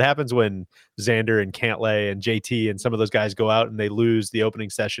know. What happens when Xander and Cantlay and JT and some of those guys go out and they lose the opening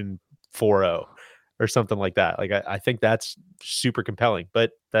session 4-0 or something like that? Like, I think that's super compelling,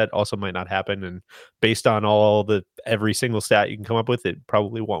 but that also might not happen. And based on every single stat you can come up with, it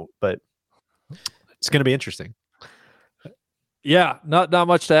probably won't, but it's going to be interesting. Yeah, not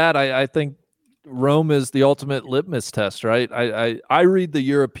much to add. I think Rome is the ultimate litmus test, right? I read the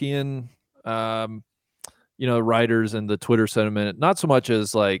European, writers and the Twitter sentiment, not so much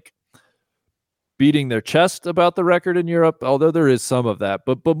as like beating their chest about the record in Europe, although there is some of that,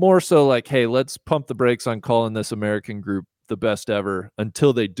 but more so like, hey, let's pump the brakes on calling this American group the best ever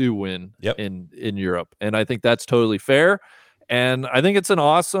until they do win in Europe. And I think that's totally fair. And I think it's an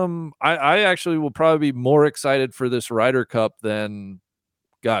awesome. I actually will probably be more excited for this Ryder Cup than,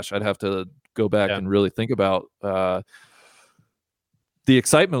 gosh, I'd have to go back and really think about the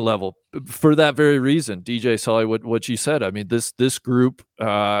excitement level for that very reason. DJ Sully, what you said. I mean, this group,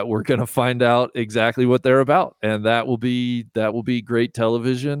 we're going to find out exactly what they're about, and that will be great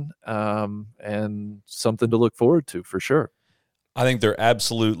television and something to look forward to for sure. I think they're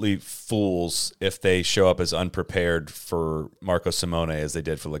absolutely fools if they show up as unprepared for Marco Simone as they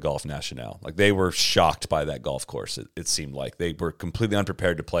did for the Golf National. Like, they were shocked by that golf course. It seemed like they were completely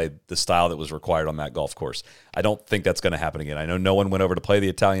unprepared to play the style that was required on that golf course. I don't think that's going to happen again. I know no one went over to play the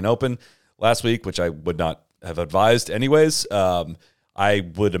Italian Open last week, which I would not have advised anyways. I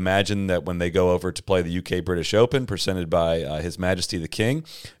would imagine that when they go over to play the UK British Open, presented by His Majesty the King,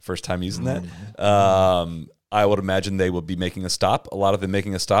 first time using that, I would imagine they will be making a stop. A lot of them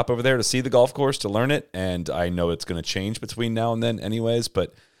making a stop over there to see the golf course, to learn it. And I know it's going to change between now and then anyways.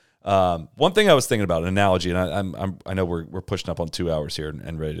 But one thing I was thinking about, an analogy, and I know we're pushing up on 2 hours here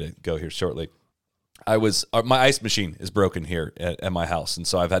and ready to go here shortly. My ice machine is broken here at my house. And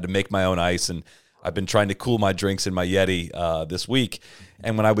so I've had to make my own ice, and I've been trying to cool my drinks in my Yeti this week.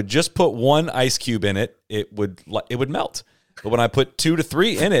 And when I would just put one ice cube in it, it would melt. But when I put 2 to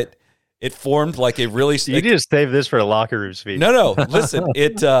 3 in it, it formed like a really. You need to save this for a locker room speech. No. Listen,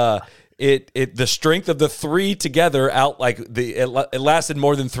 the strength of the 3 together out like it lasted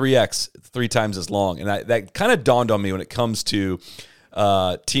more than 3x, 3 times as long, and that kind of dawned on me when it comes to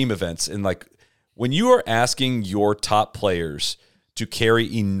team events. And like, when you are asking your top players to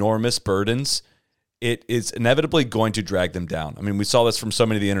carry enormous burdens, it is inevitably going to drag them down. I mean, we saw this from so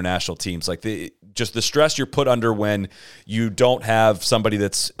many of the international teams, like just the stress you're put under when you don't have somebody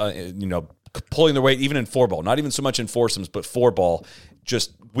that's, pulling their weight, even in 4-ball, not even so much in foursomes, but 4-ball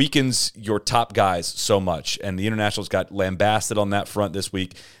just weakens your top guys so much. And the internationals got lambasted on that front this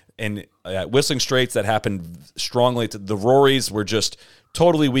week. And Whistling Straits, that happened strongly. The Rorys were just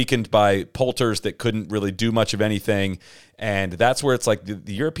totally weakened by Poulters that couldn't really do much of anything. And that's where it's like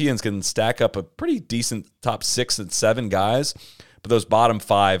the Europeans can stack up a pretty decent top 6 and 7 guys. But those bottom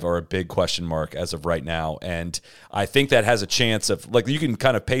 5 are a big question mark as of right now. And I think that has a chance of, like, you can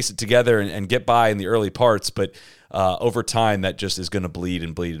kind of pace it together and get by in the early parts, but over time that just is going to bleed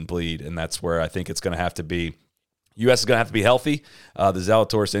and bleed and bleed. And that's where I think it's going to have to be. U.S. is going to have to be healthy. The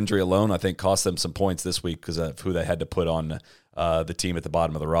Zalatoris injury alone, I think, cost them some points this week because of who they had to put on the team at the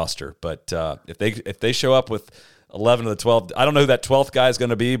bottom of the roster. But if they show up with 11 of the 12, I don't know who that 12th guy is going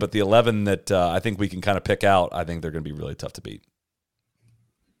to be, but the 11 that I think we can kind of pick out, I think they're going to be really tough to beat.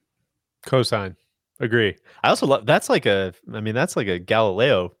 Cosign. Agree. I also love that's like a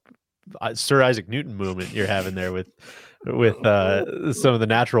Galileo, Sir Isaac Newton moment you're having there with some of the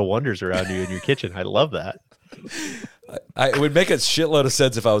natural wonders around you in your kitchen. I love that. It would make a shitload of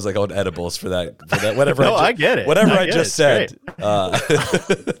sense if I was like on edibles for that whatever. No, I get it. Whatever I just said. I'd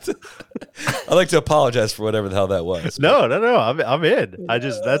like to apologize for whatever the hell that was. No. I'm in.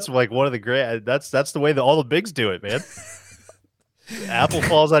 That's like one of the great. That's the way that all the bigs do it, man. Apple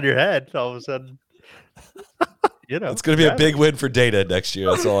falls on your head all of a sudden. It's going to be a big win for Data next year.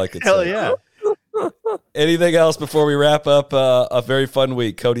 That's all I can say. Hell yeah. Anything else before we wrap up a very fun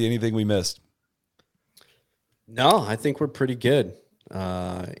week? Cody, anything we missed? No, I think we're pretty good.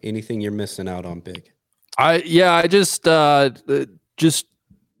 Anything you're missing out on, Big? I just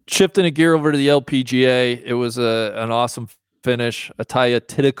shifting a gear over to the LPGA. It was an awesome finish. Ataya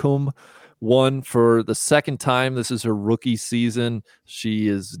Titicum won for the second time. This is her rookie season. She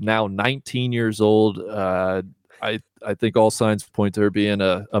is now 19 years old. I think all signs point to her being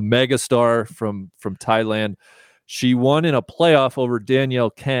a megastar from Thailand. She won in a playoff over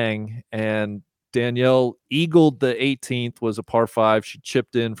Danielle Kang, and Danielle eagled the 18th, was a par 5. She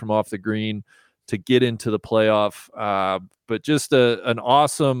chipped in from off the green to get into the playoff. But just an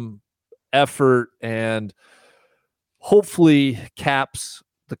awesome effort, and hopefully caps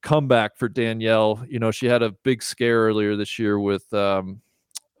the comeback for Danielle. She had a big scare earlier this year with a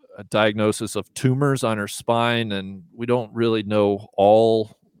diagnosis of tumors on her spine, and we don't really know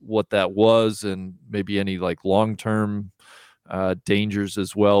all what that was and maybe any like long-term dangers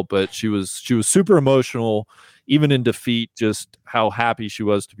as well. But she was super emotional, even in defeat, just how happy she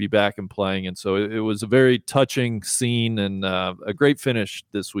was to be back and playing. And so it was a very touching scene and a great finish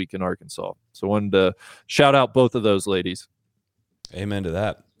this week in Arkansas. So I wanted to shout out both of those ladies. Amen to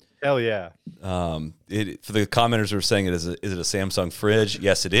that. Hell yeah. For the commenters who are saying is it a Samsung fridge?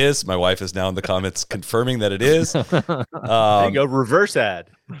 Yes, it is. My wife is now in the comments confirming that it is. There you go. Reverse ad.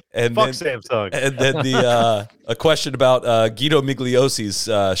 And fuck Samsung. And then a question about Guido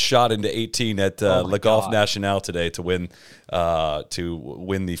Migliosi's shot into 18 at Le Golf National today to win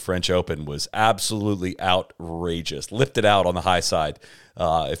the French Open was absolutely outrageous. Lifted out on the high side,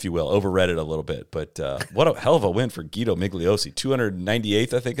 if you will. Overread it a little bit. But what a hell of a win for Guido Migliosi.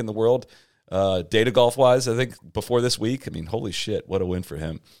 298th, I think, in the world, data golf-wise, I think, before this week. I mean, holy shit, what a win for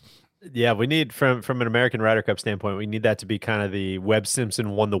him. Yeah, we need from an American Ryder Cup standpoint, we need that to be kind of the Webb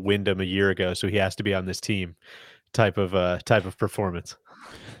Simpson won the Wyndham a year ago, so he has to be on this team type of performance.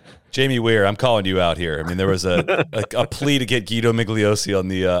 Jamie Weir, I'm calling you out here. I mean, there was a plea to get Guido Migliosi on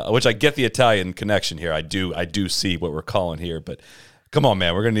the which I get the Italian connection here. I do see what we're calling here, but come on,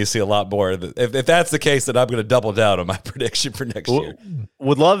 man, we're going to need to see a lot more. If that's the case, then I'm going to double down on my prediction for next year.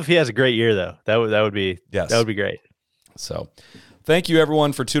 Would love if he has a great year, though. That would be great. So, thank you,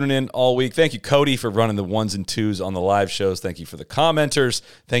 everyone, for tuning in all week. Thank you, Cody, for running the 1s and 2s on the live shows. Thank you for the commenters.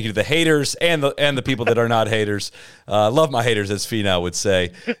 Thank you to the haters and the people that are not haters. Love my haters, as Finau would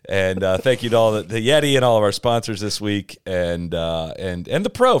say. And thank you to all the Yeti and all of our sponsors this week, and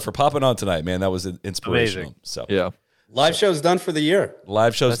the Pro for popping on tonight, man. That was inspirational. Amazing. So yeah. Live show's done for the year.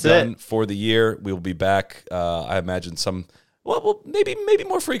 Live show's done for the year. We will be back. I imagine maybe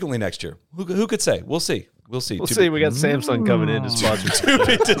more frequently next year. Who could say? We'll see. We'll see. We got Samsung coming in to sponsor. To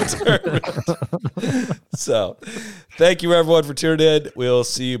be determined. So, thank you everyone for tuning in. We'll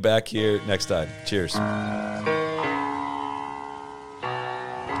see you back here next time. Cheers. Be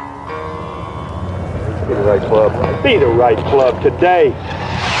the right club. Be the right club today.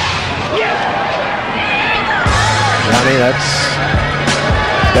 Johnny, that's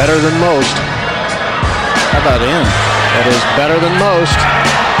better than most. How about in? That is better than most.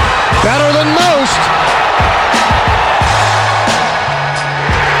 Better than most.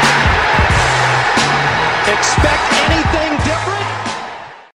 Expect any